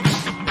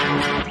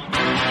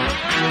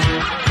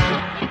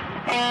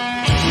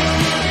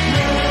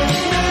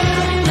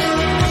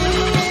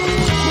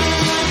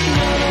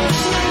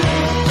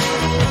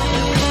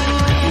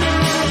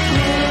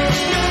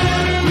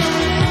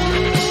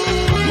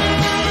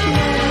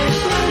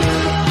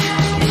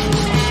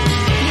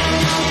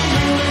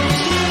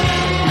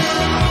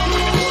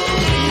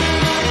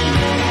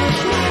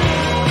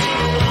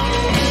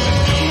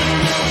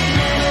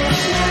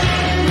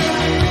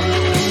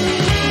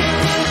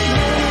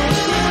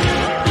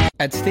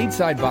 At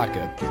Stateside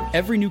Vodka,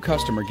 every new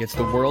customer gets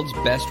the world's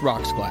best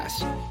rocks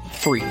glass.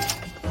 Free.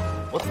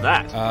 What's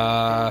that?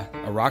 A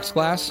rocks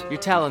glass? You're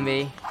telling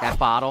me that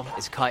bottle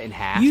is cut in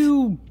half?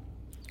 You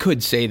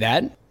could say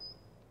that.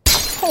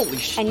 Holy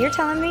shit. And you're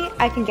telling me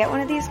I can get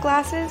one of these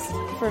glasses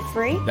for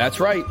free? That's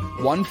right.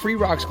 One free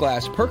rocks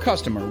glass per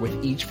customer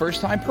with each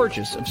first-time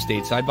purchase of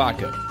Stateside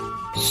Vodka.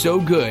 So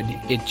good,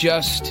 it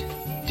just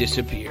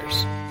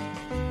disappears.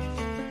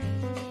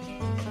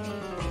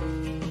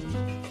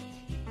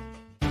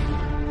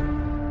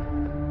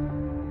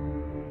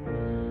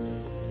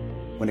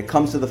 When it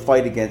comes to the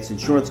fight against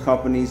insurance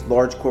companies,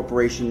 large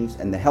corporations,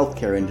 and the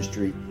healthcare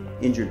industry,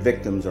 injured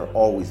victims are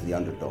always the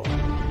underdog.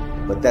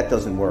 But that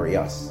doesn't worry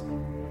us.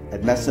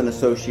 At Messa &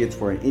 Associates,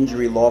 we're an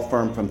injury law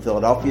firm from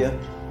Philadelphia,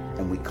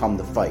 and we come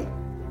to fight.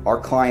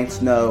 Our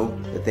clients know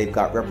that they've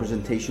got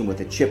representation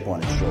with a chip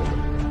on its shoulder,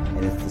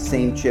 and it's the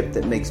same chip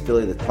that makes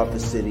Philly the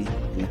toughest city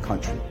in the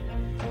country.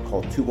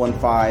 Call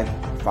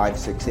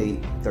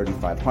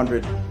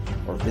 215-568-3500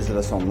 or visit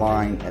us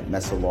online at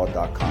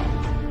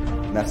messalaw.com.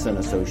 Messa &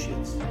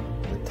 Associates,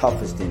 the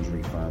toughest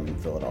injury firm in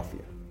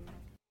Philadelphia.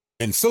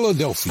 In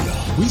Philadelphia,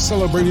 we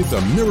celebrated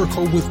the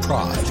miracle with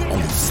pride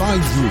only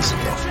 5 years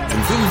ago.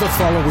 And then the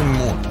following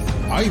morning,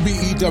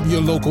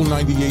 IBEW Local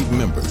 98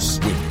 members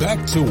went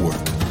back to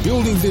work,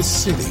 building this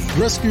city,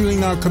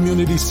 rescuing our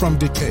communities from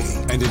decay,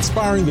 and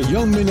inspiring the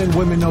young men and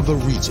women of the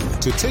region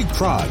to take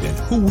pride in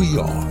who we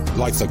are.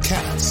 Like the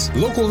Cats,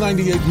 Local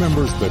 98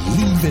 members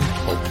believe in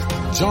hope.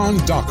 John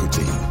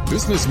Doherty,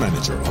 business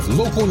manager of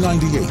Local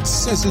 98,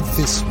 says it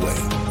this way: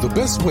 the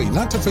best way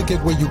not to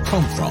forget where you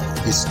come from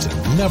is to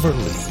never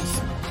leave.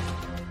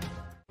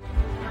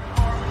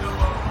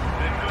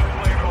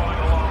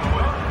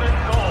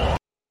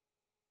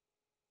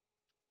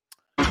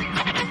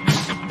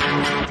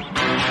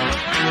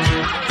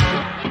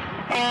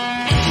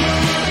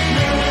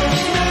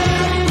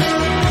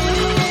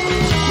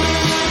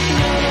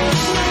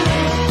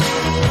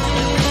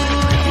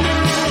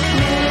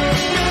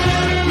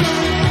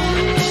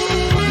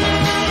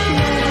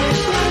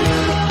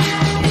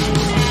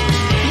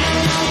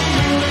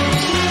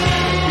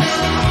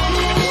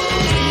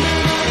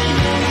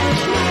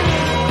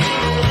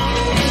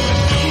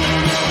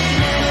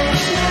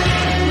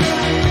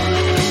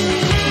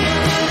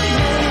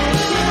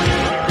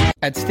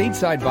 At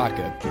Stateside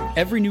Vodka,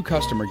 every new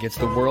customer gets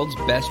the world's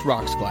best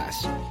rocks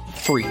glass.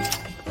 Free.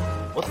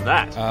 What's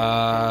that?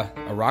 A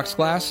rocks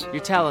glass?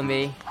 You're telling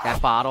me that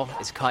bottle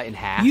is cut in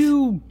half?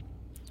 You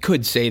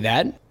could say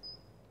that.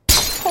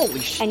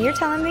 Holy shit. And you're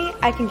telling me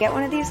I can get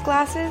one of these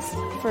glasses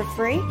for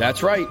free?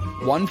 That's right.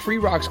 One free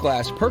rocks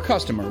glass per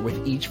customer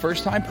with each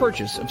first-time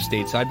purchase of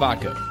Stateside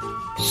Vodka.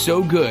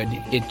 So good,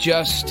 it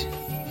just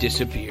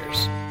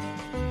disappears.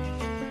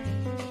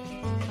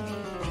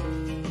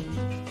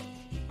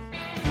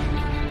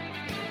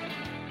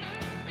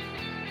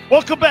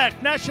 Welcome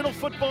back. National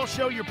Football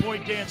Show. Your boy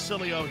Dan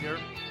Sileo here.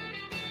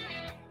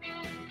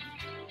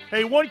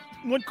 Hey, one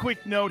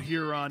quick note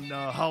here on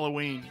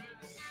Halloween.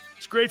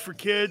 It's great for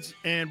kids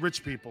and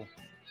rich people.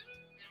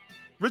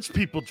 Rich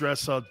people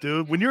dress up,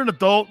 dude. When you're an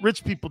adult,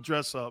 rich people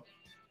dress up.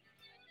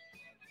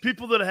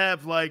 People that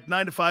have like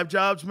 9-to-5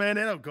 jobs, man,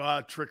 they don't go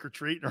out trick or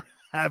treat or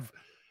have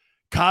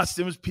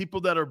costumes.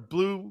 People that are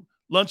blue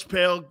lunch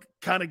pail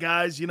kind of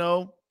guys,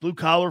 blue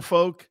collar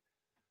folk,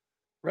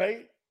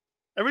 right?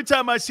 Every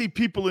time I see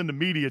people in the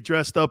media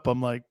dressed up,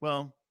 I'm like,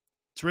 well,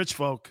 it's rich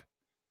folk.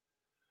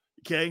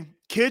 Okay?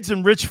 Kids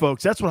and rich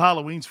folks, that's what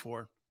Halloween's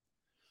for.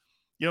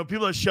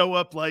 People that show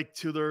up like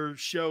to their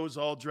shows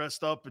all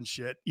dressed up and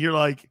shit. You're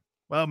like,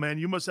 well, man,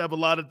 you must have a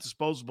lot of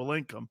disposable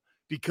income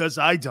because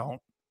I don't.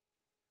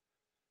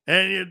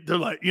 And they're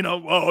like,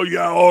 oh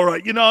yeah, all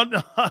right,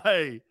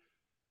 hey,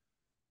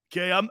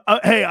 okay,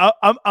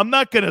 I'm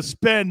not gonna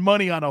spend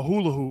money on a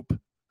hula hoop,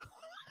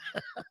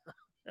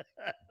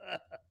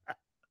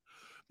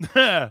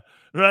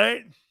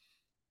 right?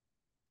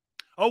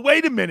 Oh,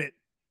 wait a minute,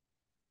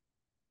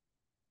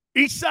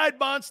 Eastside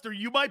Monster,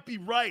 you might be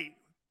right.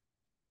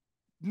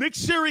 Nick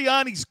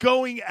Sirianni's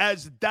going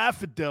as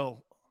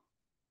Daffodil.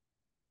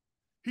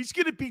 He's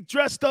going to be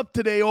dressed up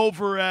today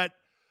over at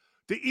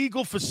the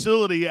Eagle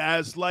facility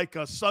as like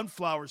a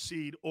sunflower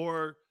seed,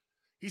 or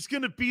he's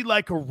going to be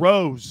like a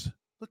rose.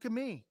 Look at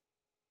me.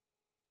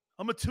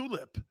 I'm a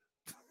tulip.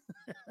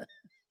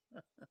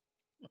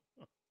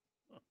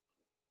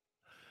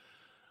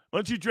 Why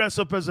don't you dress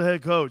up as a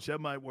head coach? That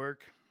might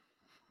work.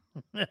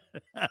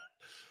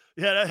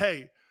 Yeah,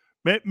 hey,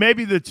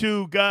 maybe the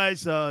two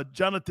guys,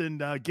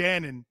 Jonathan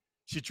Gannon,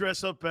 should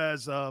dress up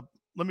as, let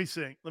me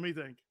think.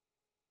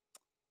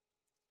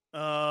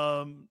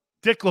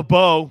 Dick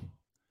LeBeau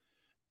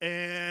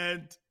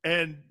and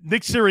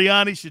Nick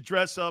Sirianni should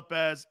dress up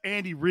as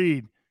Andy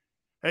Reid.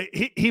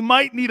 Hey, he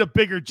might need a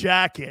bigger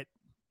jacket.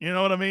 You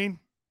know what I mean?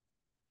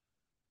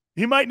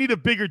 He might need a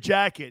bigger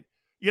jacket.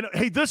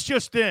 Hey, this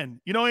just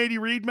in. Andy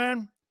Reid,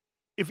 man?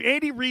 If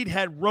Andy Reid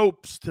had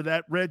ropes to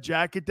that red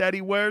jacket that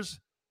he wears,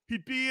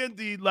 he'd be in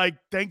the,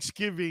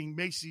 Thanksgiving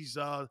Macy's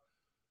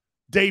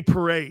Day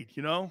Parade,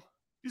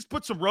 Just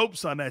put some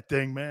ropes on that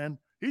thing, man.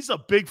 He's a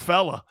big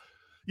fella.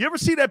 You ever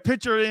see that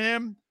picture of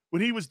him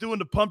when he was doing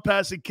the pump,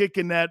 pass, and kick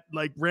in that,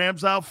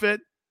 Rams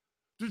outfit?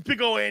 This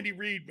big old Andy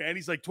Reid, man.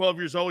 He's 12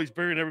 years old. He's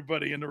burying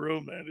everybody in the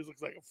room, man. He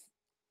looks like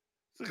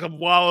a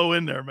wallow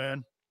in there,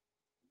 man.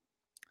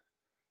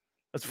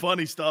 That's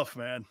funny stuff,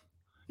 man.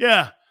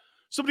 Yeah.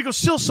 Somebody goes,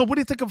 so what do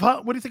you think of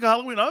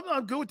Halloween?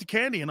 I'm good with the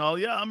candy and all.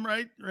 Yeah, I'm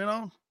right.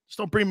 Just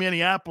don't bring me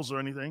any apples or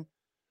anything.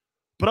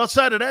 But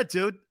outside of that,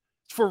 dude,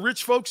 it's for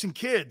rich folks and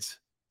kids.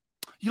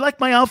 You like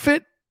my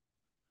outfit?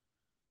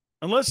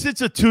 Unless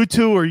it's a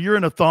tutu or you're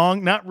in a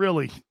thong, not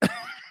really.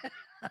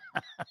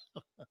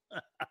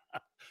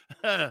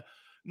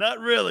 Not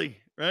really,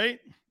 right?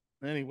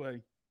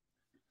 Anyway.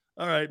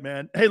 All right,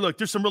 man. Hey, look,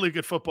 there's some really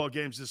good football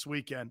games this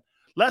weekend.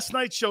 Last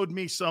night showed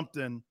me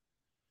something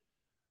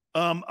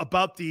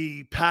about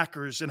the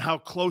Packers and how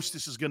close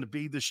this is going to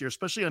be this year,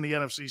 especially on the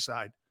NFC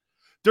side.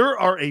 There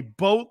are a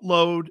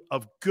boatload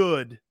of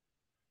good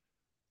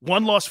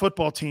one-loss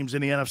football teams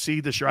in the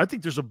NFC this year. I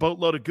think there's a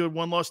boatload of good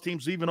one-loss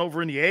teams even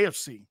over in the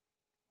AFC.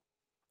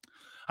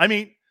 I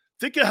mean,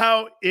 think of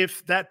how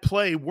if that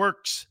play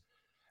works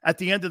at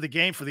the end of the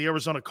game for the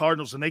Arizona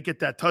Cardinals and they get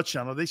that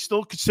touchdown, are they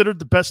still considered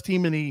the best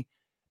team in the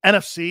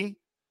NFC?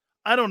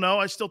 I don't know.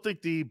 I still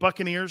think the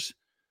Buccaneers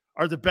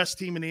are the best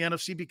team in the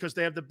NFC because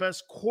they have the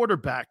best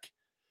quarterback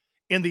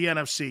in the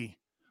NFC.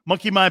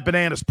 Monkey Mind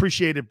Bananas,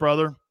 appreciate it,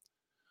 brother.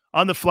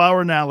 On the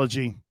flower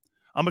analogy,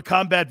 I'm a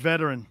combat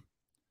veteran.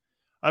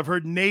 I've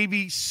heard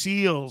Navy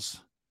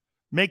SEALs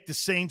make the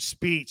same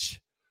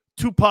speech.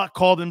 Tupac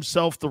called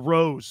himself the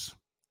rose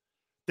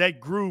that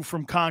grew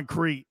from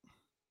concrete.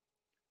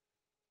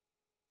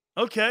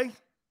 Okay.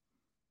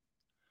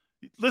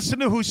 Listen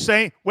to who's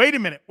saying, wait a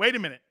minute.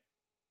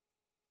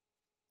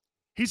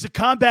 He's a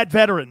combat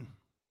veteran.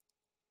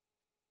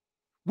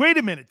 Wait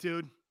a minute,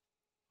 dude.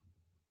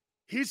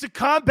 He's a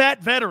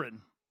combat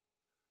veteran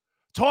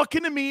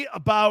talking to me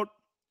about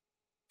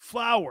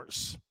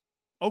flowers,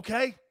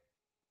 okay?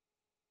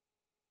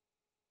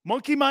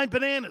 Monkey Mind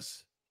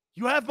Bananas,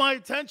 you have my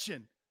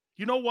attention.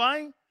 You know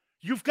why?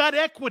 You've got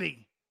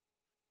equity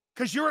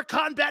because you're a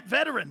combat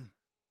veteran.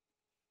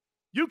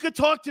 You could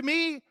talk to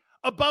me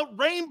about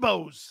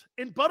rainbows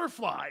and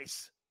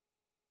butterflies.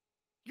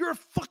 You're a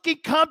fucking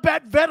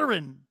combat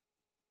veteran.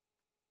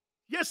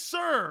 Yes,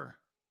 sir.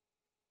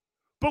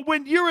 But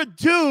when you're a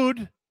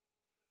dude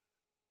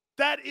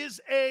that is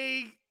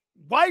a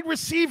wide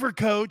receiver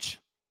coach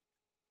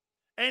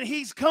and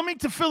he's coming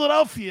to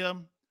Philadelphia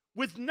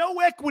with no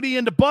equity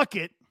in the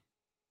bucket,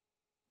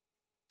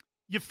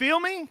 you feel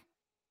me?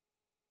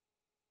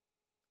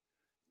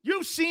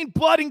 You've seen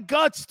blood and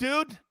guts,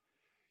 dude.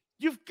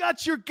 You've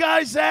got your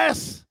guy's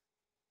ass.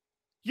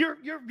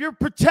 You're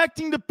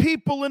protecting the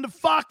people in the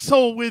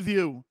foxhole with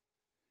you.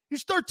 You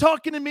start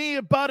talking to me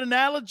about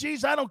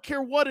analogies, I don't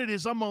care what it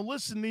is. I'm going to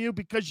listen to you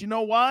because you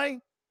know why?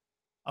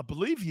 I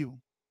believe you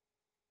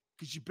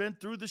because you've been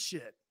through the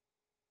shit.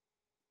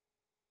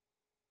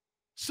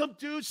 Some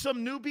dude,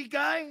 some newbie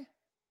guy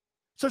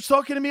starts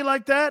talking to me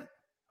like that.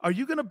 Are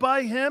you going to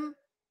buy him?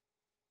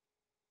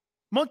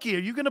 Monkey, are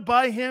you going to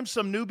buy him,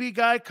 some newbie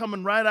guy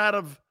coming right out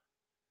of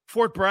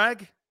Fort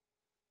Bragg?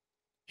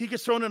 he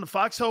gets thrown in the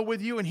foxhole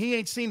with you and he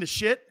ain't seen the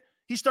shit.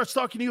 He starts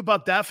talking to you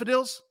about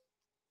daffodils.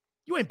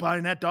 You ain't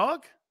buying that,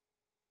 dog.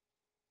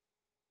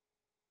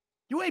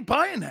 You ain't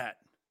buying that.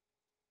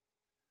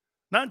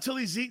 Not until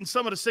he's eating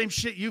some of the same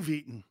shit you've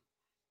eaten.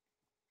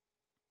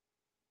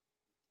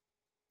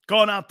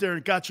 Gone out there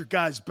and got your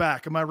guys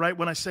back. Am I right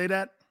when I say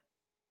that?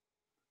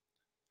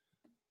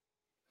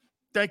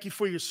 Thank you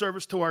for your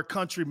service to our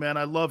country, man.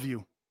 I love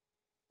you.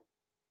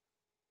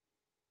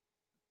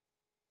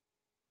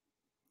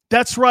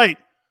 That's right.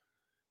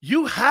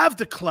 You have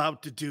the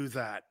clout to do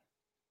that.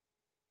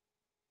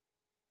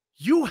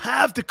 You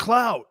have the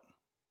clout.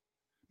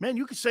 Man,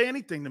 you can say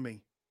anything to me.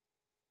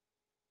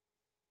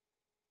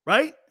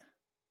 Right?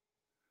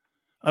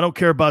 I don't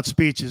care about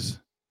speeches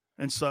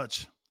and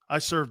such. I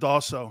served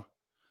also.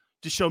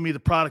 Just show me the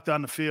product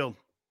on the field.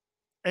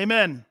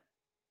 Amen.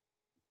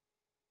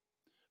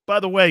 By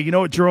the way, you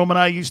know what Jerome and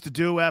I used to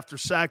do after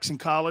sacks in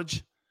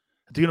college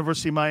at the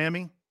University of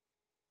Miami?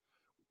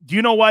 Do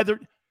you know why they're...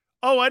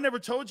 Oh, I never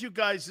told you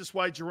guys this,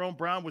 why Jerome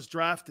Brown was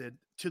drafted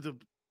to the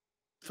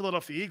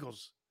Philadelphia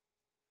Eagles.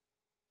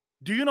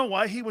 Do you know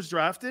why he was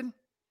drafted?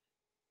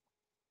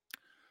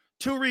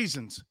 2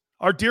 reasons.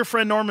 Our dear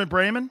friend Norman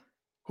Brayman,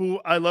 who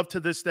I love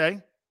to this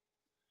day,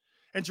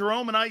 and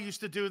Jerome and I used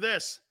to do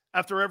this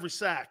after every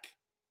sack.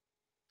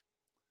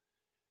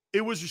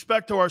 It was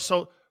respect to our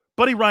soul.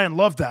 Buddy Ryan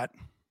loved that.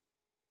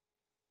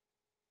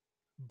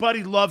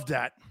 Buddy loved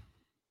that.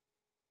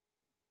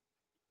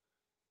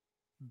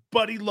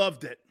 Buddy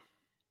loved it.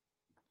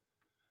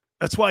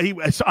 That's why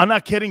I'm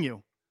not kidding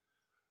you.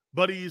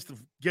 Buddy used to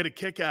get a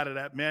kick out of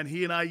that, man.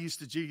 He and I used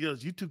to, he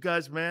goes, you two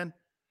guys, man.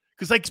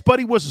 Because like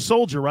Buddy was a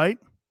soldier, right?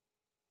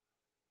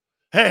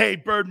 Hey,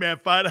 Birdman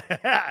fighter.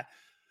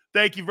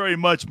 Thank you very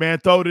much, man.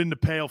 Throw it in the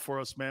pail for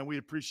us, man. We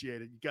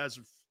appreciate it. You guys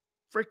are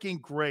freaking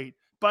great.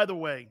 By the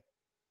way,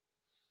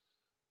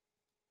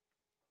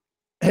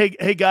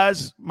 hey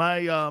guys,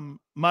 my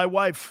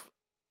wife,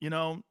 you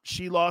know,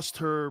 she lost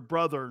her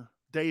brother,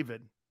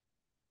 David,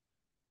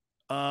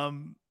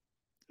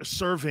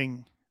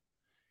 serving.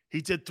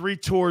 He did 3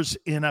 tours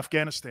in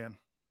Afghanistan.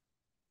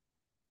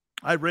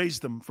 I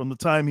raised him from the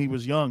time he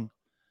was young.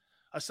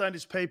 I signed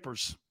his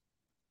papers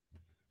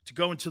to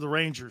go into the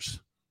Rangers.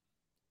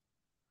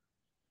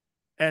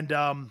 And,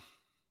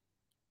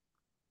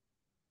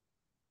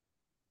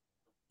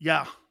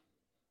 yeah.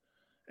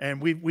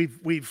 And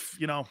we've,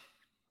 you know,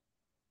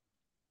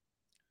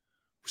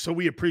 so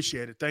we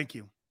appreciate it. Thank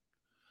you.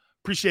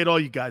 Appreciate all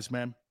you guys,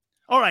 man.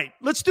 All right,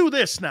 let's do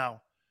this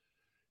now.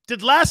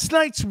 Did last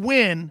night's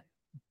win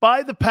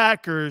by the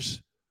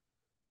Packers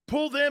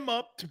pull them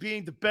up to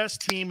being the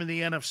best team in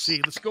the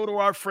NFC? Let's go to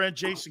our friend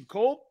Jason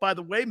Cole. By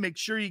the way, make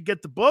sure you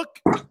get the book.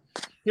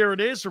 Here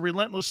it is, A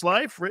Relentless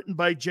Life, written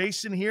by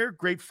Jason here.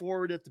 Great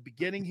forward at the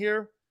beginning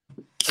here.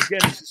 Again,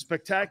 it's a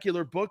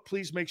spectacular book.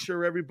 Please make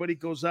sure everybody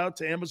goes out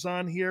to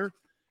Amazon here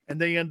and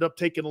they end up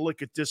taking a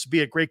look at this.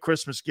 Be a great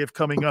Christmas gift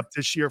coming up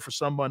this year for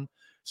someone,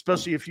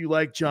 especially if you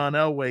like John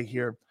Elway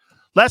here.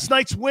 Last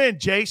night's win,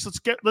 Jace.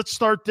 Let's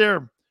start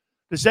there.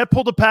 Does that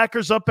pull the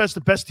Packers up as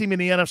the best team in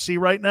the NFC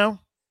right now?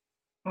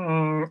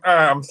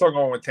 I'm still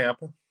going with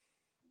Tampa.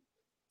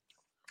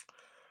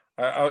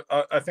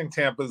 I think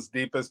Tampa's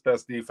deepest,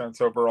 best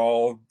defense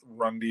overall.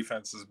 Run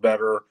defense is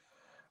better.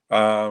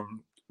 But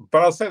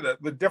I'll say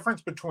that the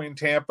difference between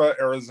Tampa,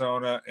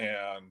 Arizona,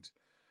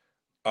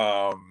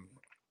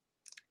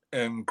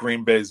 and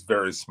Green Bay is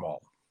very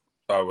small.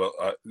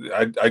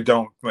 I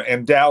don't,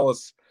 and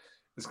Dallas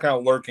is kind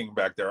of lurking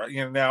back there.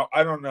 You know, now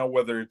I don't know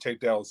whether to take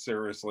Dallas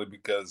seriously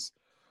because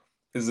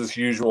is this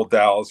usual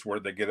Dallas where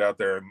they get out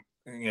there and,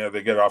 you know,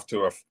 they get off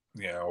to a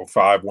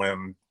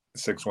 5-win,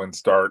 6-win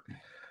start,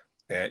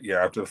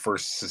 after the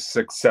first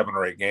 6, 7,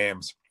 or 8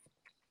 games,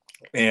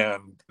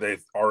 and they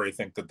already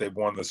think that they've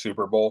won the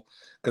Super Bowl,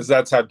 because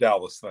that's how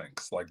Dallas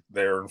thinks. Like,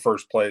 they're in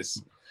first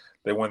place,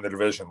 they win the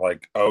division.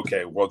 Like,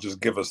 okay, well, just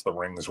give us the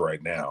rings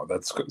right now.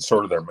 That's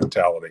sort of their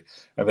mentality,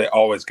 and they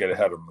always get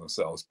ahead of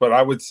themselves. But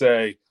I would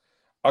say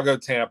I'll go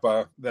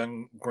Tampa,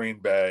 then Green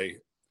Bay,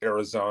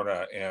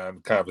 Arizona,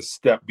 and kind of a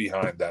step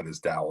behind that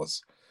is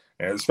Dallas,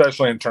 and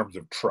especially in terms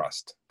of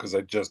trust, because I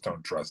just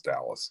don't trust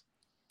Dallas.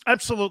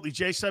 Absolutely,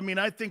 Jason. I mean,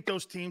 I think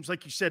those teams,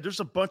 like you said, there's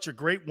a bunch of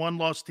great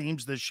one-loss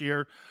teams this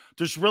year.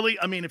 There's really,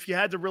 I mean, if you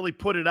had to really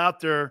put it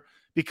out there,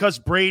 because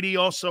Brady,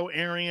 also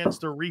Arians,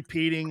 they're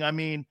repeating. I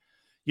mean,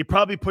 you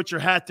probably put your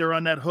hat there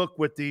on that hook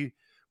with the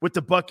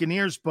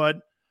Buccaneers. But,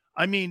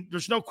 I mean,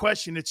 there's no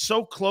question. It's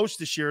so close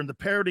this year in the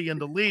parity in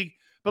the league.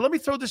 But let me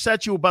throw this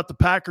at you about the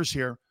Packers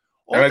here.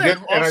 And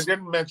I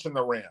didn't mention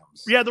the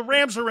Rams. Yeah, the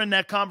Rams are in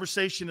that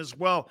conversation as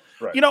well.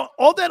 Right. You know,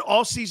 all that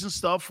all-season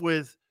stuff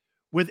with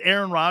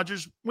Aaron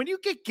Rodgers, when you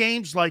get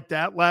games like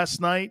that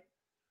last night,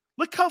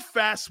 look how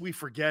fast we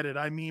forget it.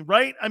 I mean,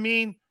 right? I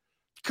mean,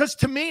 because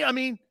to me, I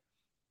mean,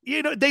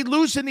 you know, they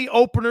lose in the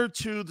opener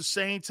to the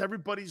Saints.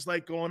 Everybody's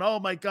like going, oh,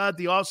 my God,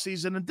 the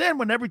offseason. And then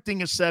when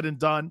everything is said and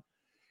done,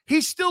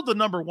 he's still the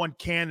number one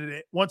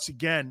candidate, once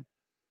again,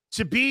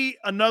 to be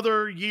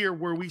another year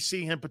where we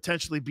see him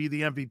potentially be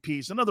the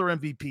MVPs, another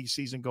MVP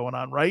season going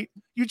on, right?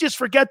 You just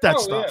forget that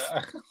stuff.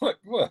 Yeah.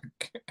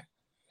 Look,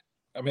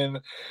 I mean,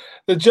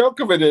 the joke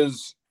of it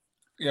is,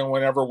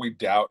 whenever we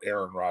doubt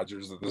Aaron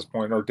Rodgers at this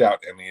point, or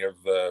doubt any of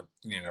the,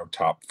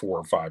 top 4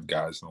 or 5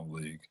 guys in the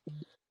league,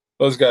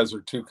 those guys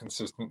are too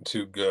consistent,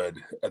 too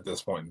good at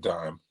this point in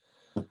time.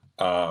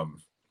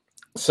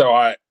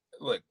 So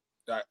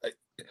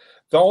the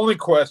only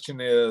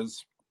question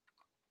is,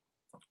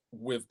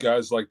 with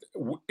guys like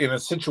in a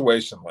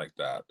situation like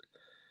that,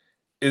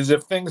 is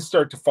if things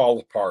start to fall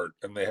apart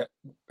and they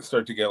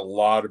start to get a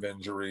lot of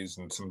injuries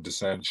and some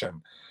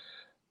dissension,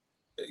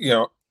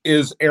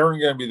 is Aaron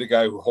going to be the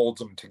guy who holds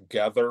them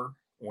together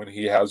when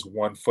he has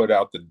one foot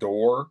out the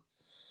door?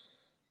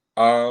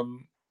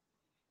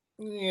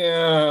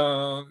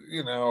 Yeah,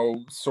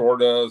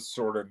 sort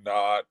of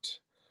not.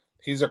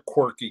 He's a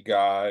quirky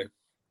guy,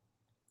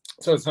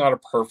 so it's not a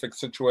perfect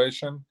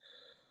situation.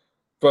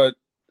 But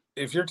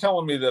if you're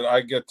telling me that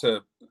I get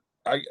to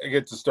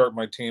start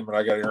my team and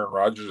I got Aaron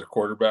Rodgers at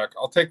quarterback,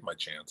 I'll take my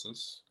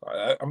chances.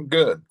 I'm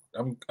good.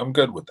 I'm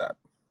good with that.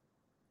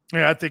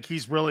 Yeah, I think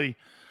he's really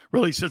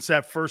since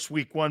that first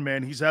week 1,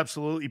 man, he's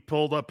absolutely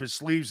pulled up his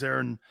sleeves there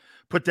and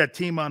put that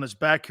team on his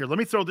back here. Let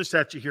me throw this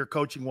at you here,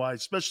 coaching wise,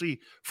 especially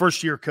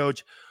first year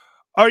coach.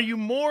 Are you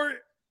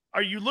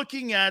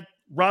looking at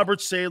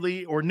Robert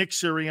Saleh or Nick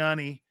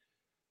Sirianni,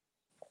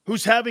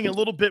 who's having a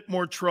little bit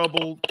more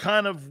trouble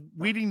kind of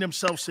weeding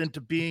themselves into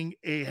being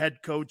a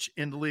head coach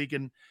in the league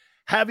and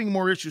having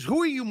more issues?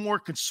 Who are you more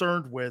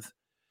concerned with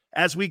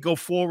as we go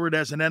forward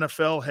as an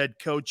NFL head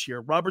coach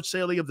here? Robert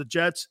Saleh of the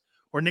Jets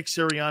or Nick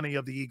Sirianni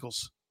of the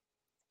Eagles?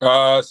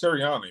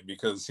 Sirianni,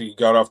 because he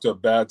got off to a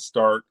bad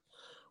start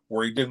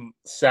where he didn't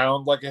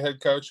sound like a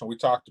head coach, and we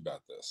talked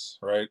about this,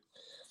 right?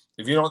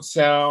 If you don't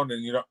sound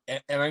and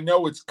I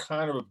know it's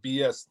kind of a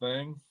BS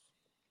thing.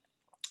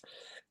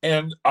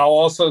 And I'll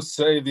also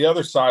say the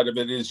other side of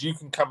it is you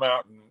can come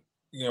out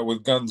and,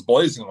 with guns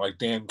blazing like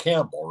Dan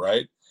Campbell,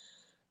 right?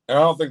 And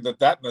I don't think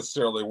that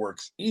necessarily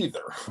works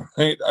either,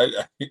 right?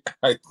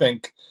 I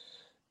think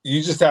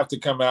you just have to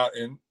come out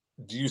and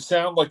do you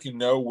sound like you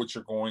know what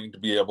you're going to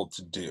be able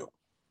to do,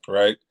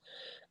 right?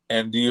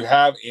 And do you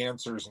have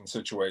answers in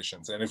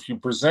situations? And if you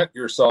present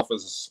yourself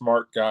as a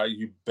smart guy,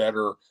 you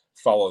better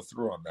follow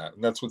through on that.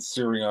 And that's what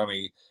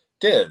Sirianni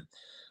did.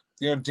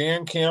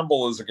 Dan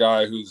Campbell is a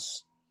guy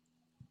who's,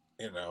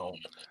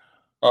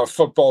 a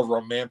football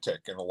romantic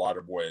in a lot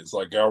of ways.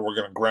 Like, we're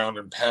going to ground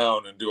and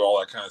pound and do all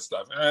that kind of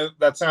stuff. And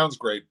that sounds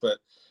great, but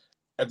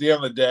at the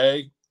end of the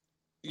day,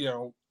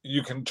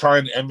 you can try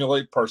and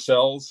emulate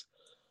Parcells,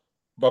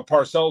 but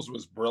Parcells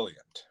was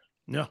brilliant.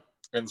 Yeah.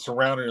 And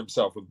surrounded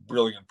himself with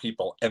brilliant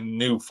people and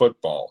knew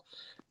football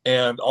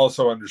and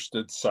also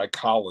understood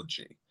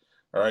psychology.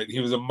 All right. He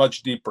was a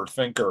much deeper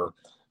thinker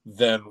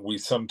than we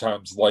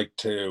sometimes like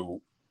to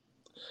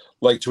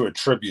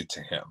attribute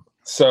to him.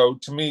 So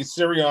to me,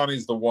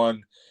 Sirianni's the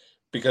one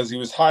because he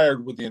was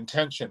hired with the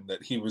intention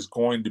that he was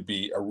going to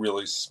be a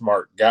really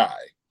smart guy.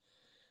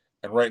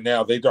 And right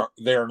now they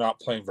are not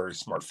playing very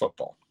smart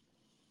football.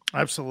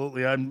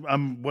 Absolutely. I'm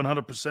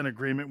 100%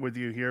 agreement with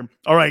you here.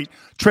 All right.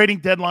 Trading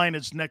deadline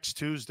is next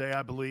Tuesday,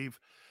 I believe.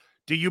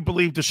 Do you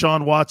believe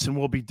Deshaun Watson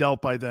will be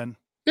dealt by then?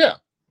 Yeah.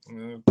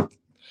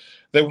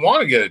 They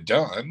want to get it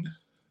done.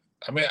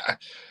 I mean,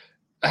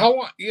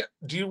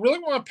 do you really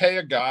want to pay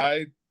a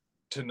guy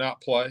to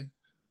not play?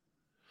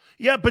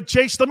 Yeah, but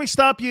Chase, let me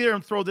stop you there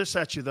and throw this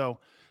at you, though.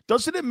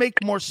 Doesn't it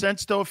make more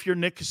sense, though, if you're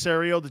Nick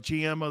Caserio, the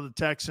GM of the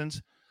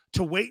Texans,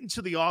 to wait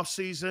until the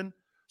offseason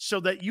so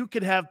that you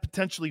could have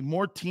potentially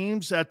more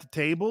teams at the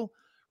table?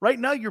 Right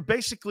now, you're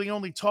basically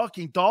only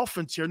talking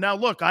Dolphins here. Now,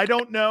 look, I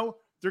don't know.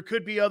 There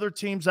could be other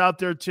teams out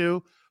there,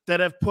 too, that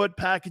have put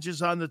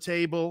packages on the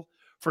table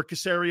for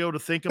Caserio to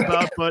think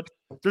about, but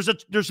there's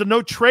a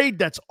no trade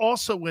that's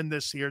also in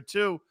this here,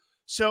 too.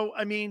 So,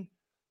 I mean,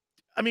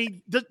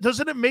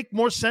 doesn't it make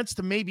more sense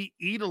to maybe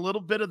eat a little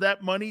bit of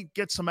that money,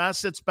 get some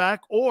assets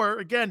back? Or,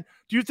 again,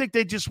 do you think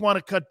they just want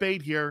to cut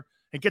bait here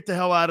and get the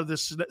hell out of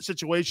this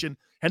situation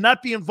and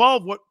not be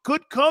involved what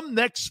could come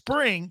next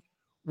spring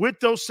with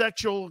those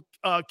sexual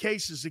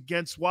cases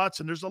against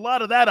Watson? There's a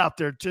lot of that out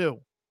there,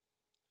 too.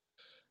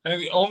 And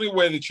the only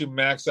way that you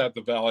max out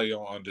the value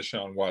on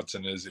Deshaun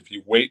Watson is if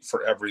you wait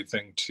for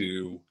everything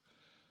to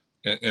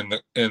in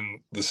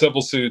the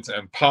civil suits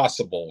and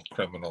possible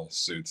criminal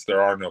suits.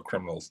 There are no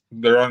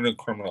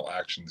criminal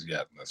actions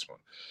yet in this one.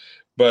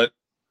 But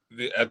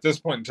at this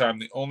point in time,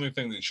 the only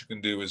thing that you can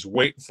do is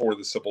wait for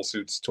the civil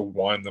suits to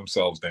wind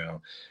themselves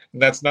down.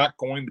 And that's not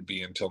going to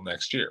be until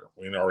next year.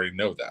 We already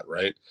know that,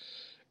 right?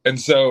 And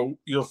so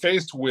you're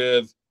faced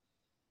with,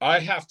 I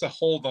have to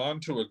hold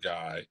on to a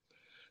guy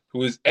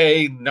who is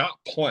A, not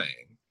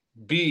playing,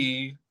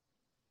 B,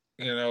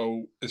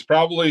 is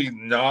probably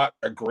not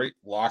a great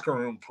locker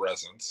room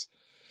presence,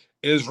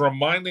 is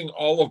reminding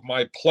all of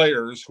my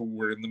players who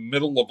were in the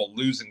middle of a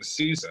losing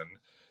season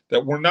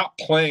that we're not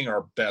playing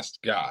our best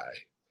guy,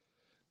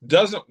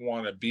 doesn't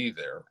want to be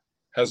there,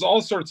 has all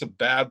sorts of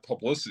bad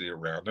publicity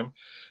around him.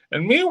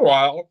 And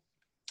meanwhile,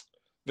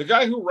 The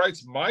guy who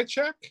writes my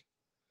check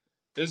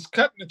is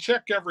cutting a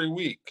check every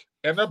week,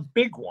 and a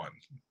big one,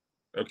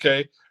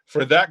 okay,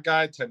 for that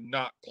guy to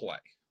not play.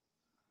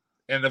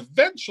 And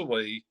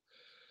eventually,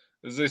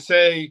 as they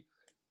say,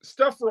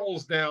 stuff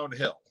rolls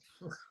downhill.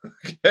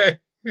 Okay.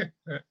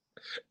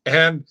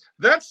 And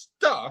that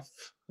stuff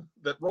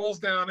that rolls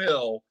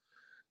downhill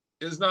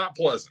is not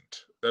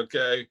pleasant.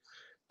 Okay.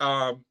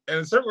 And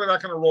it's certainly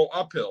not going to roll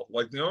uphill.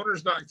 Like, the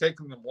owner's not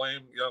taking the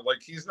blame.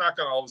 Like, he's not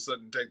going to all of a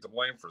sudden take the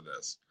blame for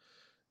this.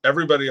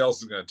 Everybody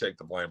else is going to take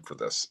the blame for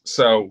this.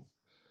 So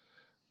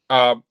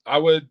I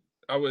would,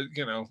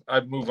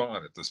 I'd move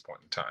on at this point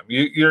in time.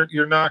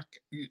 You're not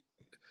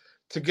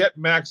to get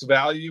max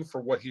value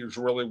for what he was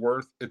really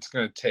worth. It's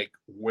going to take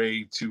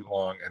way too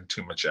long and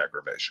too much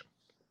aggravation.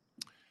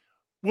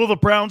 Will the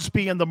Browns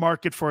be in the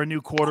market for a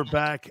new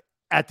quarterback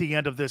at the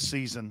end of this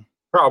season?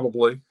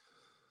 Probably.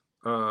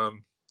 I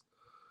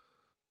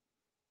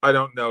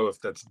don't know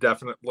if that's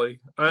definitely.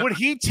 Would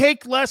he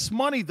take less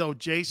money though,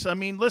 Jace? I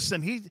mean,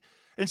 listen,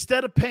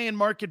 instead of paying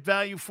market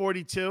value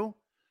 42,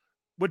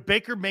 would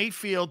Baker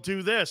Mayfield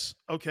do this?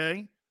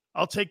 Okay,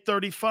 I'll take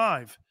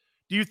 35.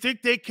 Do you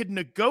think they could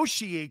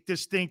negotiate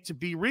this thing to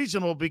be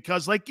reasonable?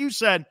 Because like you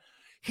said,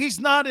 he's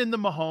not in the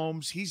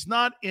Mahomes. He's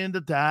not in the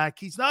Dak.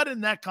 He's not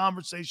in that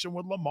conversation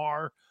with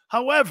Lamar.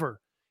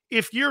 However,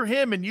 if you're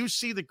him and you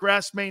see the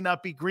grass may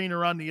not be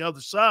greener on the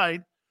other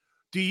side,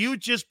 do you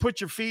just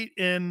put your feet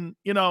in,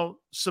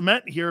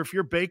 cement here if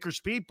you're Baker's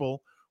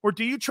people, or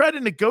do you try to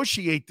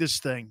negotiate this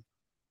thing?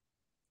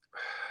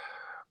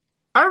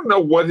 I don't know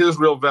what his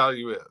real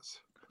value is.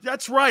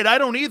 That's right. I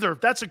don't either.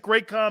 That's a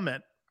great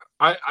comment.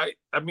 I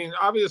mean,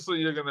 obviously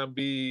you're going to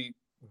be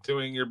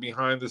doing your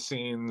behind the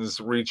scenes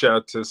reach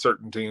out to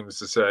certain teams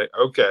to say,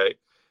 okay,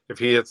 if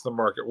he hits the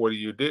market, what do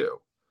you do?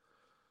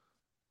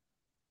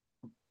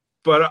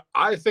 But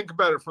I think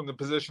about it from the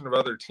position of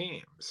other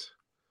teams.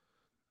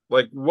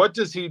 Like, what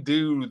does he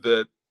do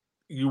that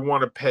you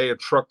want to pay a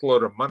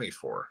truckload of money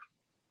for?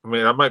 I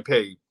mean, I might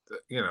pay,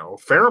 a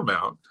fair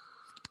amount.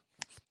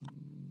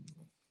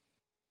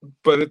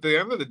 But at the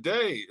end of the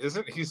day,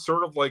 isn't he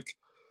sort of like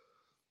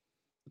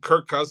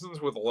Kirk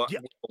Cousins with a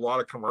lot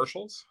of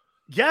commercials?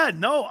 Yeah,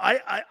 no,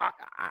 I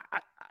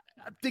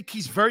think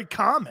he's very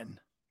common.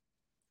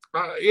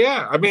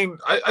 Yeah, I mean,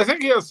 I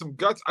think he has some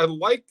guts. I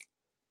like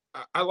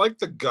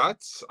the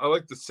guts.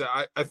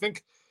 I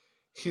think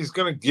he's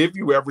going to give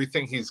you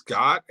everything he's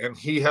got, and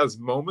he has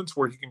moments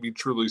where he can be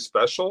truly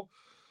special.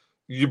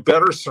 You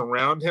better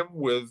surround him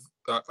with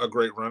a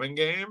great running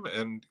game,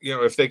 and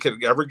if they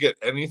could ever get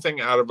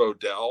anything out of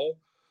Odell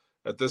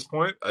at this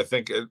point, I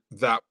think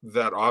that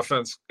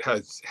offense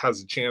has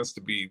a chance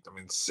to be,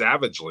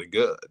 savagely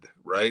good,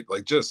 right?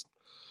 Like, just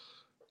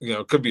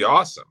could be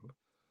awesome.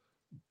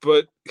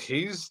 But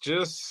he's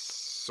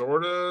just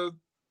sort of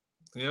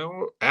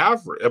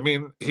average. I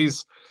mean,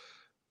 he's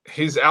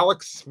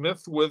Alex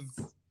Smith with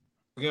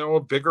a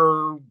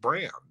bigger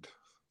brand.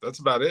 That's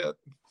about it.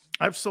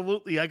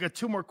 Absolutely. I got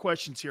two more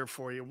questions here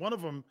for you. One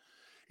of them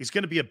is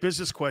going to be a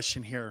business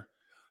question here.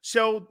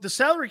 So the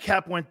salary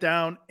cap went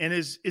down, and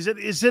is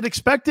it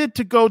expected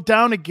to go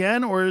down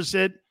again, or is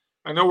it?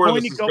 I know where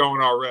this is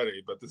going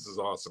already, but this is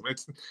awesome.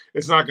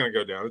 It's not going to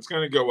go down. It's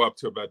going to go up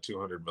to about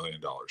 $200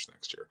 million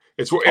next year.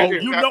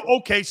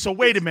 Okay. So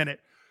wait a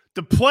minute.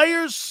 The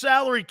player's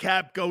salary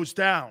cap goes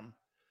down,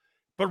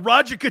 but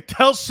Roger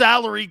Goodell's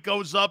salary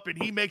goes up,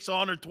 and he makes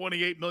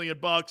 $128 million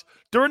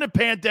during the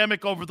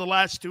pandemic over the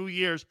last 2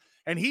 years,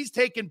 and he's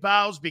taking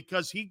bows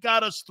because he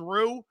got us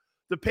through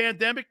the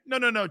pandemic.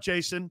 No,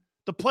 Jason.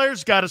 The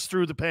players got us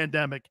through the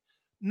pandemic,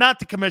 not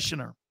the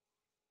commissioner.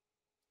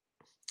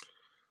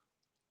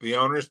 The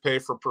owners pay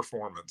for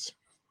performance.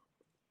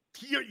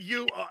 No.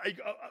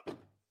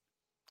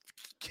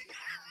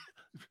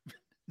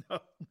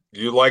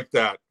 You like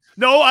that?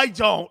 No, I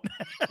don't.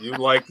 You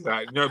like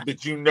that? No,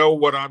 but you know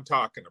what I'm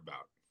talking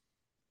about.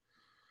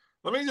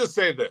 Let me just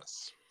say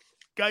this: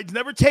 guy's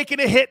never taken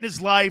a hit in his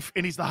life,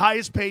 and he's the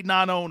highest paid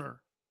non-owner.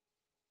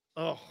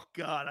 Oh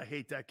God, I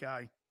hate that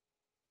guy.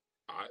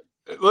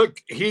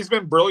 Look, he's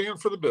been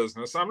brilliant for the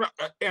business. I'm not,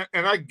 and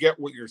I get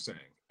what you're saying.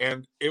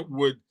 And it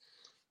would,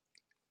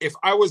 if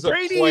I was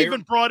Brady player,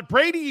 even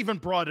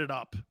brought it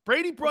up.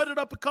 Brady brought it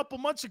up a couple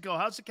months ago.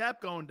 How's the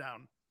cap going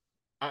down?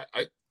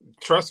 I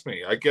trust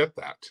me, I get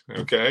that.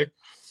 Okay,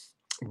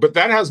 but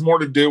that has more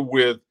to do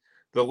with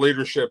the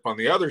leadership on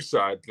the other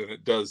side than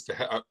it does to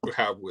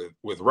have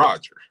with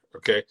Roger.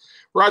 Okay,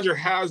 Roger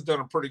has done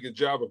a pretty good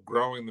job of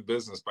growing the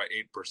business by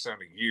 8%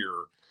 a year.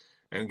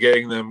 And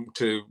getting them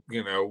to,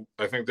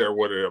 I think they're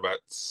about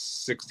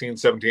 16,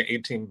 17,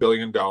 18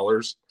 billion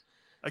dollars.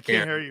 I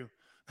can't hear you.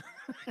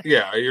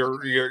 Yeah, you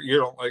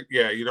don't want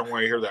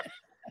to hear that.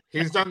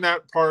 He's done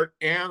that part,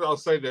 and I'll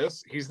say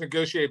this: he's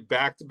negotiated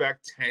back-to-back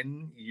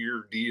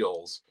 10-year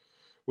deals,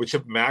 which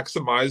have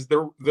maximized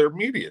their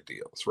media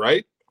deals,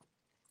 right?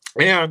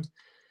 And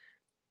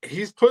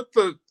he's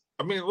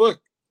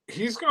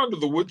he's gone to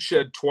the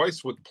woodshed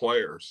twice with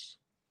players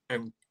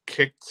and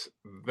kicked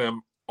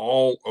them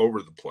all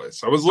over the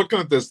place. I was looking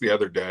at this the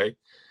other day.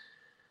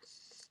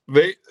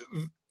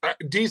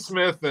 D.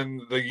 Smith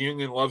and the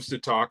union loves to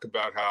talk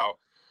about how,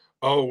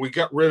 oh, we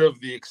got rid of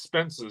the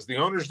expenses. The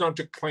owners don't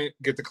get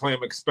to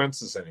claim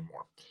expenses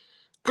anymore.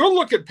 Go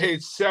look at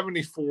page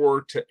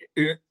 73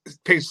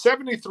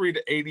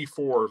 to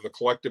 84 of the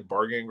collective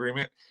bargaining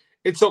agreement.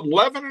 It's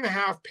 11 and a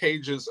half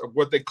pages of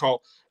what they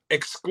call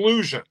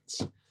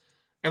exclusions.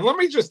 And let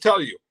me just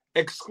tell you,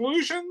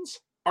 exclusions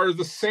are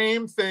the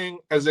same thing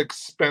as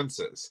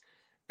expenses.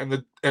 And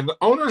the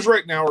owners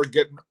right now are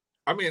getting,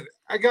 I mean,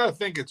 I got to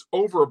think it's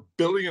over $1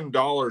 billion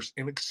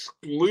in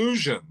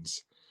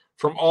exclusions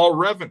from all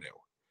revenue.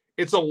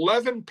 It's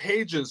 11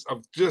 pages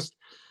of just,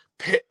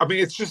 I mean,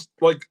 it's just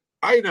like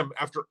item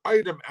after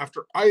item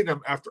after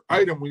item after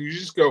item when you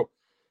just go,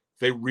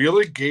 they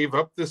really gave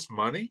up this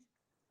money?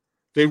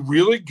 They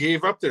really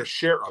gave up their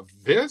share of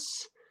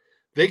this?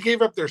 They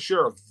gave up their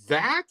share of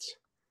that?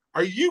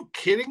 Are you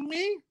kidding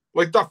me?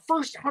 Like the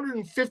first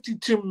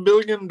 $152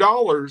 million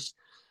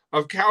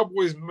of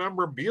Cowboys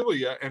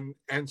memorabilia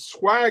and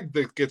swag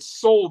that gets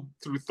sold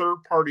through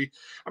third party.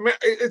 I mean,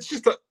 it's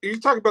just, you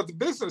talk about the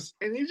business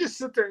and you just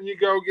sit there and you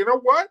go, you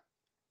know what?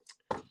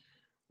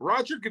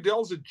 Roger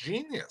Goodell's a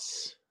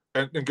genius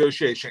at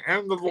negotiation.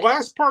 And the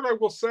last part I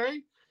will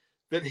say,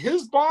 that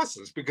his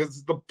bosses,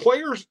 because the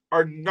players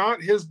are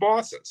not his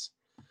bosses,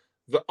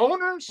 the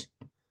owners,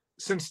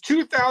 since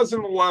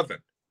 2011,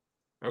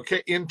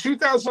 okay, in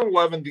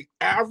 2011, the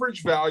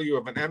average value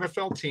of an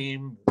NFL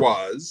team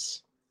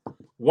was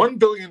 $1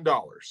 billion.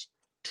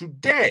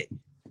 Today,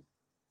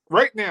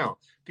 right now,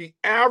 the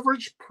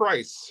average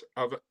price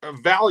of a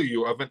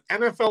value of an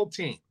NFL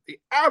team, the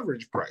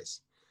average price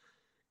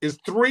is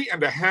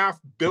 $3.5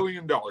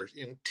 billion.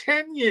 In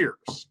 10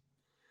 years,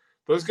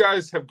 those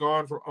guys have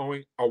gone from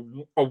owning a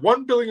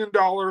 $1 billion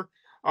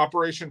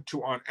operation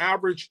to, on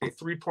average, a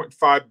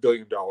 $3.5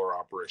 billion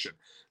operation.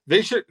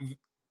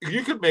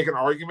 You could make an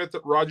argument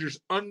that Rodgers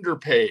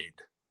underpaid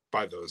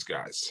by those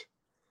guys.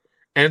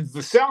 And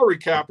the salary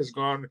cap has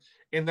gone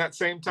in that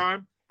same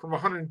time from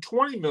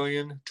 $120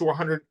 million to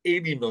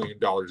 $180 million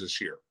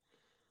this year.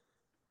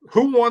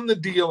 Who won the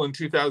deal in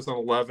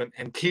 2011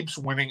 and keeps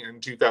winning in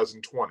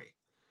 2020?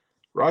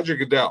 Roger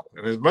Goodell.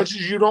 And as much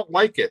as you don't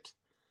like it,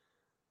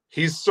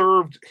 he's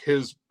served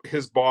his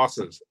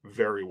bosses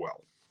very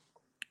well.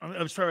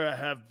 I'm sorry I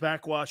have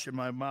backwash in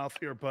my mouth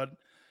here, but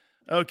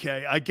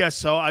okay, I guess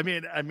so. I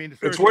mean,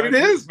 it's what it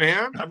is,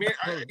 man. I mean,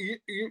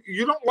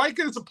 you don't like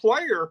it as a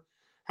player.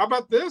 How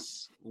about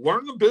this?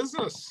 Learn the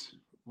business.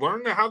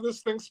 Learn how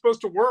this thing's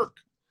supposed to work,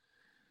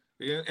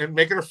 and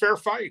make it a fair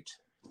fight.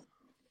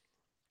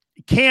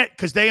 You can't,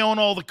 because they own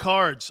all the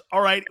cards.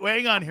 All right,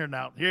 hang on here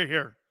now.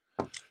 Here.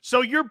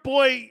 So your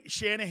boy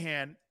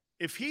Shanahan,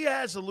 if he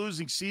has a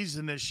losing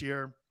season this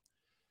year,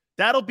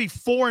 that'll be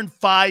 4 and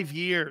 5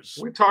 years.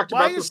 We talked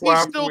about this last week. Why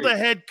is he still the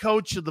head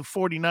coach of the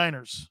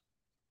 49ers?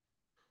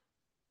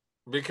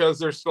 Because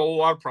there's still a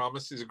lot of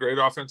promise. He's a great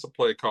offensive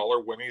play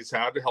caller. When he's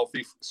had a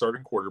healthy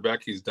starting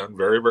quarterback, he's done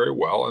very, very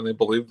well. And they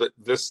believe that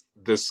this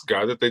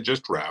guy that they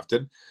just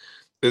drafted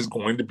is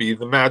going to be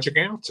the magic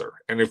answer.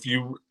 And if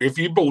you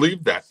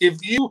believe that,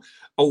 if you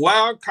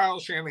allow Kyle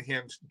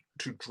Shanahan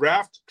to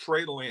draft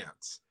Trey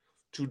Lance,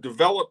 to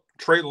develop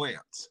Trey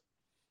Lance,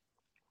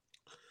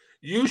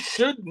 you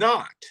should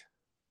not.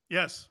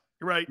 Yes,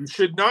 you're right. You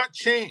should not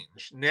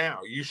change now.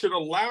 You should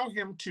allow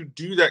him to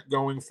do that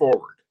going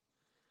forward.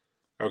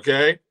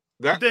 Okay?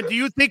 Then do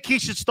you think he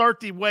should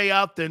start the way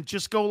out then?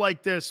 Just go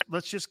like this.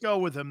 Let's just go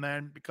with him,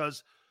 man,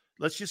 because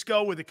let's just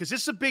go with it. Because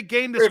this is a big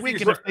game this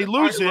week, and if they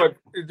lose look,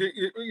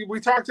 we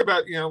talked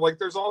about, like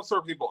there's all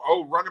sorts of people,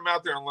 run him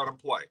out there and let him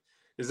play.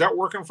 Is that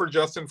working for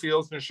Justin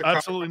Fields in Chicago?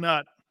 Absolutely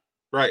not.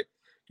 Right.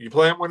 You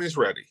play him when he's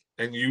ready,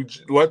 and you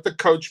let the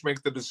coach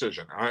make the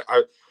decision.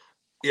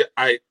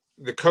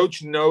 The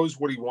coach knows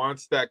what he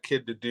wants that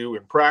kid to do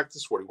in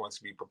practice, what he wants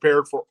to be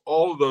prepared for,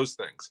 all of those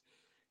things.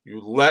 You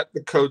let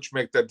the coach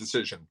make that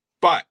decision.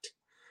 But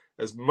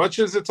as much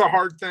as it's a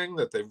hard thing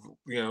that they've,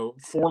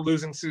 4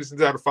 losing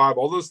seasons out of 5,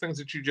 all those things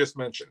that you just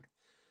mentioned,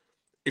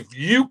 if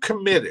you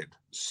committed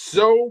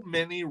so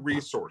many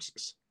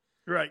resources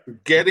right to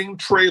getting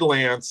Trey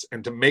Lance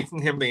and to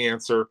making him the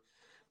answer,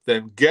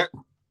 then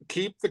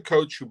keep the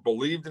coach who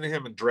believed in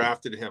him and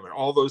drafted him and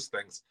all those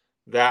things.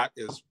 That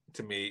is,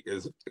 to me,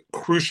 is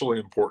crucially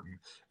important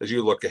as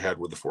you look ahead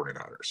with the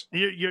 49ers.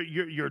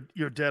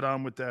 You're dead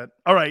on with that.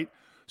 All right.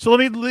 So let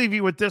me leave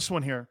you with this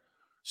one here.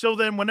 So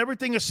then when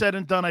everything is said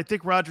and done, I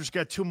think Rodgers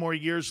got 2 more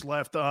years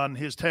left on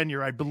his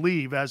tenure, I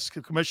believe, as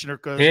commissioner.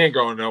 He ain't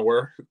going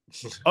nowhere.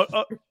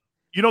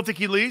 You don't think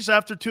he leaves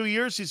after 2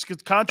 years? His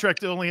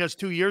contract only has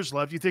 2 years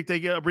left. You think they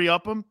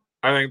re-up him?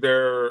 I think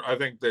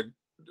that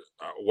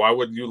why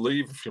would you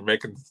leave if you're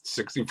making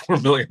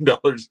 $64 million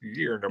a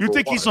year? You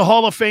think he's a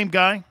Hall of Fame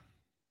guy?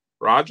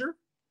 Roger?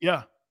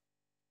 Yeah.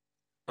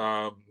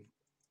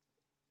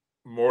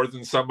 More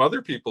than some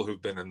other people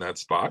who've been in that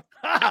spot.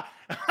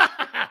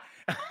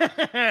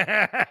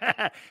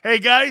 Hey,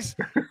 guys,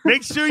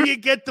 make sure you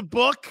get the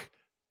book.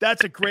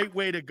 That's a great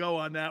way to go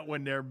on that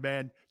one there,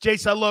 man.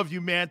 Jace, I love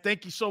you, man.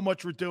 Thank you so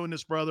much for doing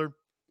this, brother.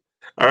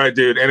 All right,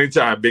 dude.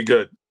 Anytime. Be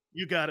good.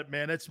 You got it,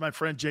 man. That's my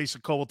friend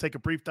Jason Cole. We'll take a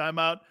brief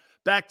timeout.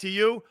 Back to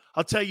you.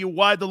 I'll tell you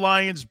why the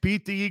Lions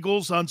beat the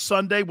Eagles on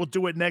Sunday. We'll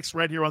do it next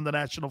right here on the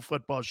National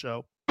Football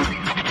Show.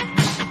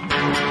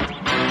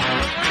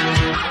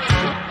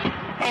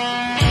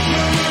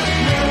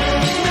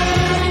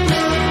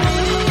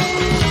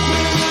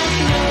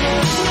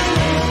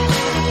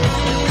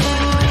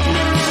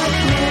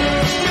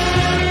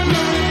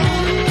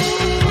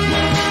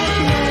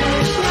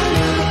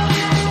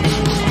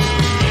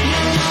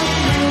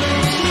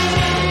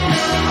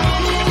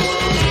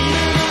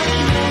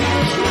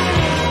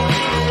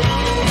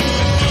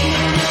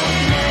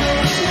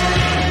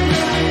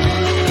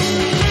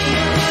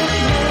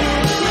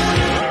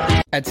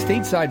 At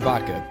Stateside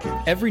Vodka,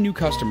 every new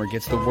customer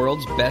gets the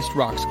world's best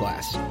rocks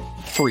glass.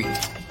 Free.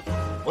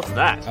 What's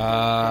that?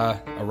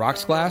 A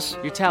rocks glass?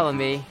 You're telling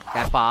me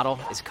that bottle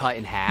is cut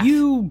in half?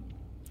 You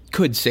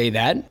could say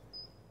that.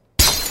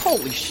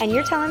 Holy shit. And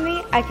you're telling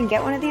me I can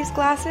get one of these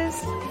glasses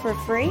for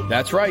free?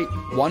 That's right.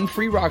 One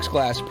free rocks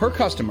glass per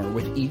customer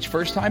with each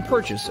first-time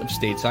purchase of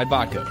Stateside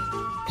Vodka.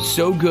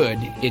 So good,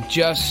 it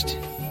just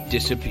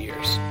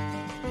disappears.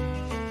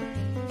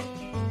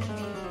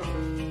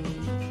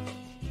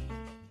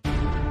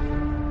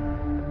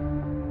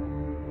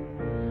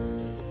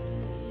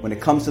 When it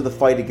comes to the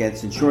fight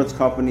against insurance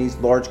companies,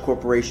 large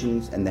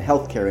corporations, and the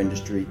healthcare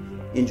industry,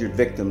 injured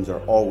victims are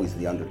always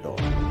the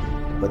underdog.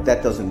 But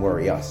that doesn't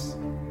worry us.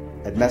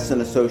 At Mess &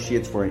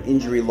 Associates, we're an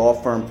injury law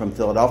firm from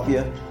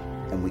Philadelphia,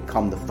 and we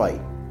come to fight.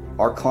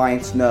 Our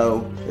clients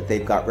know that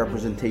they've got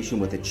representation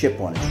with a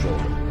chip on its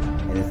shoulder,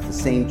 and it's the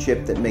same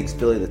chip that makes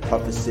Philly the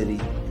toughest city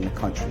in the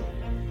country.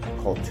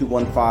 Call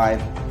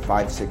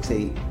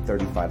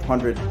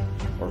 215-568-3500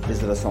 or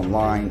visit us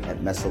online at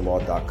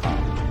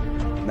messalaw.com.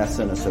 Mess &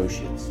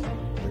 Associates,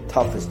 the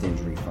toughest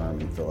injury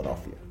firm in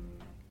Philadelphia.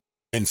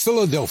 In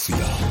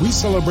Philadelphia, we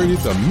celebrated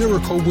the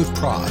miracle with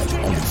pride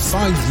only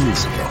 5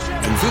 years ago.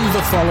 And then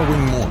the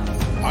following morning,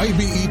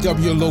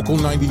 IBEW Local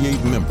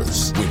 98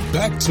 members went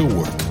back to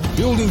work,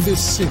 building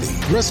this city,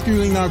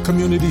 rescuing our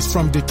communities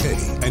from decay,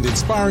 and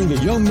inspiring the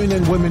young men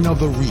and women of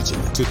the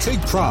region to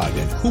take pride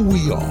in who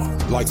we are.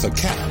 Like the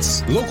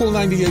Cats, Local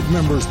 98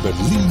 members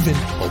believe in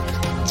hope.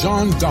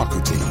 John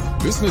Doherty,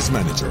 business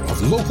manager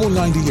of Local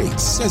 98,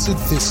 says it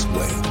this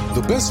way: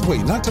 the best way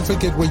not to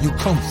forget where you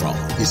come from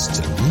is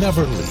to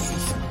never leave.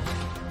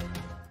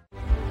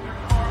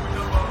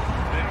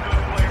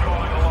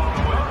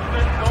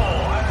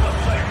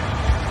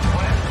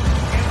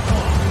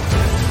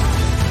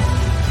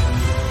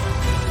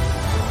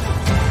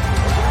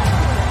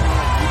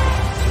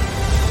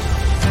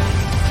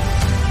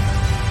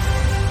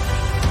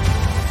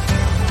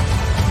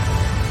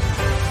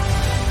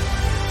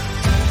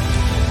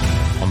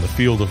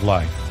 Field of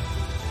life,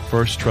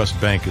 First Trust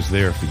Bank is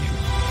there for you.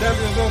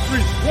 Champions on 3.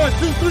 1,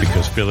 2, 3.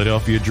 Because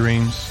Philadelphia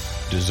dreams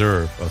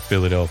deserve a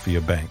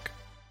Philadelphia bank.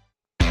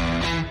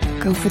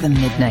 Go for the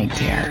midnight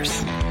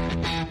dares.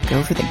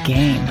 Go for the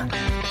game.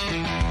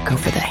 Go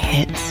for the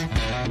hits.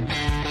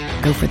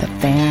 Go for the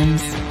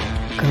fans.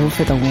 Go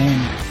for the win.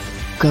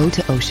 Go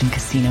to Ocean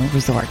Casino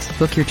Resort.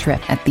 Book your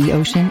trip at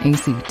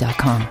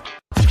theoceanac.com.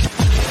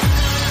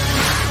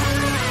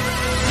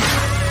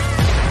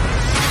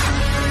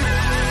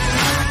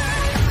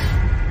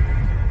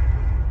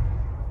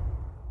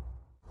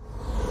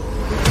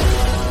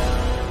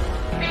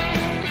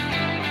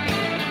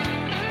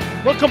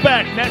 Welcome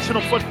back, National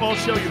Football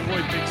Show. Your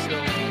boy Big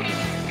Sileo.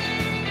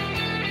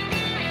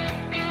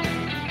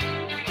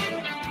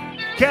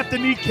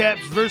 Captain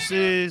Kneecaps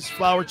versus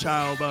Flower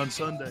Child on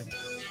Sunday.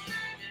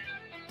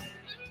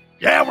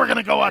 Yeah, we're going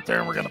to go out there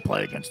and we're going to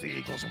play against the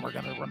Eagles and we're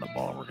going to run the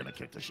ball and we're going to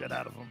kick the shit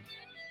out of them.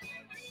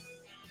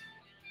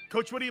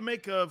 Coach, what do you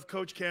make of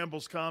Coach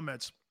Campbell's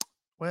comments?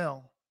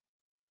 Well,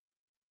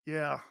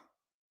 yeah.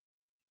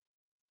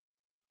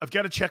 I've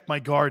got to check my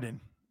garden.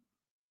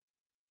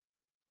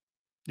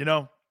 You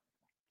know,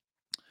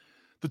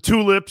 the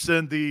tulips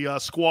and the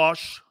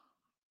squash.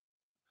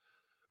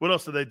 What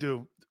else do they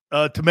do?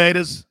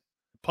 Tomatoes,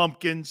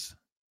 pumpkins.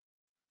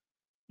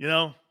 You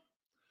know?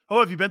 Oh,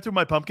 have you been through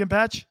my pumpkin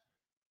patch?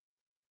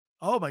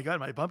 Oh, my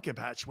God, my pumpkin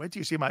patch. Wait till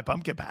you see my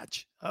pumpkin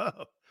patch.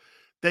 Oh,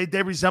 they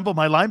resemble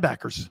my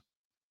linebackers.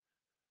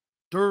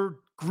 They're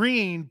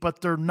green,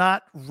 but they're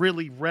not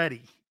really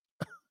ready.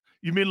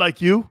 You mean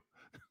like you?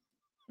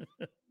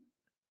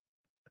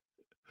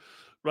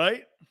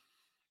 Right?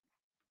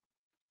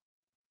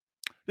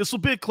 This will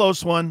be a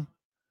close one.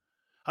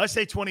 I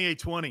say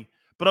 28-20,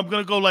 but I'm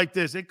going to go like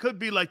this. It could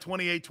be like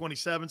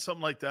 28-27,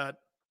 something like that.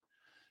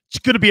 It's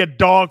going to be a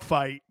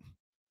dogfight.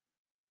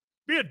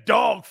 Be a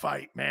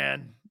dogfight,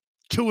 man.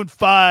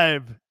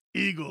 2-5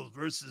 Eagles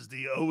versus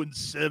the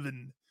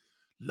 0-7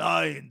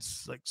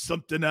 Lions. Like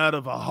something out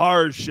of a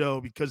horror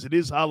show because it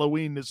is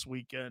Halloween this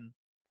weekend.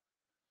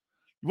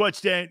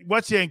 Watch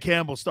Dan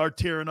Campbell start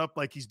tearing up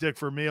like he's Dick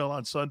Vermeil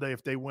on Sunday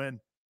if they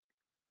win.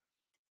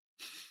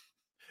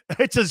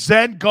 It's a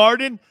Zen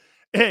garden.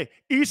 Hey,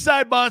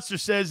 Eastside Monster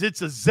says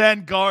it's a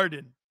Zen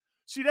garden.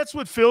 See, that's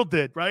what Phil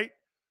did, right?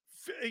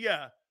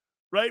 Yeah,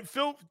 right?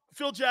 Phil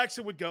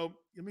Jackson would go,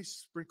 Let me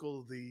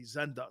sprinkle the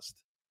Zen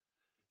dust.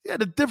 Yeah,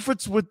 the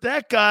difference with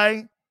that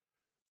guy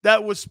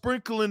that was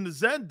sprinkling the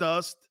Zen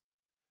dust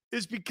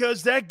is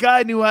because that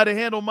guy knew how to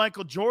handle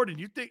Michael Jordan.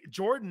 You think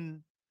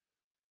Jordan,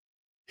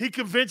 he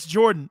convinced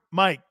Jordan,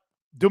 Mike,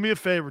 do me a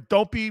favor.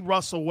 Don't be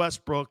Russell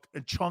Westbrook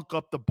and chunk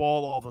up the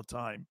ball all the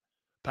time.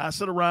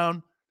 Pass it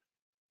around.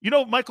 You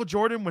know, Michael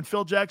Jordan, when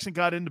Phil Jackson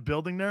got in the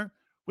building there,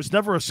 was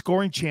never a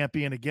scoring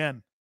champion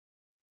again.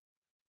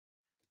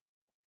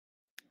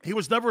 He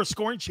was never a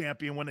scoring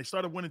champion when they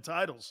started winning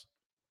titles.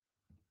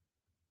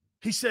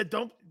 He said,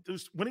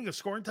 winning a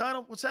scoring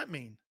title? What's that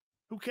mean?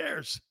 Who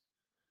cares?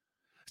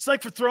 It's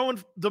like for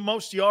throwing the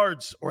most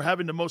yards or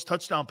having the most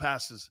touchdown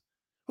passes.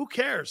 Who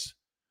cares?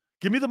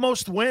 Give me the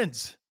most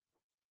wins.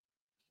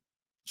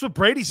 That's what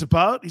Brady's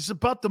about. He's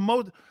about the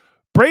most.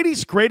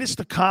 Brady's greatest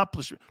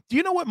accomplishment. Do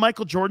you know what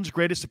Michael Jordan's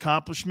greatest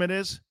accomplishment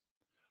is?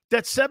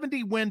 That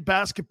 70-win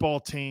basketball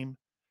team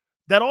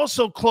that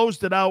also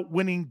closed it out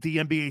winning the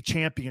NBA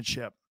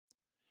championship.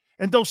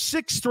 And those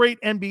 6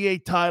 straight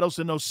NBA titles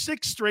and those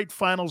 6 straight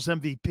finals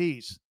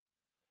MVPs.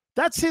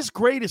 That's his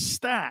greatest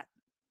stat.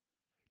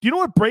 Do you know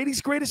what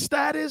Brady's greatest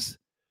stat is?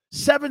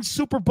 7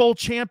 Super Bowl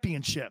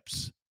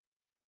championships.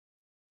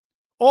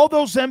 All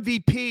those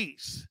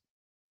MVPs.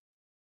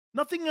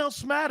 Nothing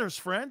else matters,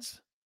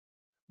 friends.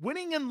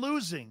 Winning and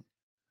losing.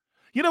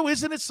 You know,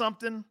 isn't it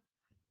something?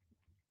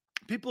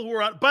 People who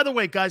are on, by the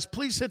way, guys,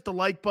 please hit the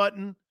like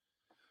button.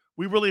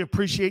 We really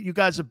appreciate you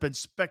guys have been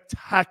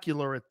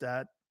spectacular at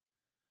that.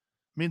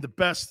 I mean, the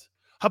best.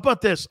 How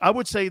about this? I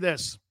would say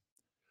this.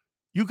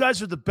 You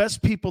guys are the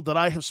best people that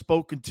I have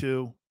spoken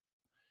to.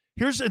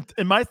 Here's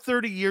in my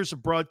 30 years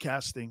of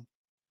broadcasting,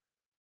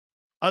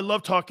 I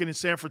love talking in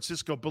San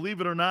Francisco.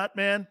 Believe it or not,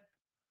 man,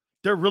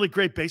 they're really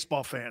great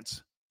baseball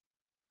fans.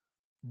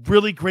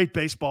 Really great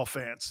baseball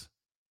fans.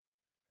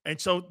 And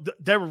so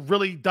they were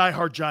really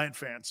diehard Giant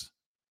fans.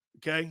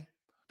 Okay?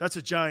 That's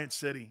a Giant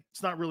city.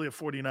 It's not really a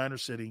 49er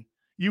city.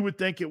 You would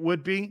think it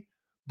would be,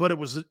 but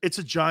it's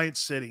a Giant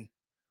city.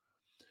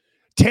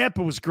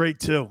 Tampa was great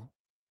too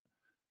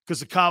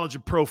because of college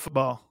and pro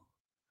football.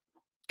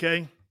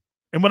 Okay?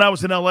 And when I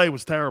was in LA, it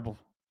was terrible.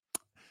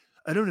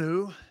 I don't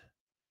know.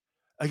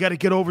 I got to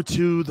get over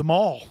to the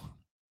mall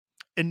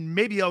and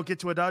maybe I'll get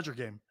to a Dodger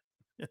game.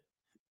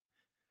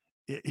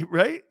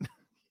 Right?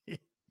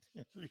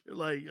 You're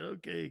like,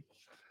 okay.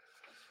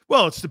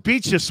 Well, it's the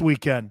beach this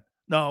weekend.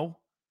 No.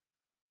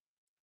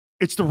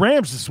 It's the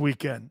Rams this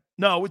weekend.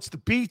 No, it's the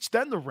beach,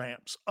 then the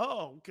Rams.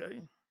 Oh,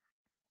 okay.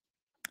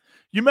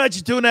 You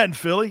imagine doing that in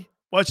Philly?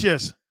 Watch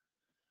this.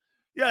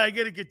 Yeah, I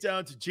got to get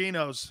down to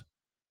Geno's.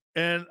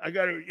 And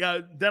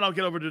then I'll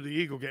get over to the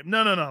Eagle game.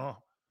 No.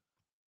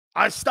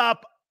 I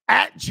stop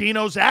at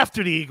Geno's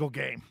after the Eagle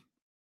game.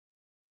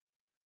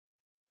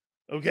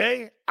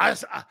 Okay?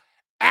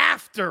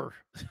 After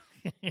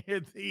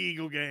the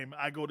Eagle game,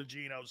 I go to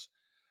Geno's.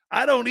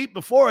 I don't eat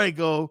before I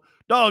go.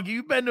 Dog,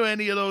 you been to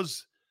any of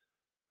those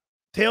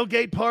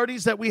tailgate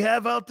parties that we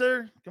have out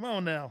there? Come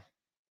on now.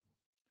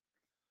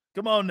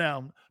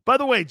 By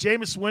the way,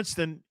 Jameis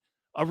Winston,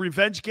 a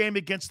revenge game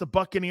against the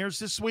Buccaneers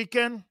this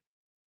weekend.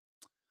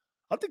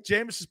 I think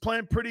Jameis is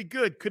playing pretty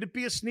good. Could it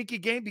be a sneaky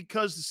game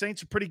because the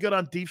Saints are pretty good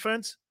on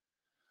defense?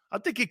 I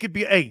think it could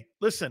be. Hey,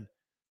 listen,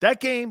 that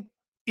game,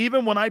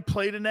 even when I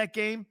played in that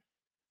game,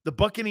 the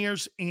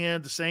Buccaneers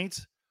and the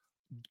Saints,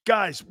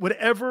 guys,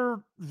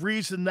 whatever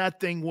reason that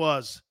thing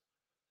was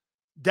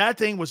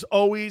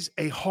always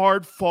a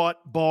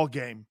hard-fought ball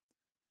game.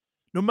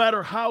 No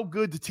matter how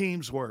good the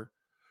teams were.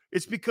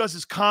 It's because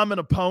it's common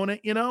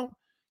opponent, you know?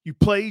 You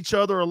play each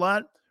other a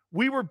lot.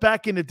 We were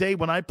back in the day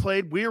when I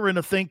played, we were in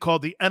a thing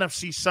called the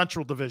NFC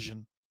Central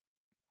Division.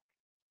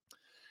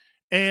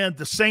 And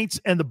the Saints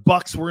and the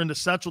Bucs were in the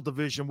Central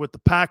Division with the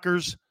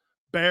Packers,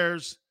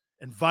 Bears,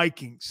 and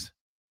Vikings.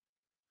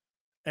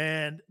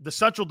 And the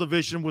Central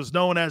Division was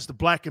known as the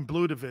Black and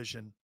Blue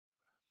Division.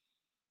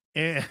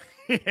 And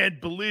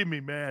believe me,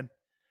 man,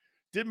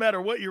 didn't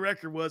matter what your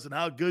record was and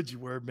how good you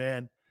were,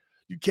 man.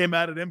 You came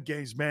out of them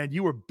games, man.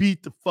 You were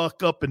beat the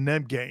fuck up in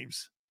them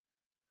games.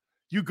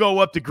 You go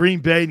up to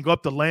Green Bay and go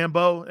up to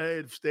Lambeau.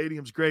 Hey, the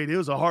stadium's great. It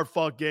was a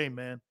hard-fought game,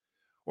 man.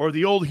 Or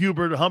the old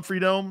Hubert Humphrey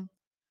Dome.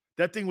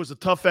 That thing was a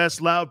tough-ass,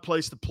 loud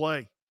place to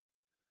play.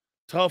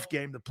 Tough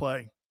game to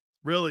play.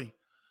 Really.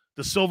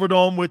 The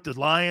Silverdome with the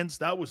Lions,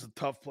 that was a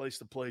tough place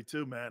to play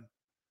too, man.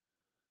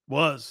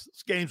 Was.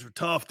 Those games were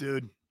tough,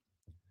 dude.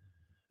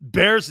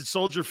 Bears at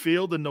Soldier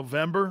Field in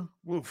November.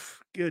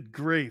 Oof, good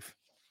grief.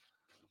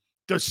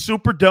 The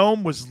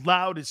Superdome was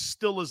loud. It's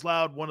still as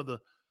loud. One of the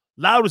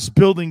loudest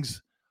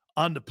buildings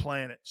on the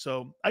planet.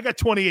 So I got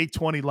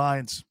 28-20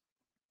 Lions.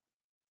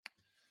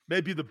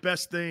 Maybe the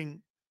best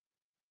thing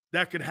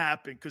that could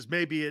happen because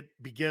maybe it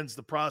begins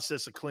the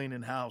process of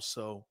cleaning house.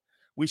 So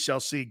we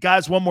shall see.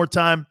 Guys, one more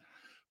time,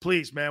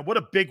 please, man. What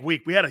a big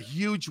week. We had a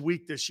huge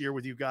week this year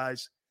with you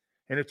guys,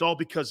 and it's all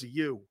because of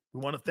you. We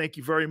want to thank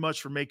you very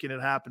much for making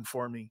it happen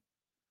for me.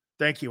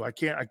 Thank you. I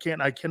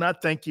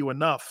cannot thank you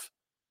enough.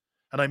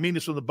 And I mean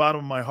this from the bottom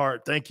of my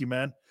heart. Thank you,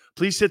 man.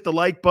 Please hit the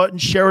like button.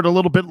 Share it a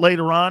little bit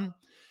later on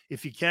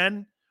if you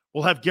can.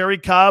 We'll have Gary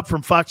Cobb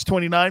from Fox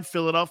 29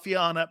 Philadelphia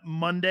on that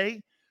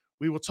Monday.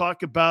 We will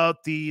talk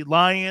about the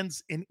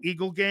Lions and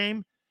Eagle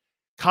game.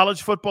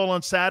 College football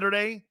on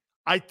Saturday.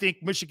 I think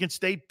Michigan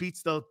State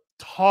beats the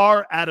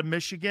tar out of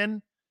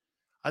Michigan.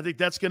 I think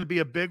that's going to be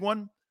a big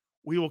one.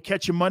 We will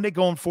catch you Monday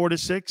going 4 to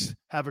 6.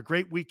 Have a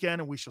great weekend,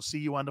 and we shall see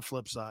you on the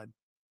flip side.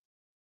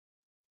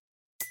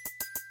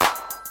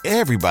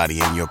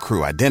 Everybody in your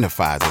crew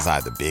identifies as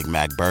either Big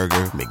Mac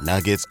Burger,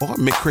 McNuggets, or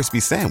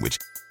McCrispy Sandwich.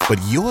 But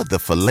you're the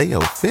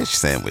Filet-O-Fish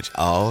Sandwich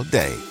all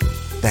day.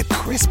 That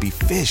crispy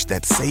fish,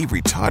 that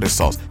savory tartar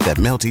sauce, that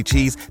melty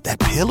cheese, that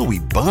pillowy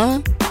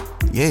bun.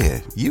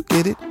 Yeah, you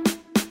get it.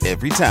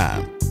 Every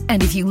time.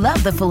 And if you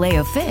love the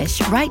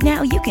Filet-O-Fish, right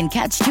now you can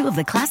catch 2 of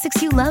the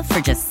classics you love for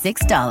just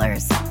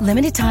 $6.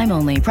 Limited time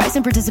only. Price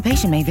and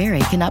participation may vary.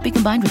 Cannot be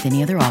combined with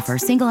any other offer.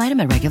 Single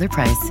item at regular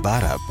price.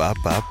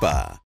 Ba-da-ba-ba-ba.